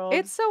the world.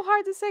 It's so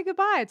hard to say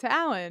goodbye to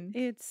Alan.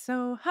 It's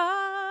so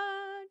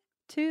hard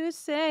to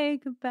say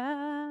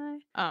goodbye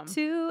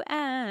to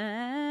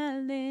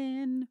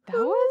Alan. That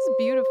was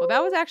beautiful.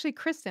 That was actually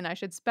Kristen, I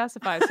should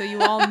specify, so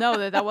you all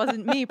know that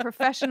wasn't me,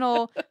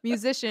 professional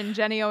musician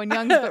Jenny Owen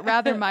Youngs, but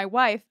rather my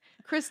wife,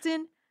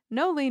 Kristen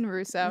Nolene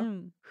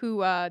Russo,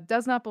 who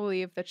does not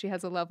believe that she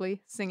has a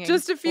lovely singing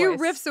Just a few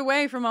voice. riffs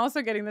away from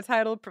also getting the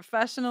title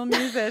professional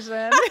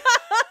musician.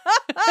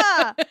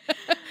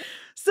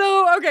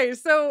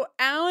 So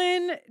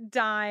Alan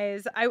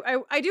dies.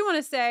 I do want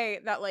to say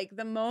that, like,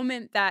 the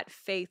moment that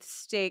Faith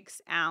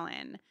stakes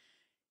Alan,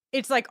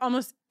 it's like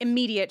almost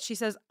immediate. She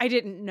says, "I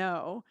didn't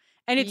know."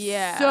 And it's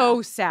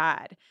so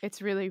sad.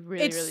 It's really,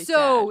 really, it's really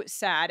so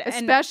sad.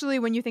 Especially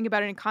when you think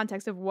about it in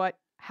context of what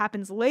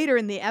happens later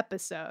in the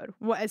episode.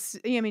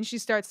 She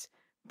starts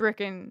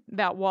bricking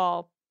that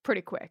wall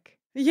pretty quick.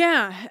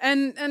 Yeah,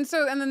 and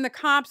then the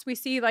cops, we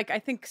see, like, I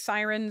think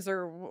sirens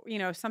or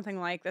something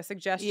like the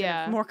suggestion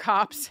of more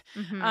cops.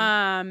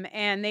 Mm-hmm.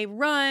 And they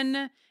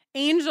run.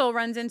 Angel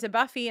runs into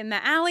Buffy in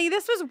the alley.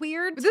 This was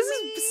weird. This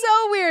is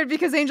so weird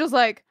because Angel's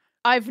like,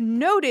 "I've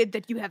noted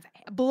that you have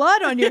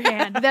blood on your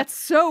hand. That's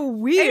so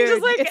weird.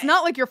 Angel's like, it's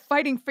not like you're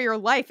fighting for your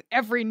life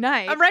every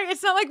night." Right?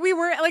 It's not like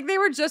they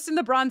were just in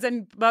the bronze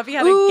and Buffy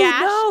had a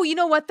gash. No, you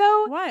know what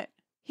though? What?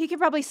 He can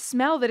probably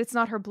smell that it's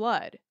not her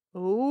blood.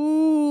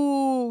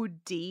 Ooh,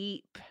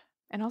 deep.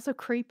 And also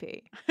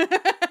creepy.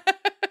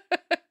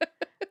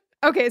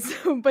 Okay,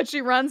 but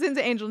she runs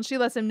into Angel and she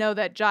lets him know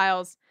that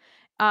Giles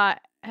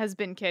has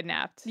been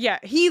kidnapped. Yeah,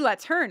 he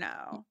lets her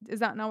know. Is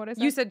that not what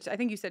I said? I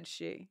think you said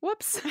she.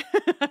 Whoops.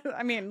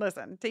 I mean,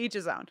 listen, to each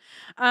his own.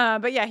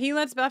 But yeah, he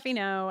lets Buffy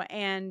know,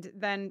 and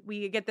then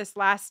we get this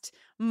last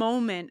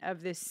moment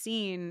of this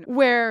scene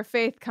where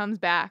Faith comes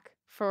back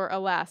for a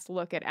last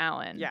look at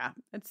Alan. Yeah,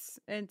 it's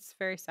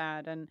very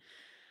sad. And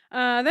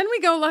then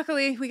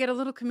luckily, we get a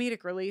little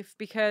comedic relief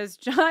because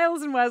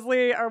Giles and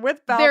Wesley are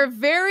with Belle. They're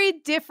very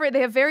different.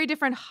 They have very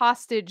different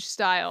hostage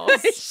styles.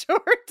 They sure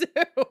do.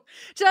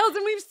 Giles,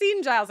 and we've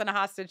seen Giles in a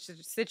hostage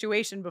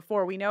situation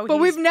before. We know, but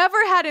we've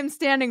never had him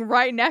standing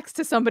right next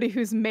to somebody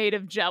who's made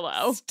of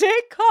Jell-O.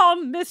 Stay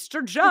calm,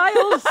 Mr.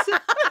 Giles.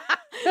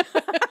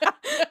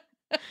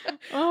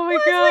 Oh my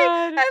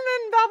God. And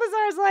then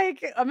Balthazar's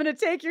like, "I'm going to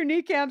take your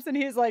kneecaps." And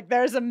he's like,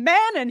 "There's a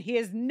man and he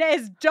is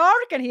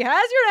dark and he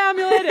has your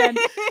amulet. And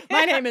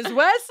my name is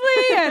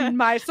Wesley and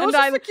my social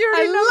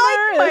security number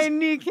I like is..." my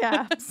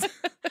kneecaps.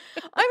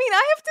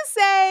 I have to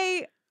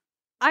say,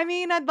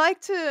 I'd like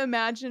to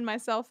imagine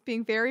myself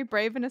being very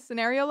brave in a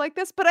scenario like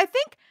this, but I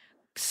think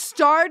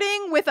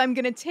starting with "I'm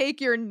going to take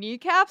your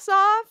kneecaps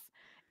off"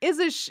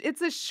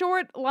 it's a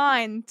short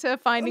line to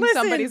finding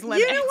somebody's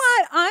limits. You know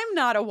what? I'm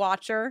not a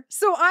watcher,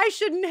 so I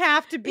shouldn't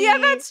have to be. Yeah,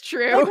 that's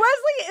true. Like,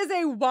 Wesley is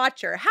a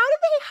watcher. How do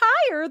they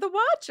hire the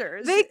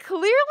watchers? They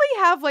clearly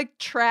have like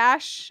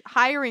trash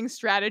hiring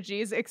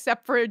strategies,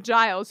 except for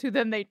Giles, who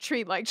then they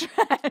treat like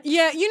trash.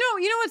 Yeah, you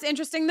know what's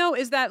interesting though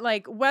is that,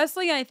 like,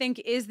 Wesley, I think,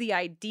 is the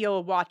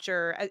ideal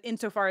watcher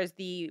insofar as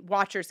the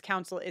Watchers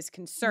Council is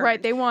concerned.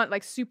 Right? They want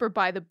like super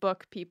by the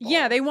book people.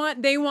 Yeah, they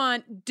want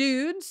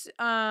dudes,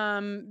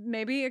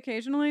 maybe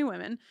occasionally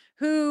women,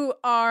 who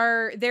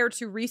are there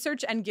to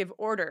research and give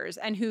orders,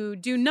 and who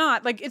do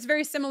not, like, it's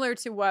very similar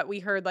to what we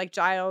heard like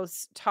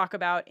Giles talk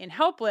about in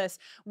Helpless,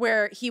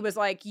 where he was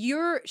like,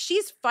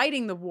 she's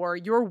fighting the war,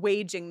 you're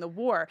waging the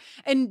war,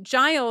 and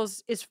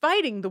Giles is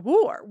fighting the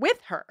war with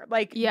her.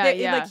 Like,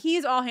 like,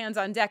 he's all hands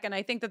on deck. And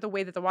I think that the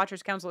way that the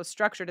Watchers Council is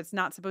structured,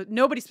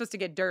 nobody's supposed to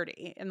get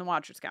dirty in the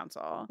Watchers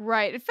Council.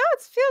 Right. It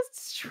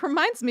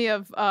reminds me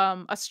of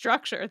a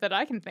structure that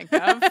I can think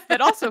of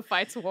that also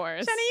fights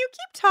wars. Jenny, you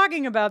keep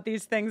talking about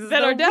these things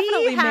that are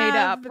definitely made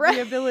up, right?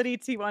 The ability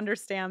to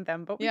understand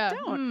them, but we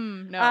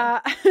don't. No.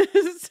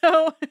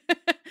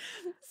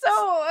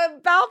 So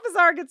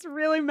Balthazar gets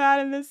really mad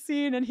in this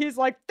scene, and he's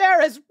like,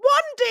 there is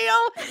one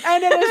deal,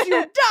 and it is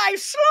you die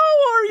slow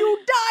or you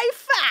die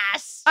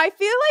fast. I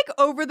feel like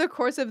over the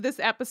course of this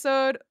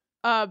episode,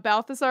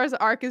 Balthazar's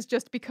arc has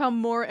just become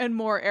more and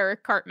more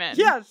Eric Cartman.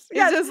 Yes.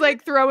 He's just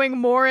like throwing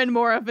more and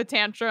more of a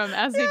tantrum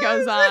as he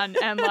goes on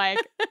and like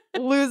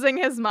losing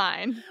his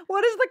mind.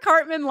 What is the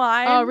Cartman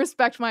line? Oh,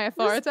 respect my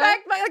authority.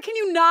 Can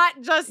you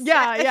not just hear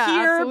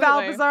absolutely.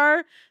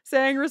 Balthazar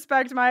saying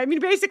respect my... I mean,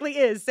 he basically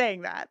is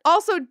saying that.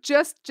 Also,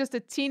 just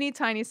a teeny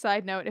tiny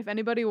side note, if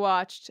anybody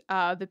watched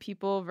The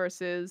People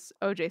versus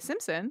O.J.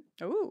 Simpson,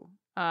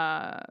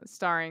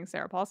 starring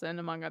Sarah Paulson,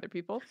 among other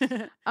people,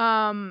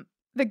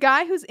 the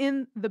guy who's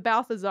in the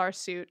Balthazar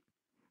suit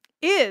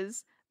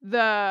is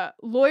the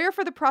lawyer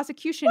for the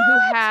prosecution who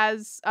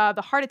has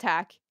the heart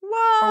attack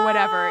or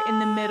whatever in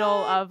the middle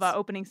of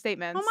opening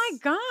statements. Oh my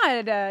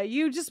God.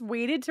 You just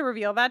waited to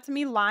reveal that to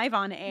me live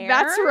on air?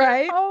 That's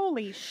right.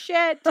 Holy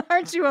shit.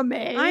 Aren't you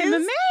amazed? I'm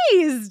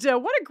amazed.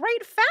 What a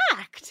great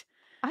fact.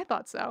 I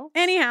thought so.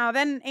 Anyhow,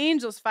 then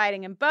Angel's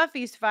fighting and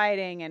Buffy's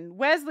fighting and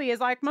Wesley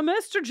is like, my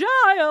Mr.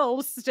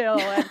 Giles still.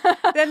 And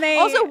then they...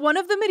 Also, one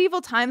of the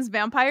medieval times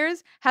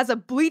vampires has a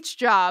bleach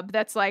job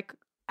that's like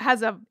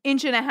has 1.5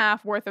 inches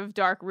worth of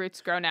dark roots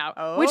grown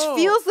out, which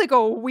feels like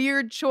a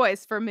weird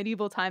choice for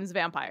medieval times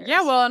vampires.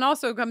 Yeah, well, and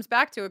also comes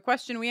back to a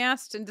question we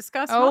asked and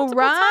discussed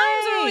multiple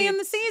times early in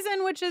the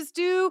season, which is,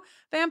 do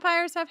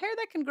vampires have hair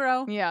that can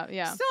grow? Yeah.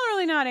 Still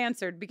really not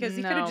answered because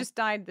he could have just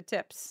dyed the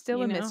tips.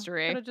 Still a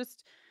mystery. Could have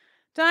just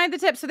dyed the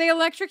tips. So they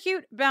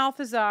electrocute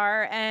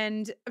Balthazar,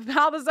 and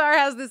Balthazar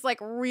has this like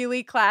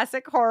really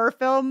classic horror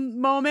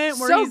film moment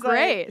where he's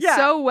great. Like,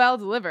 so well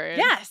delivered.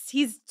 Yes,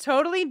 he's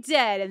totally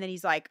dead, and then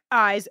he's like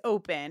eyes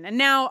open. And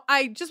now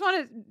I just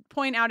want to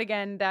point out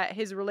again that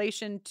his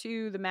relation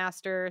to the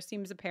Master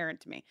seems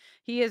apparent to me.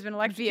 He has been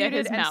electrocuted, via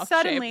his and mouth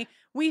suddenly shape.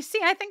 We see.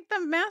 I think the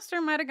Master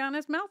might have gotten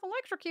his mouth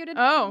electrocuted.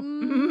 Oh,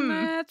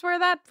 that's where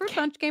that fruit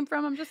punch came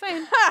from. I'm just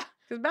saying.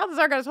 Because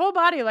Balthazar got his whole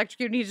body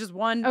electrocuted, and he's just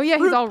one. Oh yeah,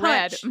 he's all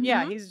red. Punch.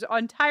 Yeah, he's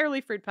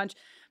entirely fruit punch.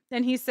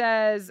 And he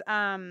says,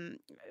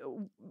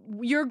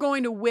 "You're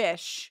going to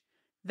wish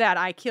that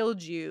I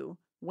killed you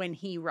when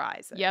he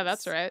rises." Yeah,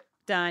 that's right.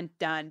 Dun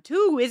dun.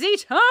 Who is he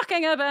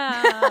talking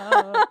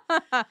about?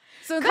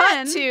 So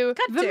cut to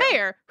the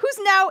mayor, who's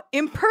now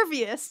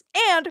impervious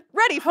and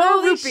ready for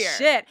a root beer.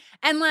 Shit.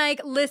 And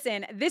like,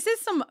 listen, this is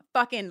some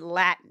fucking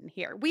Latin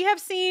here. We have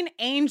seen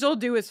Angel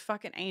do his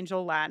fucking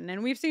Angel Latin,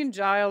 and we've seen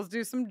Giles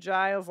do some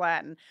Giles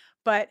Latin.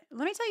 But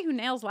let me tell you who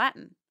nails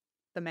Latin.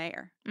 The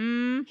mayor.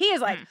 He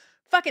is like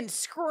fucking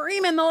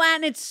screaming the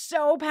Latin. It's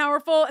so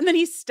powerful. And then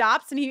he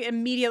stops and he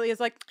immediately is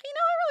like, I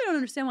really don't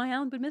understand why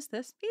Alan would miss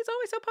this. He's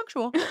always so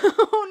punctual.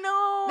 Oh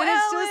no. But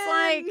it's just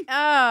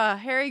like,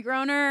 Harry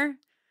Groner.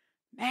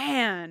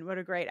 Man, what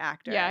a great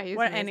actor. Yeah, he's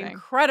what amazing. An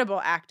incredible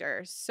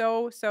actor.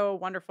 So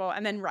wonderful.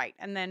 And then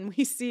and then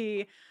we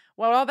see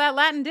what all that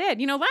Latin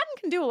did. You know, Latin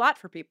can do a lot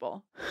for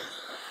people.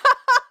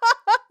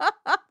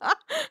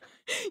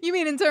 You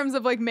mean in terms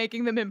of like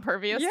making them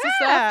impervious to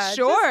Yeah, stuff?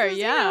 Sure, just,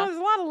 yeah. You know, there's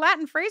a lot of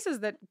Latin phrases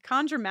that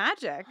conjure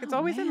magic. It's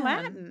always in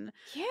Latin.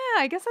 Yeah,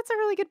 I guess that's a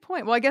really good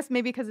point. Well, I guess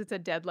maybe because it's a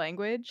dead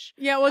language.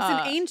 Yeah, well, it's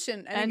an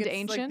ancient. I think and it's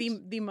ancient.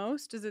 Like the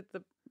most? Is it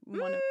the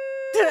one?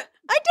 I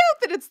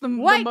doubt that it's the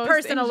White most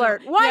person ancient.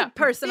 alert. White Yeah.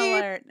 person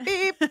Beep, alert.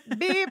 Beep,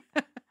 beep.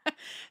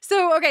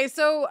 So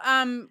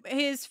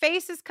his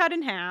face is cut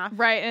in half.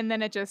 Right, and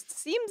then it just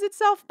seams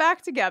itself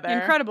back together.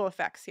 Incredible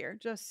effects here.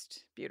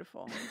 Just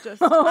beautiful.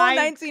 Just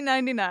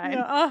 1999.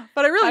 Yeah,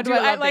 but I really do.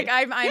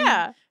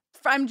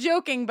 I'm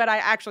joking, but I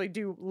actually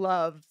do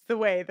love the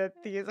way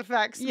that these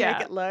effects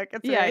make it look.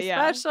 It's very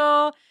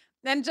special.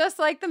 And just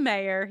like the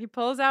mayor, he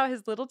pulls out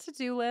his little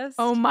to-do list.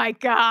 Oh my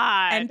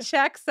God. And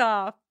checks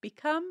off,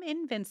 become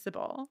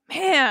invincible.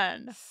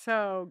 Man.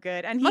 So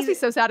good. And it must be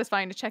so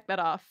satisfying to check that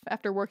off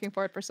after working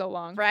for it for so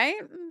long.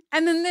 Right?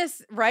 And then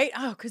this, right?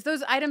 Oh, because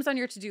those items on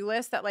your to-do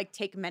list that like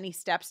take many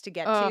steps to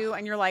get to,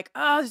 and you're like,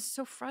 oh, this is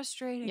so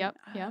frustrating. Yep.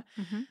 Yeah.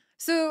 Mm-hmm.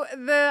 So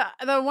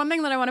the one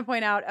thing that I want to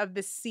point out of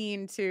this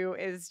scene too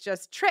is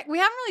just Trick. We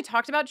haven't really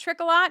talked about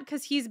Trick a lot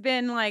because he's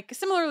been like,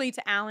 similarly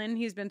to Alan,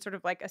 he's been sort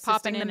of like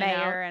assisting the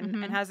mayor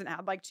and hasn't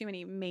had like too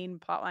many main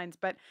plot lines.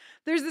 But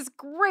there's this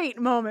great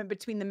moment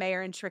between the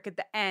mayor and Trick at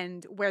the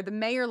end where the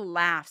mayor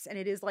laughs, and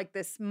it is like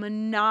this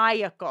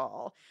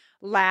maniacal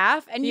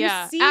laugh. And you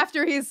see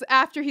after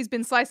he's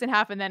been sliced in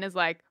half and then is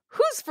like,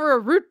 who's for a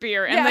root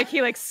beer? And like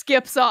he like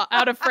skips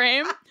out of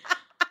frame.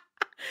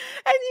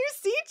 And you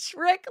see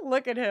Trick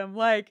look at him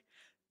like,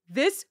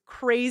 this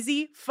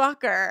crazy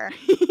fucker.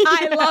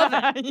 I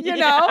love it. You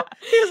know?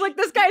 He's like,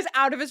 this guy's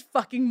out of his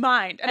fucking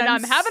mind. And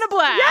I'm having a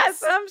blast.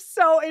 Yes, I'm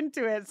so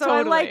into it. So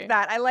totally. I like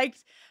that. I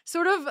liked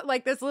sort of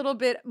like this little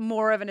bit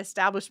more of an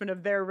establishment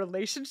of their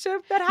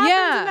relationship that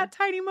happens in that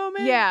tiny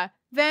moment. Yeah.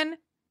 Then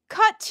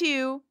cut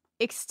to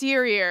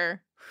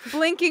exterior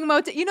blinking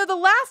motel. You know, the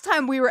last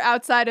time we were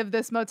outside of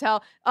this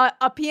motel,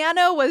 a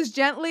piano was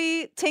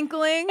gently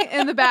tinkling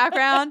in the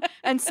background,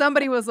 and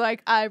somebody was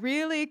like, I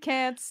really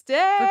can't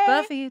stay. But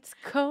Buffy, it's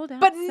cold outside.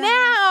 But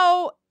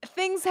now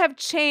things have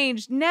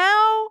changed.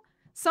 Now,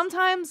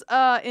 sometimes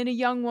in a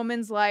young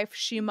woman's life,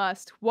 she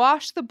must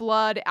wash the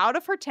blood out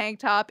of her tank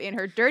top in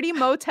her dirty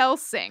motel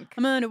sink.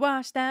 I'm gonna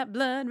wash that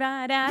blood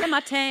right out of my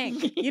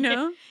tank. You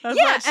know? That's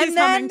Yeah, what she's and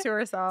then- humming to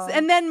herself.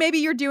 And then maybe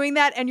you're doing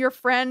that, and your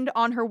friend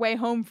on her way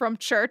home from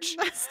church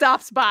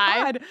stops by.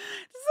 God, this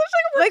is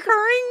such like a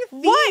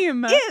recurring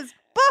theme. What is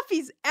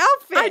Buffy's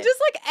outfit? I just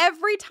like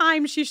every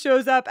time she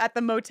shows up at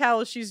the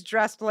motel, she's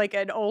dressed like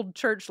an old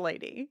church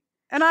lady.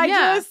 And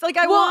I just like,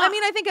 I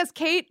mean, I think as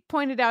Kate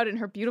pointed out in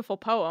her beautiful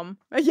poem,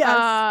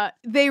 Yes.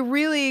 they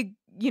really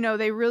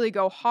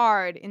go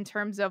hard in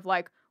terms of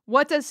like,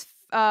 what does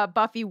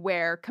Buffy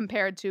wear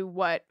compared to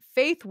what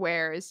Faith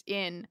wears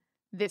in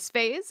this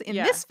phase, and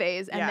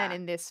then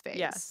in this phase.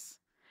 Yes.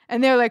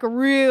 And they're like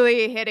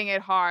really hitting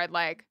it hard,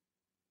 like,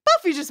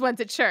 Buffy just went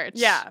to church.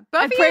 Yeah. And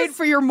Buffy prayed is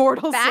for your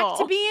mortal back soul.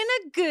 to being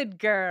a good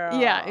girl.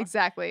 Yeah,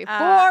 exactly.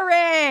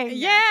 Boring.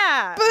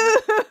 Yeah.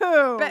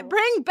 Boo.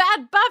 Bring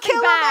bad Buffy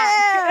Kill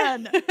back. a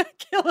man.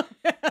 Kill a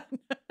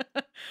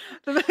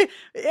man.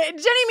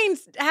 Jenny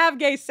means have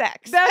gay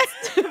sex.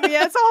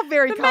 It's all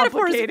very the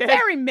metaphor is complicated.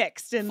 very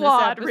mixed in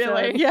Flawed, this episode.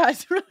 really. Yeah,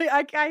 it's really.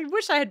 I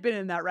wish I had been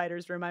in that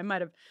writer's room. I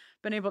might have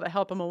been able to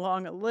help him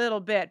along a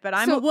little bit, but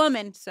I'm a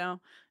woman, so.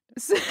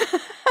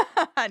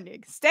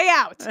 Stay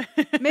out.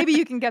 Maybe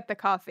you can get the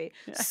coffee.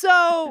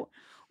 So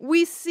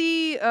we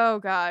see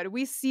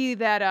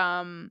that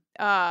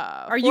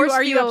Are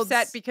you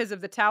upset because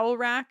of the towel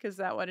rack? Is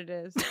that what it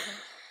is?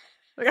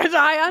 Because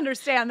I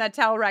understand that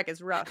towel rack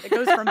is rough. It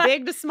goes from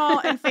big to small,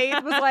 and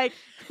Faith was like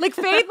the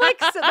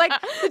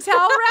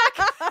towel rack.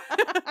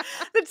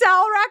 The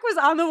towel rack was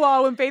on the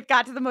wall when Faith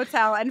got to the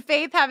motel, and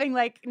Faith, having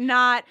like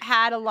not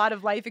had a lot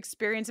of life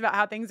experience about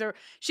how things are,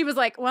 she was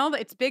like, well,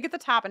 it's big at the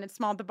top and it's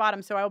small at the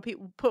bottom, so I will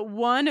put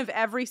one of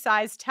every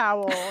size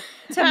towel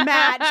to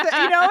match.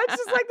 It's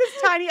just like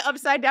this tiny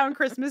upside down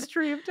Christmas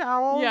tree of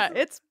towels. Yeah,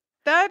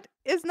 that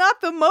is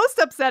not the most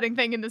upsetting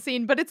thing in the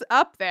scene, but it's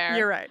up there.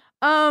 You're right.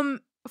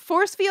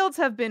 Force fields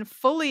have been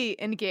fully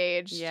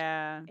engaged.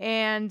 Yeah.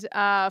 And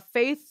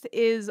Faith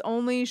is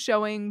only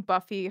showing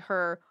Buffy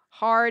her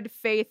hard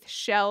Faith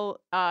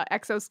shell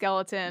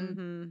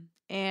exoskeleton.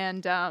 Mm-hmm.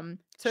 And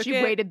she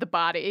weighted the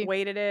body.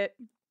 Weighted it,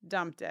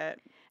 dumped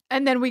it.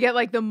 And then we get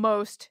like the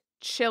most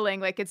chilling,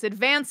 like it's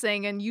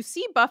advancing. And you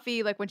see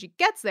Buffy, like when she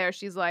gets there,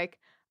 she's like,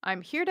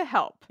 I'm here to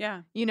help.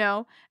 Yeah.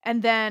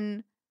 And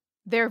then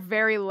their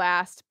very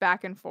last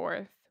back and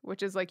forth,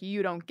 which is like,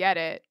 you don't get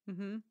it.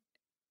 Mm-hmm.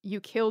 You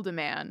killed a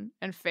man,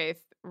 and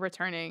Faith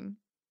returning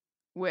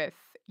with,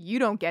 you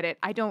don't get it.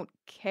 I don't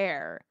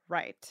care.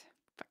 Right.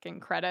 Fucking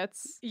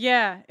credits.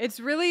 Yeah.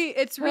 It's really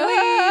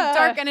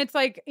dark. And it's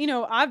like,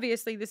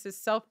 obviously this is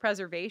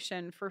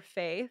self-preservation for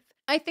Faith.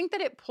 I think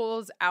that it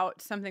pulls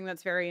out something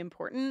that's very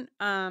important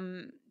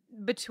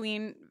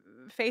between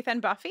Faith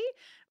and Buffy.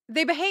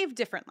 They behave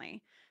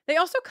differently. They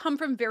also come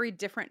from very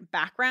different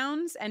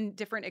backgrounds and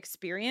different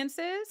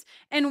experiences.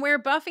 And where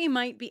Buffy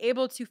might be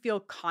able to feel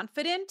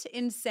confident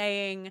in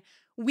saying,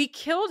 we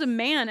killed a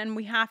man and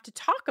we have to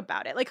talk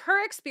about it. Like,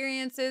 her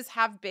experiences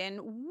have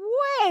been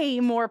way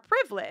more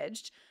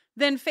privileged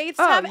than Faith's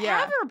have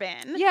ever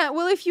been. Yeah,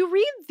 well, if you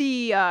read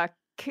the,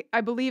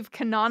 I believe,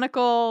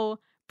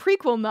 canonical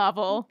prequel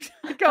novel,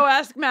 Go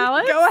Ask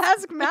Malice. Go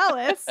Ask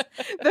Malice,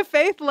 the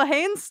Faith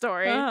Lahane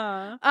story.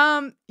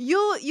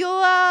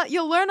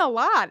 You'll learn a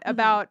lot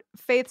about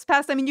Faith's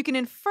past. I mean, you can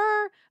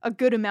infer a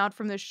good amount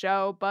from the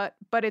show, but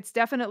it's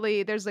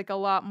definitely, there's like a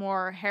lot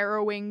more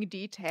harrowing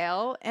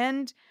detail,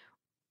 and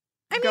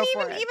I mean,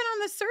 even on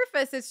the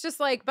surface, it's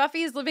just like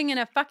Buffy is living in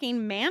a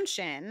fucking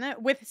mansion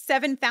with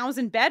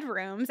 7,000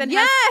 bedrooms and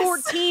has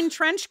 14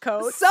 trench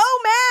coats. So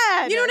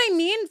mad. You know what I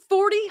mean?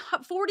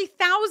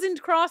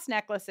 40,000 cross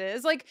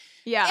necklaces. Like,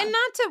 yeah. And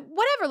not to,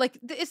 whatever, like,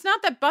 it's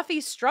not that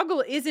Buffy's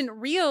struggle isn't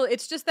real.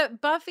 It's just that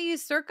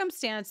Buffy's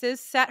circumstances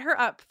set her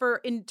up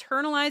for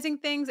internalizing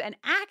things and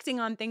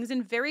acting on things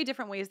in very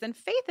different ways than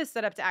Faith is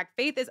set up to act.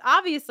 Faith is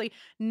obviously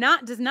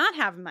does not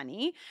have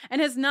money and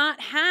has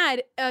not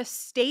had a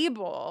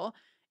stable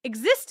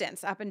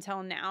existence up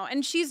until now,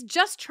 and she's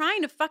just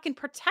trying to fucking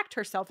protect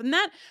herself. And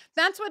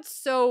that's what's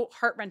so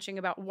heart-wrenching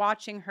about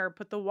watching her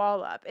put the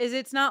wall up, is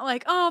it's not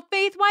like, oh,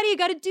 Faith, why do you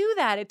gotta do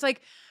that? It's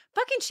like,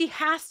 fucking, she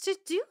has to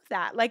do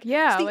that. Like,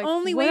 yeah, it's the like,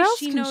 only what way else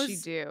she can knows. She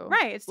do?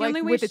 Right, it's the like,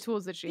 only way with the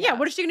tools that she has.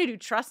 What is she gonna do?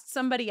 Trust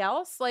somebody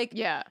else? Like,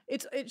 yeah,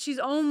 she's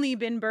only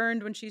been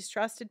burned when she's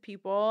trusted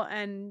people.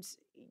 And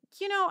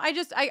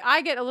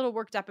I get a little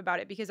worked up about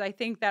it, because I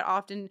think that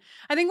often,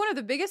 one of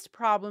the biggest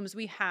problems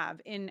we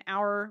have in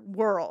our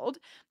world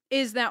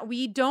is that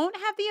we don't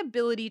have the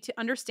ability to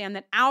understand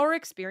that our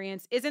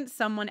experience isn't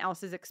someone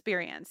else's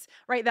experience,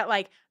 right? That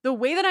like the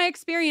way that I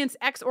experience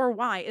X or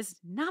Y is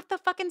not the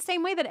fucking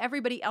same way that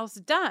everybody else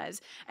does.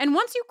 And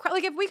once you,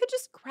 like, if we could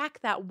just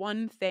crack that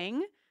one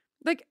thing,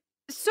 like,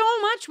 so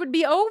much would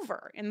be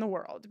over in the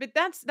world. But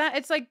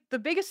it's like the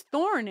biggest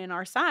thorn in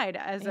our side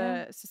as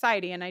a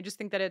society. And I just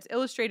think that it's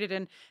illustrated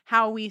in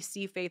how we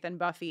see Faith and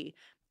Buffy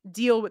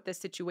deal with this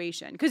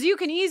situation. Because you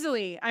can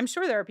easily, I'm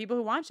sure there are people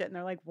who watch it and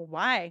they're like, well,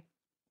 why?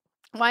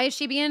 Why is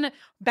she being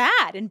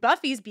bad and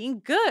Buffy's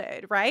being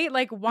good, right?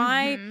 Like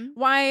why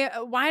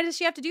does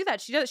she have to do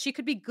that? She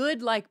could be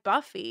good like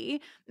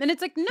Buffy. And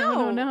it's like,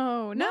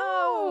 no,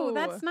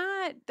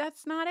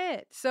 that's not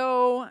it.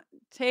 So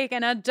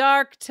taking a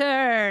dark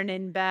turn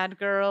in Bad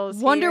Girls.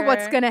 Wonder here.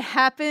 what's gonna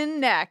happen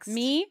next.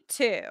 Me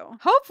too.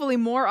 Hopefully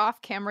more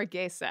off-camera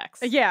gay sex.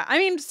 Yeah, I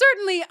mean,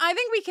 certainly I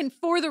think we can,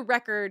 for the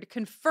record,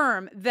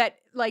 confirm that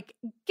like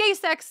gay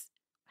sex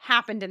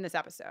happened in this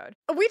episode.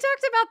 We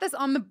talked about this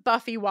on the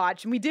Buffy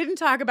watch and we didn't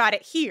talk about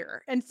it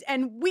here. And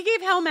we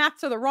gave Hellmath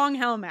to the wrong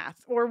Hellmath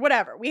or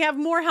whatever. We have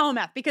more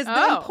Hellmath because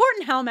the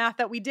important Hellmath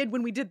that we did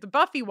when we did the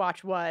Buffy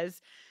watch was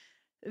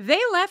they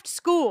left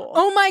school.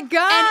 Oh my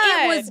God.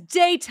 And it was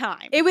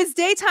daytime. It was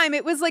daytime.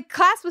 It was like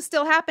class was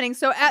still happening.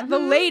 So at the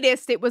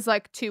latest, it was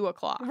like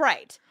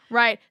 2:00.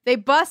 Right. They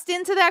bust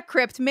into that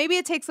crypt. Maybe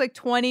it takes like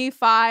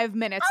 25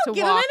 minutes to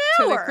give walk them an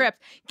to the hour.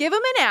 crypt. Give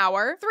them an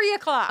hour.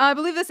 3:00. I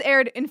believe this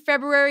aired in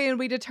February, and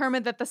we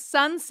determined that the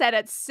sun set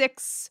at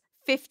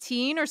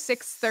 6:15 or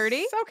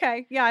 6:30.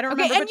 Okay. Yeah, I don't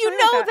remember. And you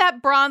know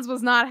that bronze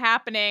was not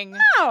happening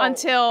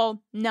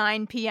until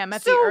 9 p.m.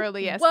 at the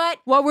earliest.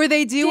 What were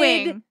they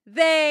doing? Did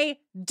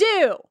they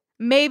do?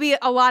 Maybe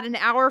allot an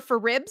hour for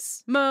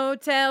ribs?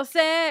 Motel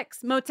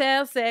 6.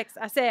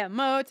 I say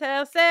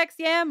Motel 6.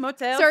 Yeah,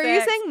 Motel 6. So are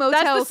you saying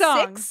Motel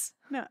 6?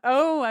 No.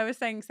 Oh, I was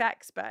saying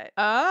sex, but...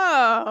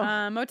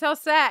 Motel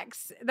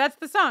 6. That's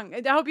the song.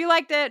 I hope you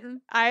liked it.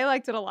 I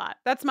liked it a lot.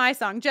 That's my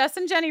song. Jess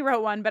and Jenny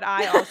wrote one, but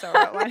I also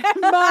wrote one.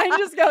 Mine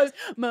just goes,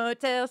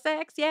 Motel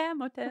 6. Yeah,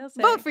 Motel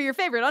 6. Vote for your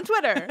favorite on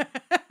Twitter.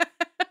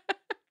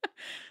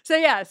 So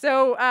you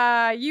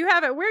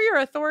have it. We're your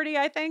authority,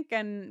 I think,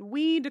 and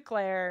we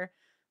declare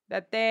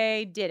that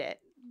they did it.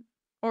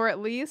 Or at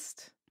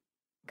least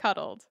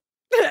cuddled.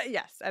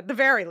 Yes, at the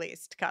very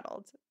least,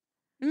 cuddled.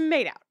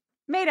 Made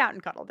out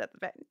and cuddled at the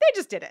bed. They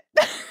just did it.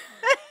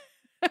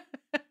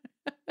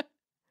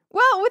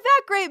 Well, with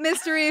that great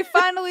mystery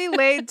finally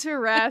laid to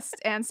rest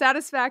and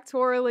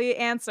satisfactorily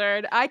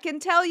answered, I can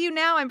tell you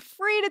now, I'm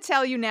free to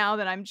tell you now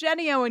that I'm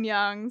Jenny Owen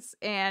Youngs,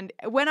 and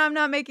when I'm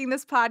not making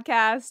this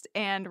podcast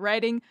and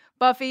writing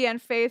Buffy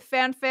and Faith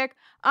fanfic,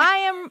 I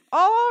am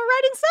all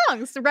writing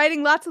songs,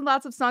 writing lots and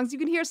lots of songs. You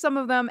can hear some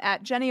of them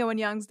at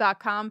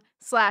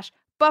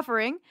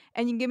jennyowenyoungs.com/buffering,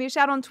 and you can give me a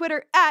shout on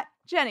Twitter at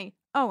Jenny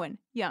Owen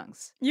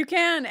Youngs. You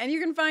can, and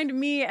you can find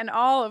me and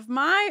all of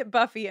my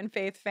Buffy and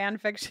Faith fan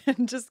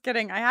fiction. Just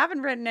kidding. I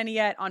haven't written any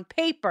yet on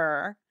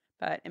paper,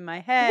 but in my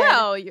head.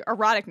 Well,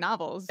 erotic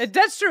novels.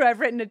 That's true. I've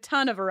written a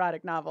ton of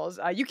erotic novels.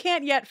 You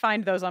can't yet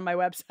find those on my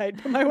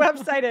website, but my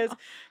website is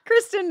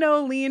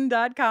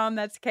KristenNoeline.com.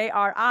 That's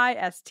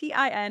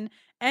KristinnNoeline.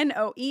 And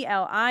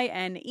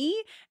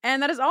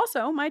that is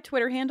also my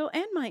Twitter handle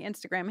and my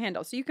Instagram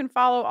handle. So you can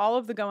follow all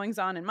of the goings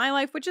on in my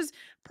life, which is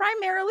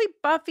primarily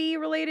Buffy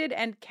related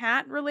and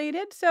cat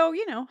related. So,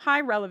 high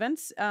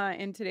relevance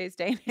in today's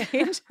day and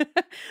age.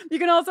 You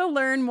can also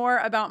learn more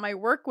about my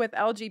work with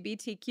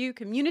LGBTQ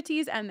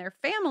communities and their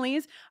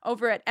families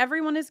over at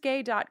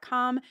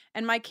everyoneisgay.com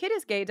and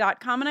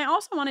mykidisgay.com. And I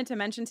also wanted to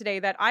mention today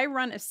that I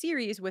run a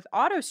series with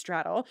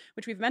Autostraddle,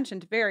 which we've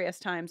mentioned various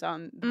times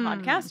on the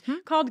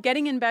podcast, called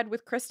Getting in Bed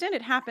with Kristen.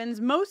 It happens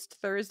most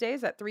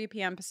Thursdays at 3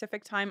 p.m.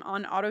 Pacific time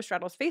on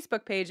Autostraddle's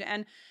Facebook page.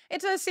 And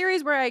it's a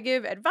series where I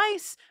give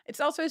advice. It's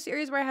also a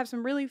series where I have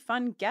some really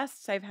fun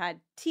guests. I've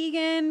had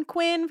Tegan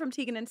Quinn from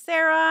Tegan and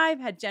Sarah. I've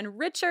had Jen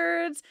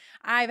Richards.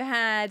 I've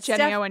had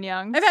Jenny Owen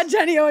Youngs. I've had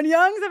Jenny Owen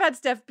Youngs. I've had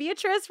Steph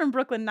Beatrice from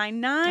Brooklyn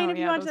Nine-Nine. If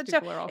you watch that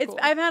show, cool.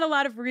 I've had a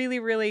lot of really,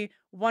 really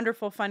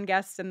wonderful, fun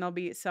guests, and there'll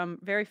be some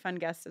very fun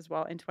guests as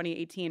well in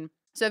 2018.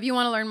 So if you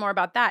want to learn more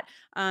about that,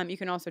 you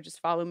can also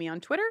just follow me on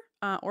Twitter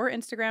or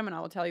Instagram, and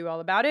I will tell you all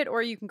about it.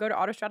 Or you can go to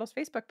Autostraddle's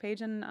Facebook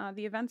page, and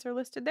the events are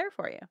listed there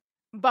for you.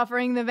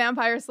 Buffering the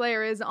Vampire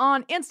Slayer is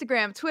on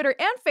Instagram, Twitter,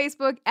 and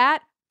Facebook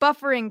at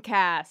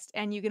BufferingCast.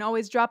 And you can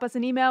always drop us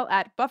an email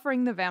at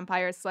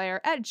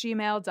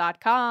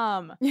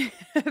bufferingthevampireslayer@gmail.com.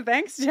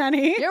 Thanks,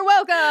 Jenny. You're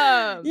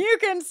welcome. You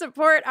can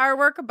support our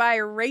work by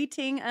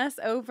rating us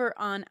over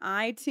on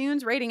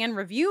iTunes. Rating and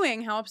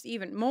reviewing helps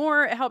even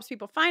more. It helps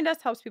people find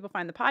us, helps people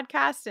find the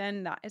podcast,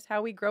 and that is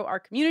how we grow our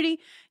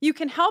community. You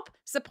can help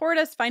support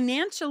us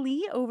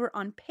financially over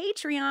on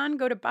Patreon.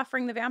 Go to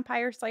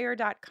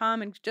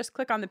bufferingthevampireslayer.com and just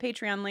click on the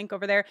Patreon link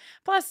over there.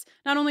 Plus,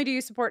 not only do you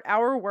support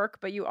our work,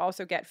 but you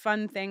also get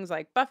fun things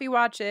like Buffy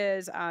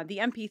watches, the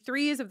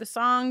MP3s of the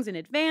songs in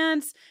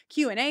advance,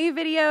 Q&A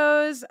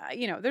videos.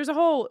 There's a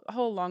whole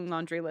long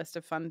laundry list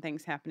of fun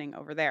things happening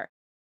over there.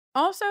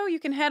 Also, you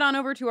can head on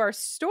over to our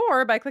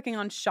store by clicking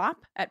on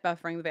shop at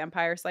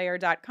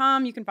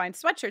BufferingTheVampireSlayer.com. You can find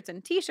sweatshirts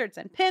and t-shirts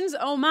and pins.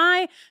 Oh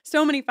my,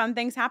 so many fun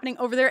things happening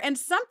over there. And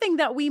something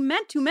that we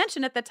meant to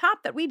mention at the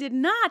top that we did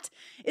not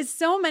is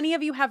so many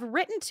of you have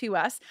written to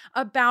us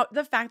about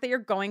the fact that you're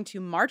going to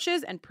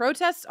marches and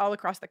protests all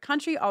across the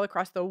country, all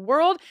across the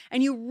world,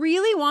 and you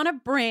really want to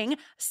bring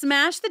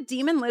Smash the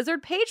Demon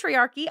Lizard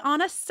Patriarchy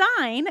on a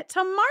sign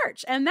to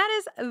march. And that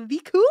is the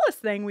coolest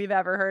thing we've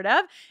ever heard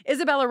of.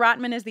 Isabella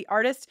Rotman is the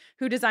artist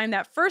who designed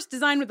that first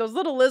design with those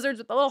little lizards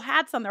with the little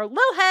hats on their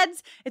little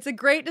heads. It's a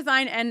great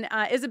design, and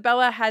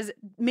Isabella has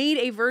made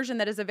a version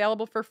that is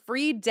available for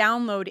free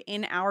download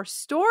in our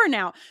store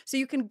now. So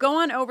you can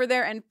go on over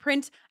there and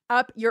print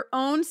up your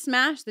own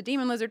Smash the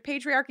Demon Lizard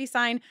Patriarchy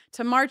sign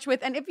to march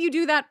with. And if you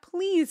do that,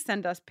 please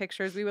send us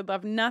pictures. We would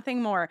love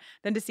nothing more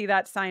than to see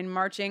that sign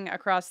marching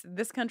across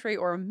this country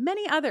or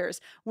many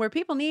others where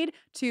people need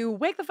to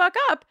wake the fuck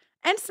up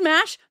and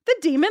smash the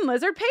Demon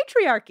Lizard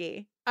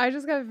Patriarchy. I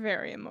just got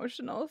very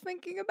emotional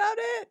thinking about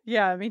it.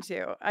 Yeah, me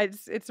too.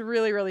 It's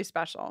really, really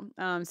special.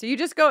 So you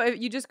just go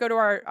to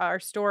our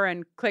store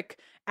and click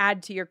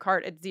add to your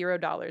cart at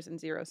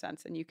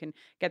 $0.00, and you can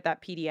get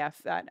that PDF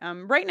that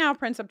right now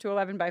prints up to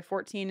 11 by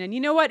 14. And you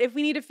know what? If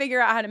we need to figure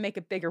out how to make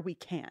it bigger, we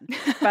can.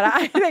 But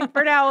I think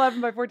for now,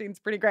 11 by 14 is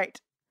pretty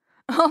great.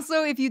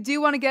 Also, if you do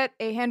want to get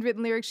a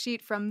handwritten lyric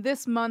sheet from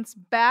this month's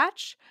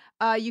batch,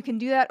 you can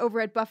do that over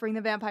at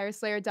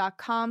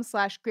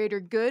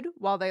BufferingTheVampireSlayer.com/greatergood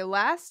while they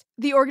last.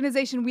 The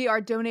organization we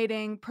are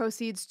donating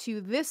proceeds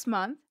to this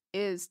month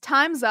is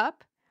Time's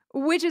Up,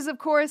 which is, of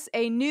course,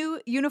 a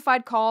new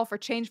unified call for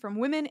change from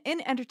women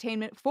in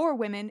entertainment for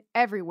women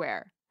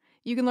everywhere.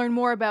 You can learn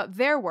more about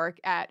their work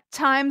at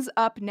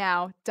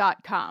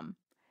timesupnow.com.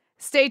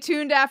 Stay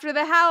tuned after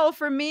the howl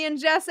for me and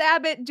Jess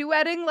Abbott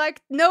duetting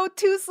like no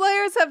two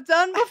Slayers have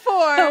done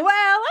before. Well,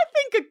 I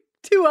think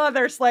two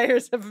other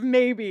Slayers have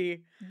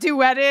maybe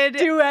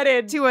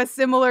duetted to a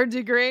similar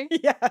degree.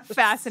 Yes.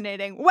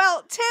 Fascinating.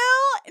 Well, till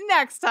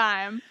next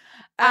time.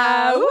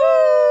 Woo!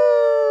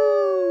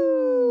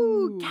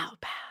 Cow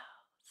pals.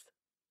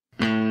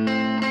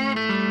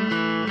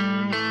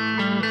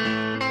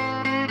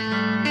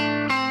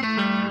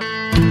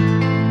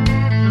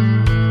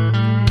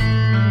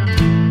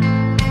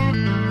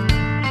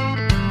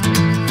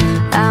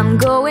 I'm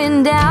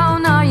going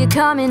down, are you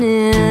coming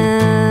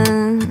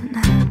in?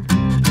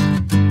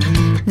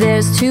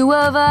 There's two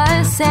of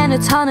us and a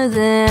ton of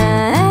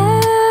them.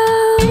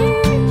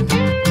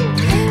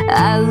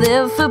 I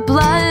live for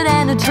blood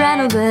and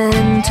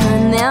adrenaline,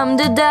 turn them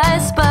to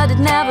dust but it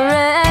never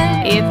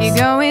ends. If you're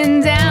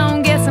going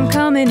down, guess I'm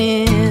coming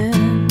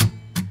in.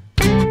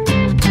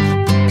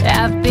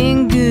 I've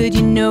been good,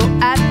 you know,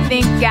 I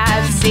think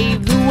I've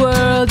saved the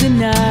world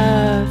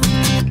enough.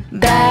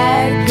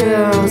 Bad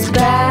girls,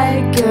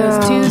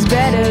 two's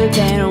better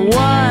than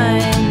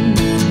one.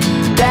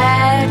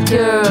 Bad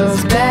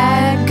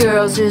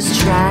girls, just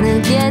trying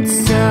to get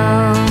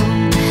some.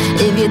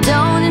 If you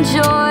don't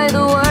enjoy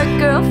the work,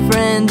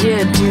 girlfriend,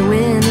 you're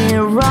doing it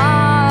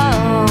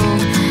wrong.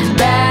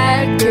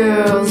 Bad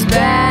girls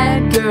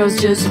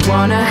just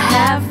wanna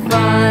have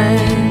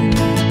fun.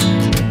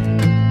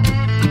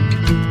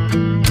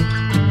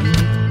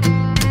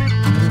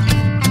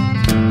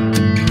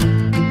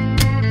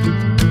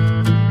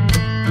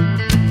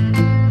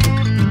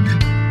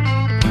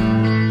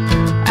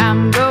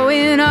 I'm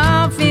going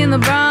off in the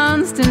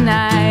Bronx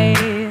tonight.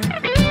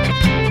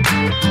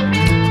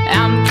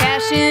 I'm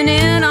cashing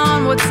in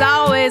on what's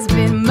always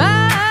been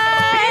mine.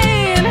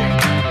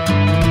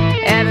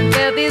 Haven't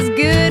felt this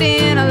good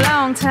in a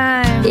long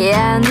time.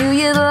 Yeah, I knew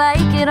you'd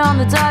like it on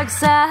the dark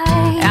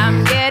side.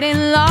 I'm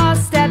getting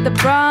lost at the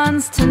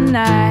Bronx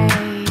tonight.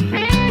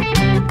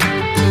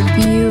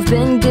 You've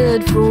been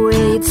good for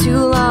way too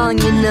long,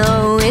 you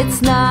know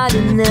it's not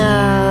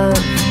enough.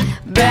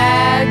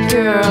 Bad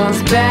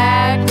girls, two's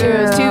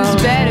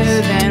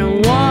better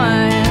than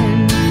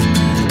one.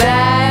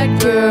 Bad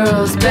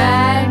girls,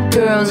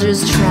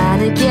 just trying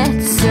to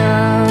get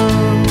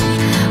some.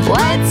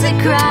 What's a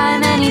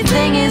crime?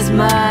 Anything is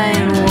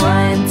mine.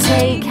 One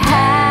take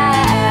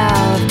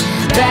half.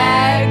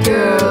 Bad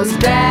girls,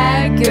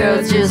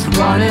 just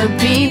wanna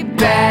be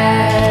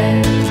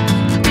bad.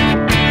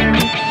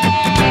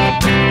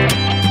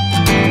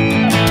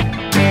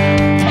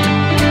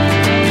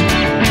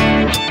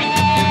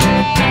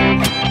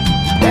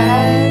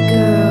 Bad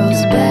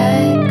girls.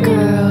 Bad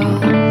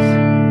girls.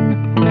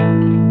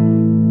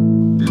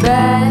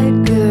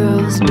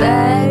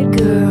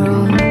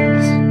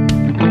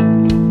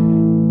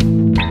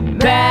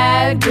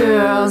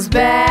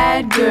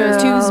 Bad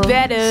girls, two's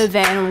better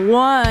than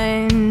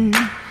one.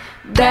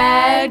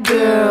 Bad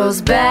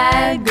girls,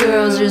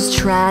 just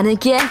trying to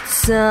get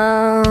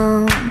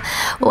some.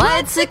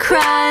 What's a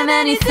crime?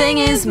 Anything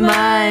is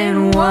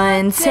mine.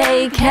 One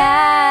take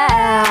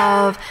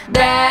half.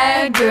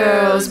 Bad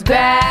girls,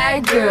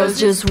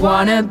 just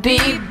wanna be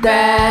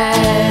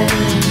bad.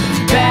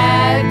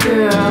 Bad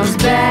girls,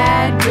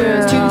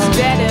 two's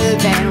better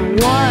than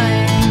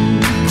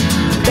one.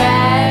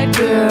 Bad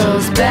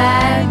girls,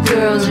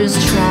 girls just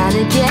trying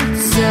to get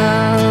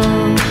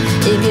some.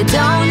 If you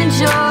don't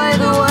enjoy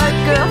the work,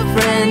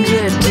 girlfriend,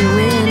 you're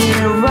doing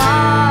it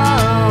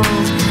wrong.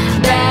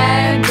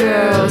 Bad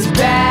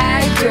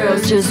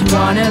girls just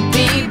wanna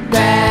be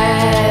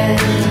bad.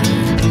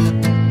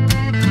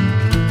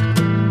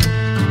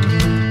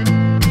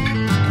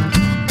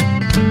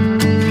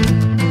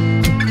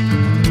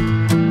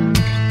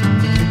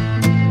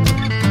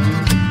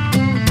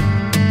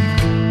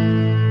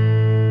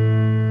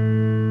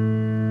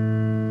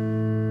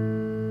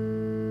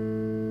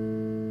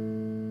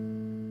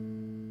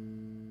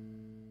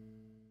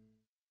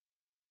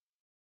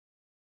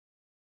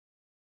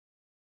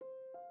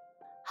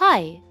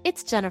 Hi,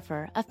 it's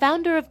Jennifer, a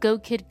founder of Go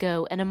Kid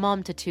Go and a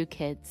mom to 2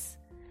 kids.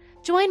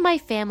 Join my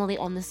family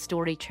on the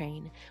story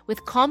train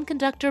with calm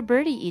conductor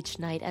Birdie each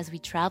night as we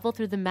travel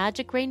through the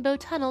magic rainbow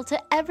tunnel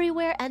to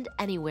everywhere and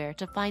anywhere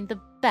to find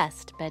the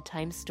best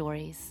bedtime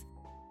stories.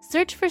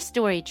 Search for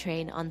Story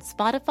Train on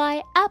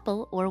Spotify,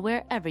 Apple, or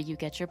wherever you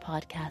get your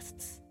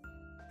podcasts.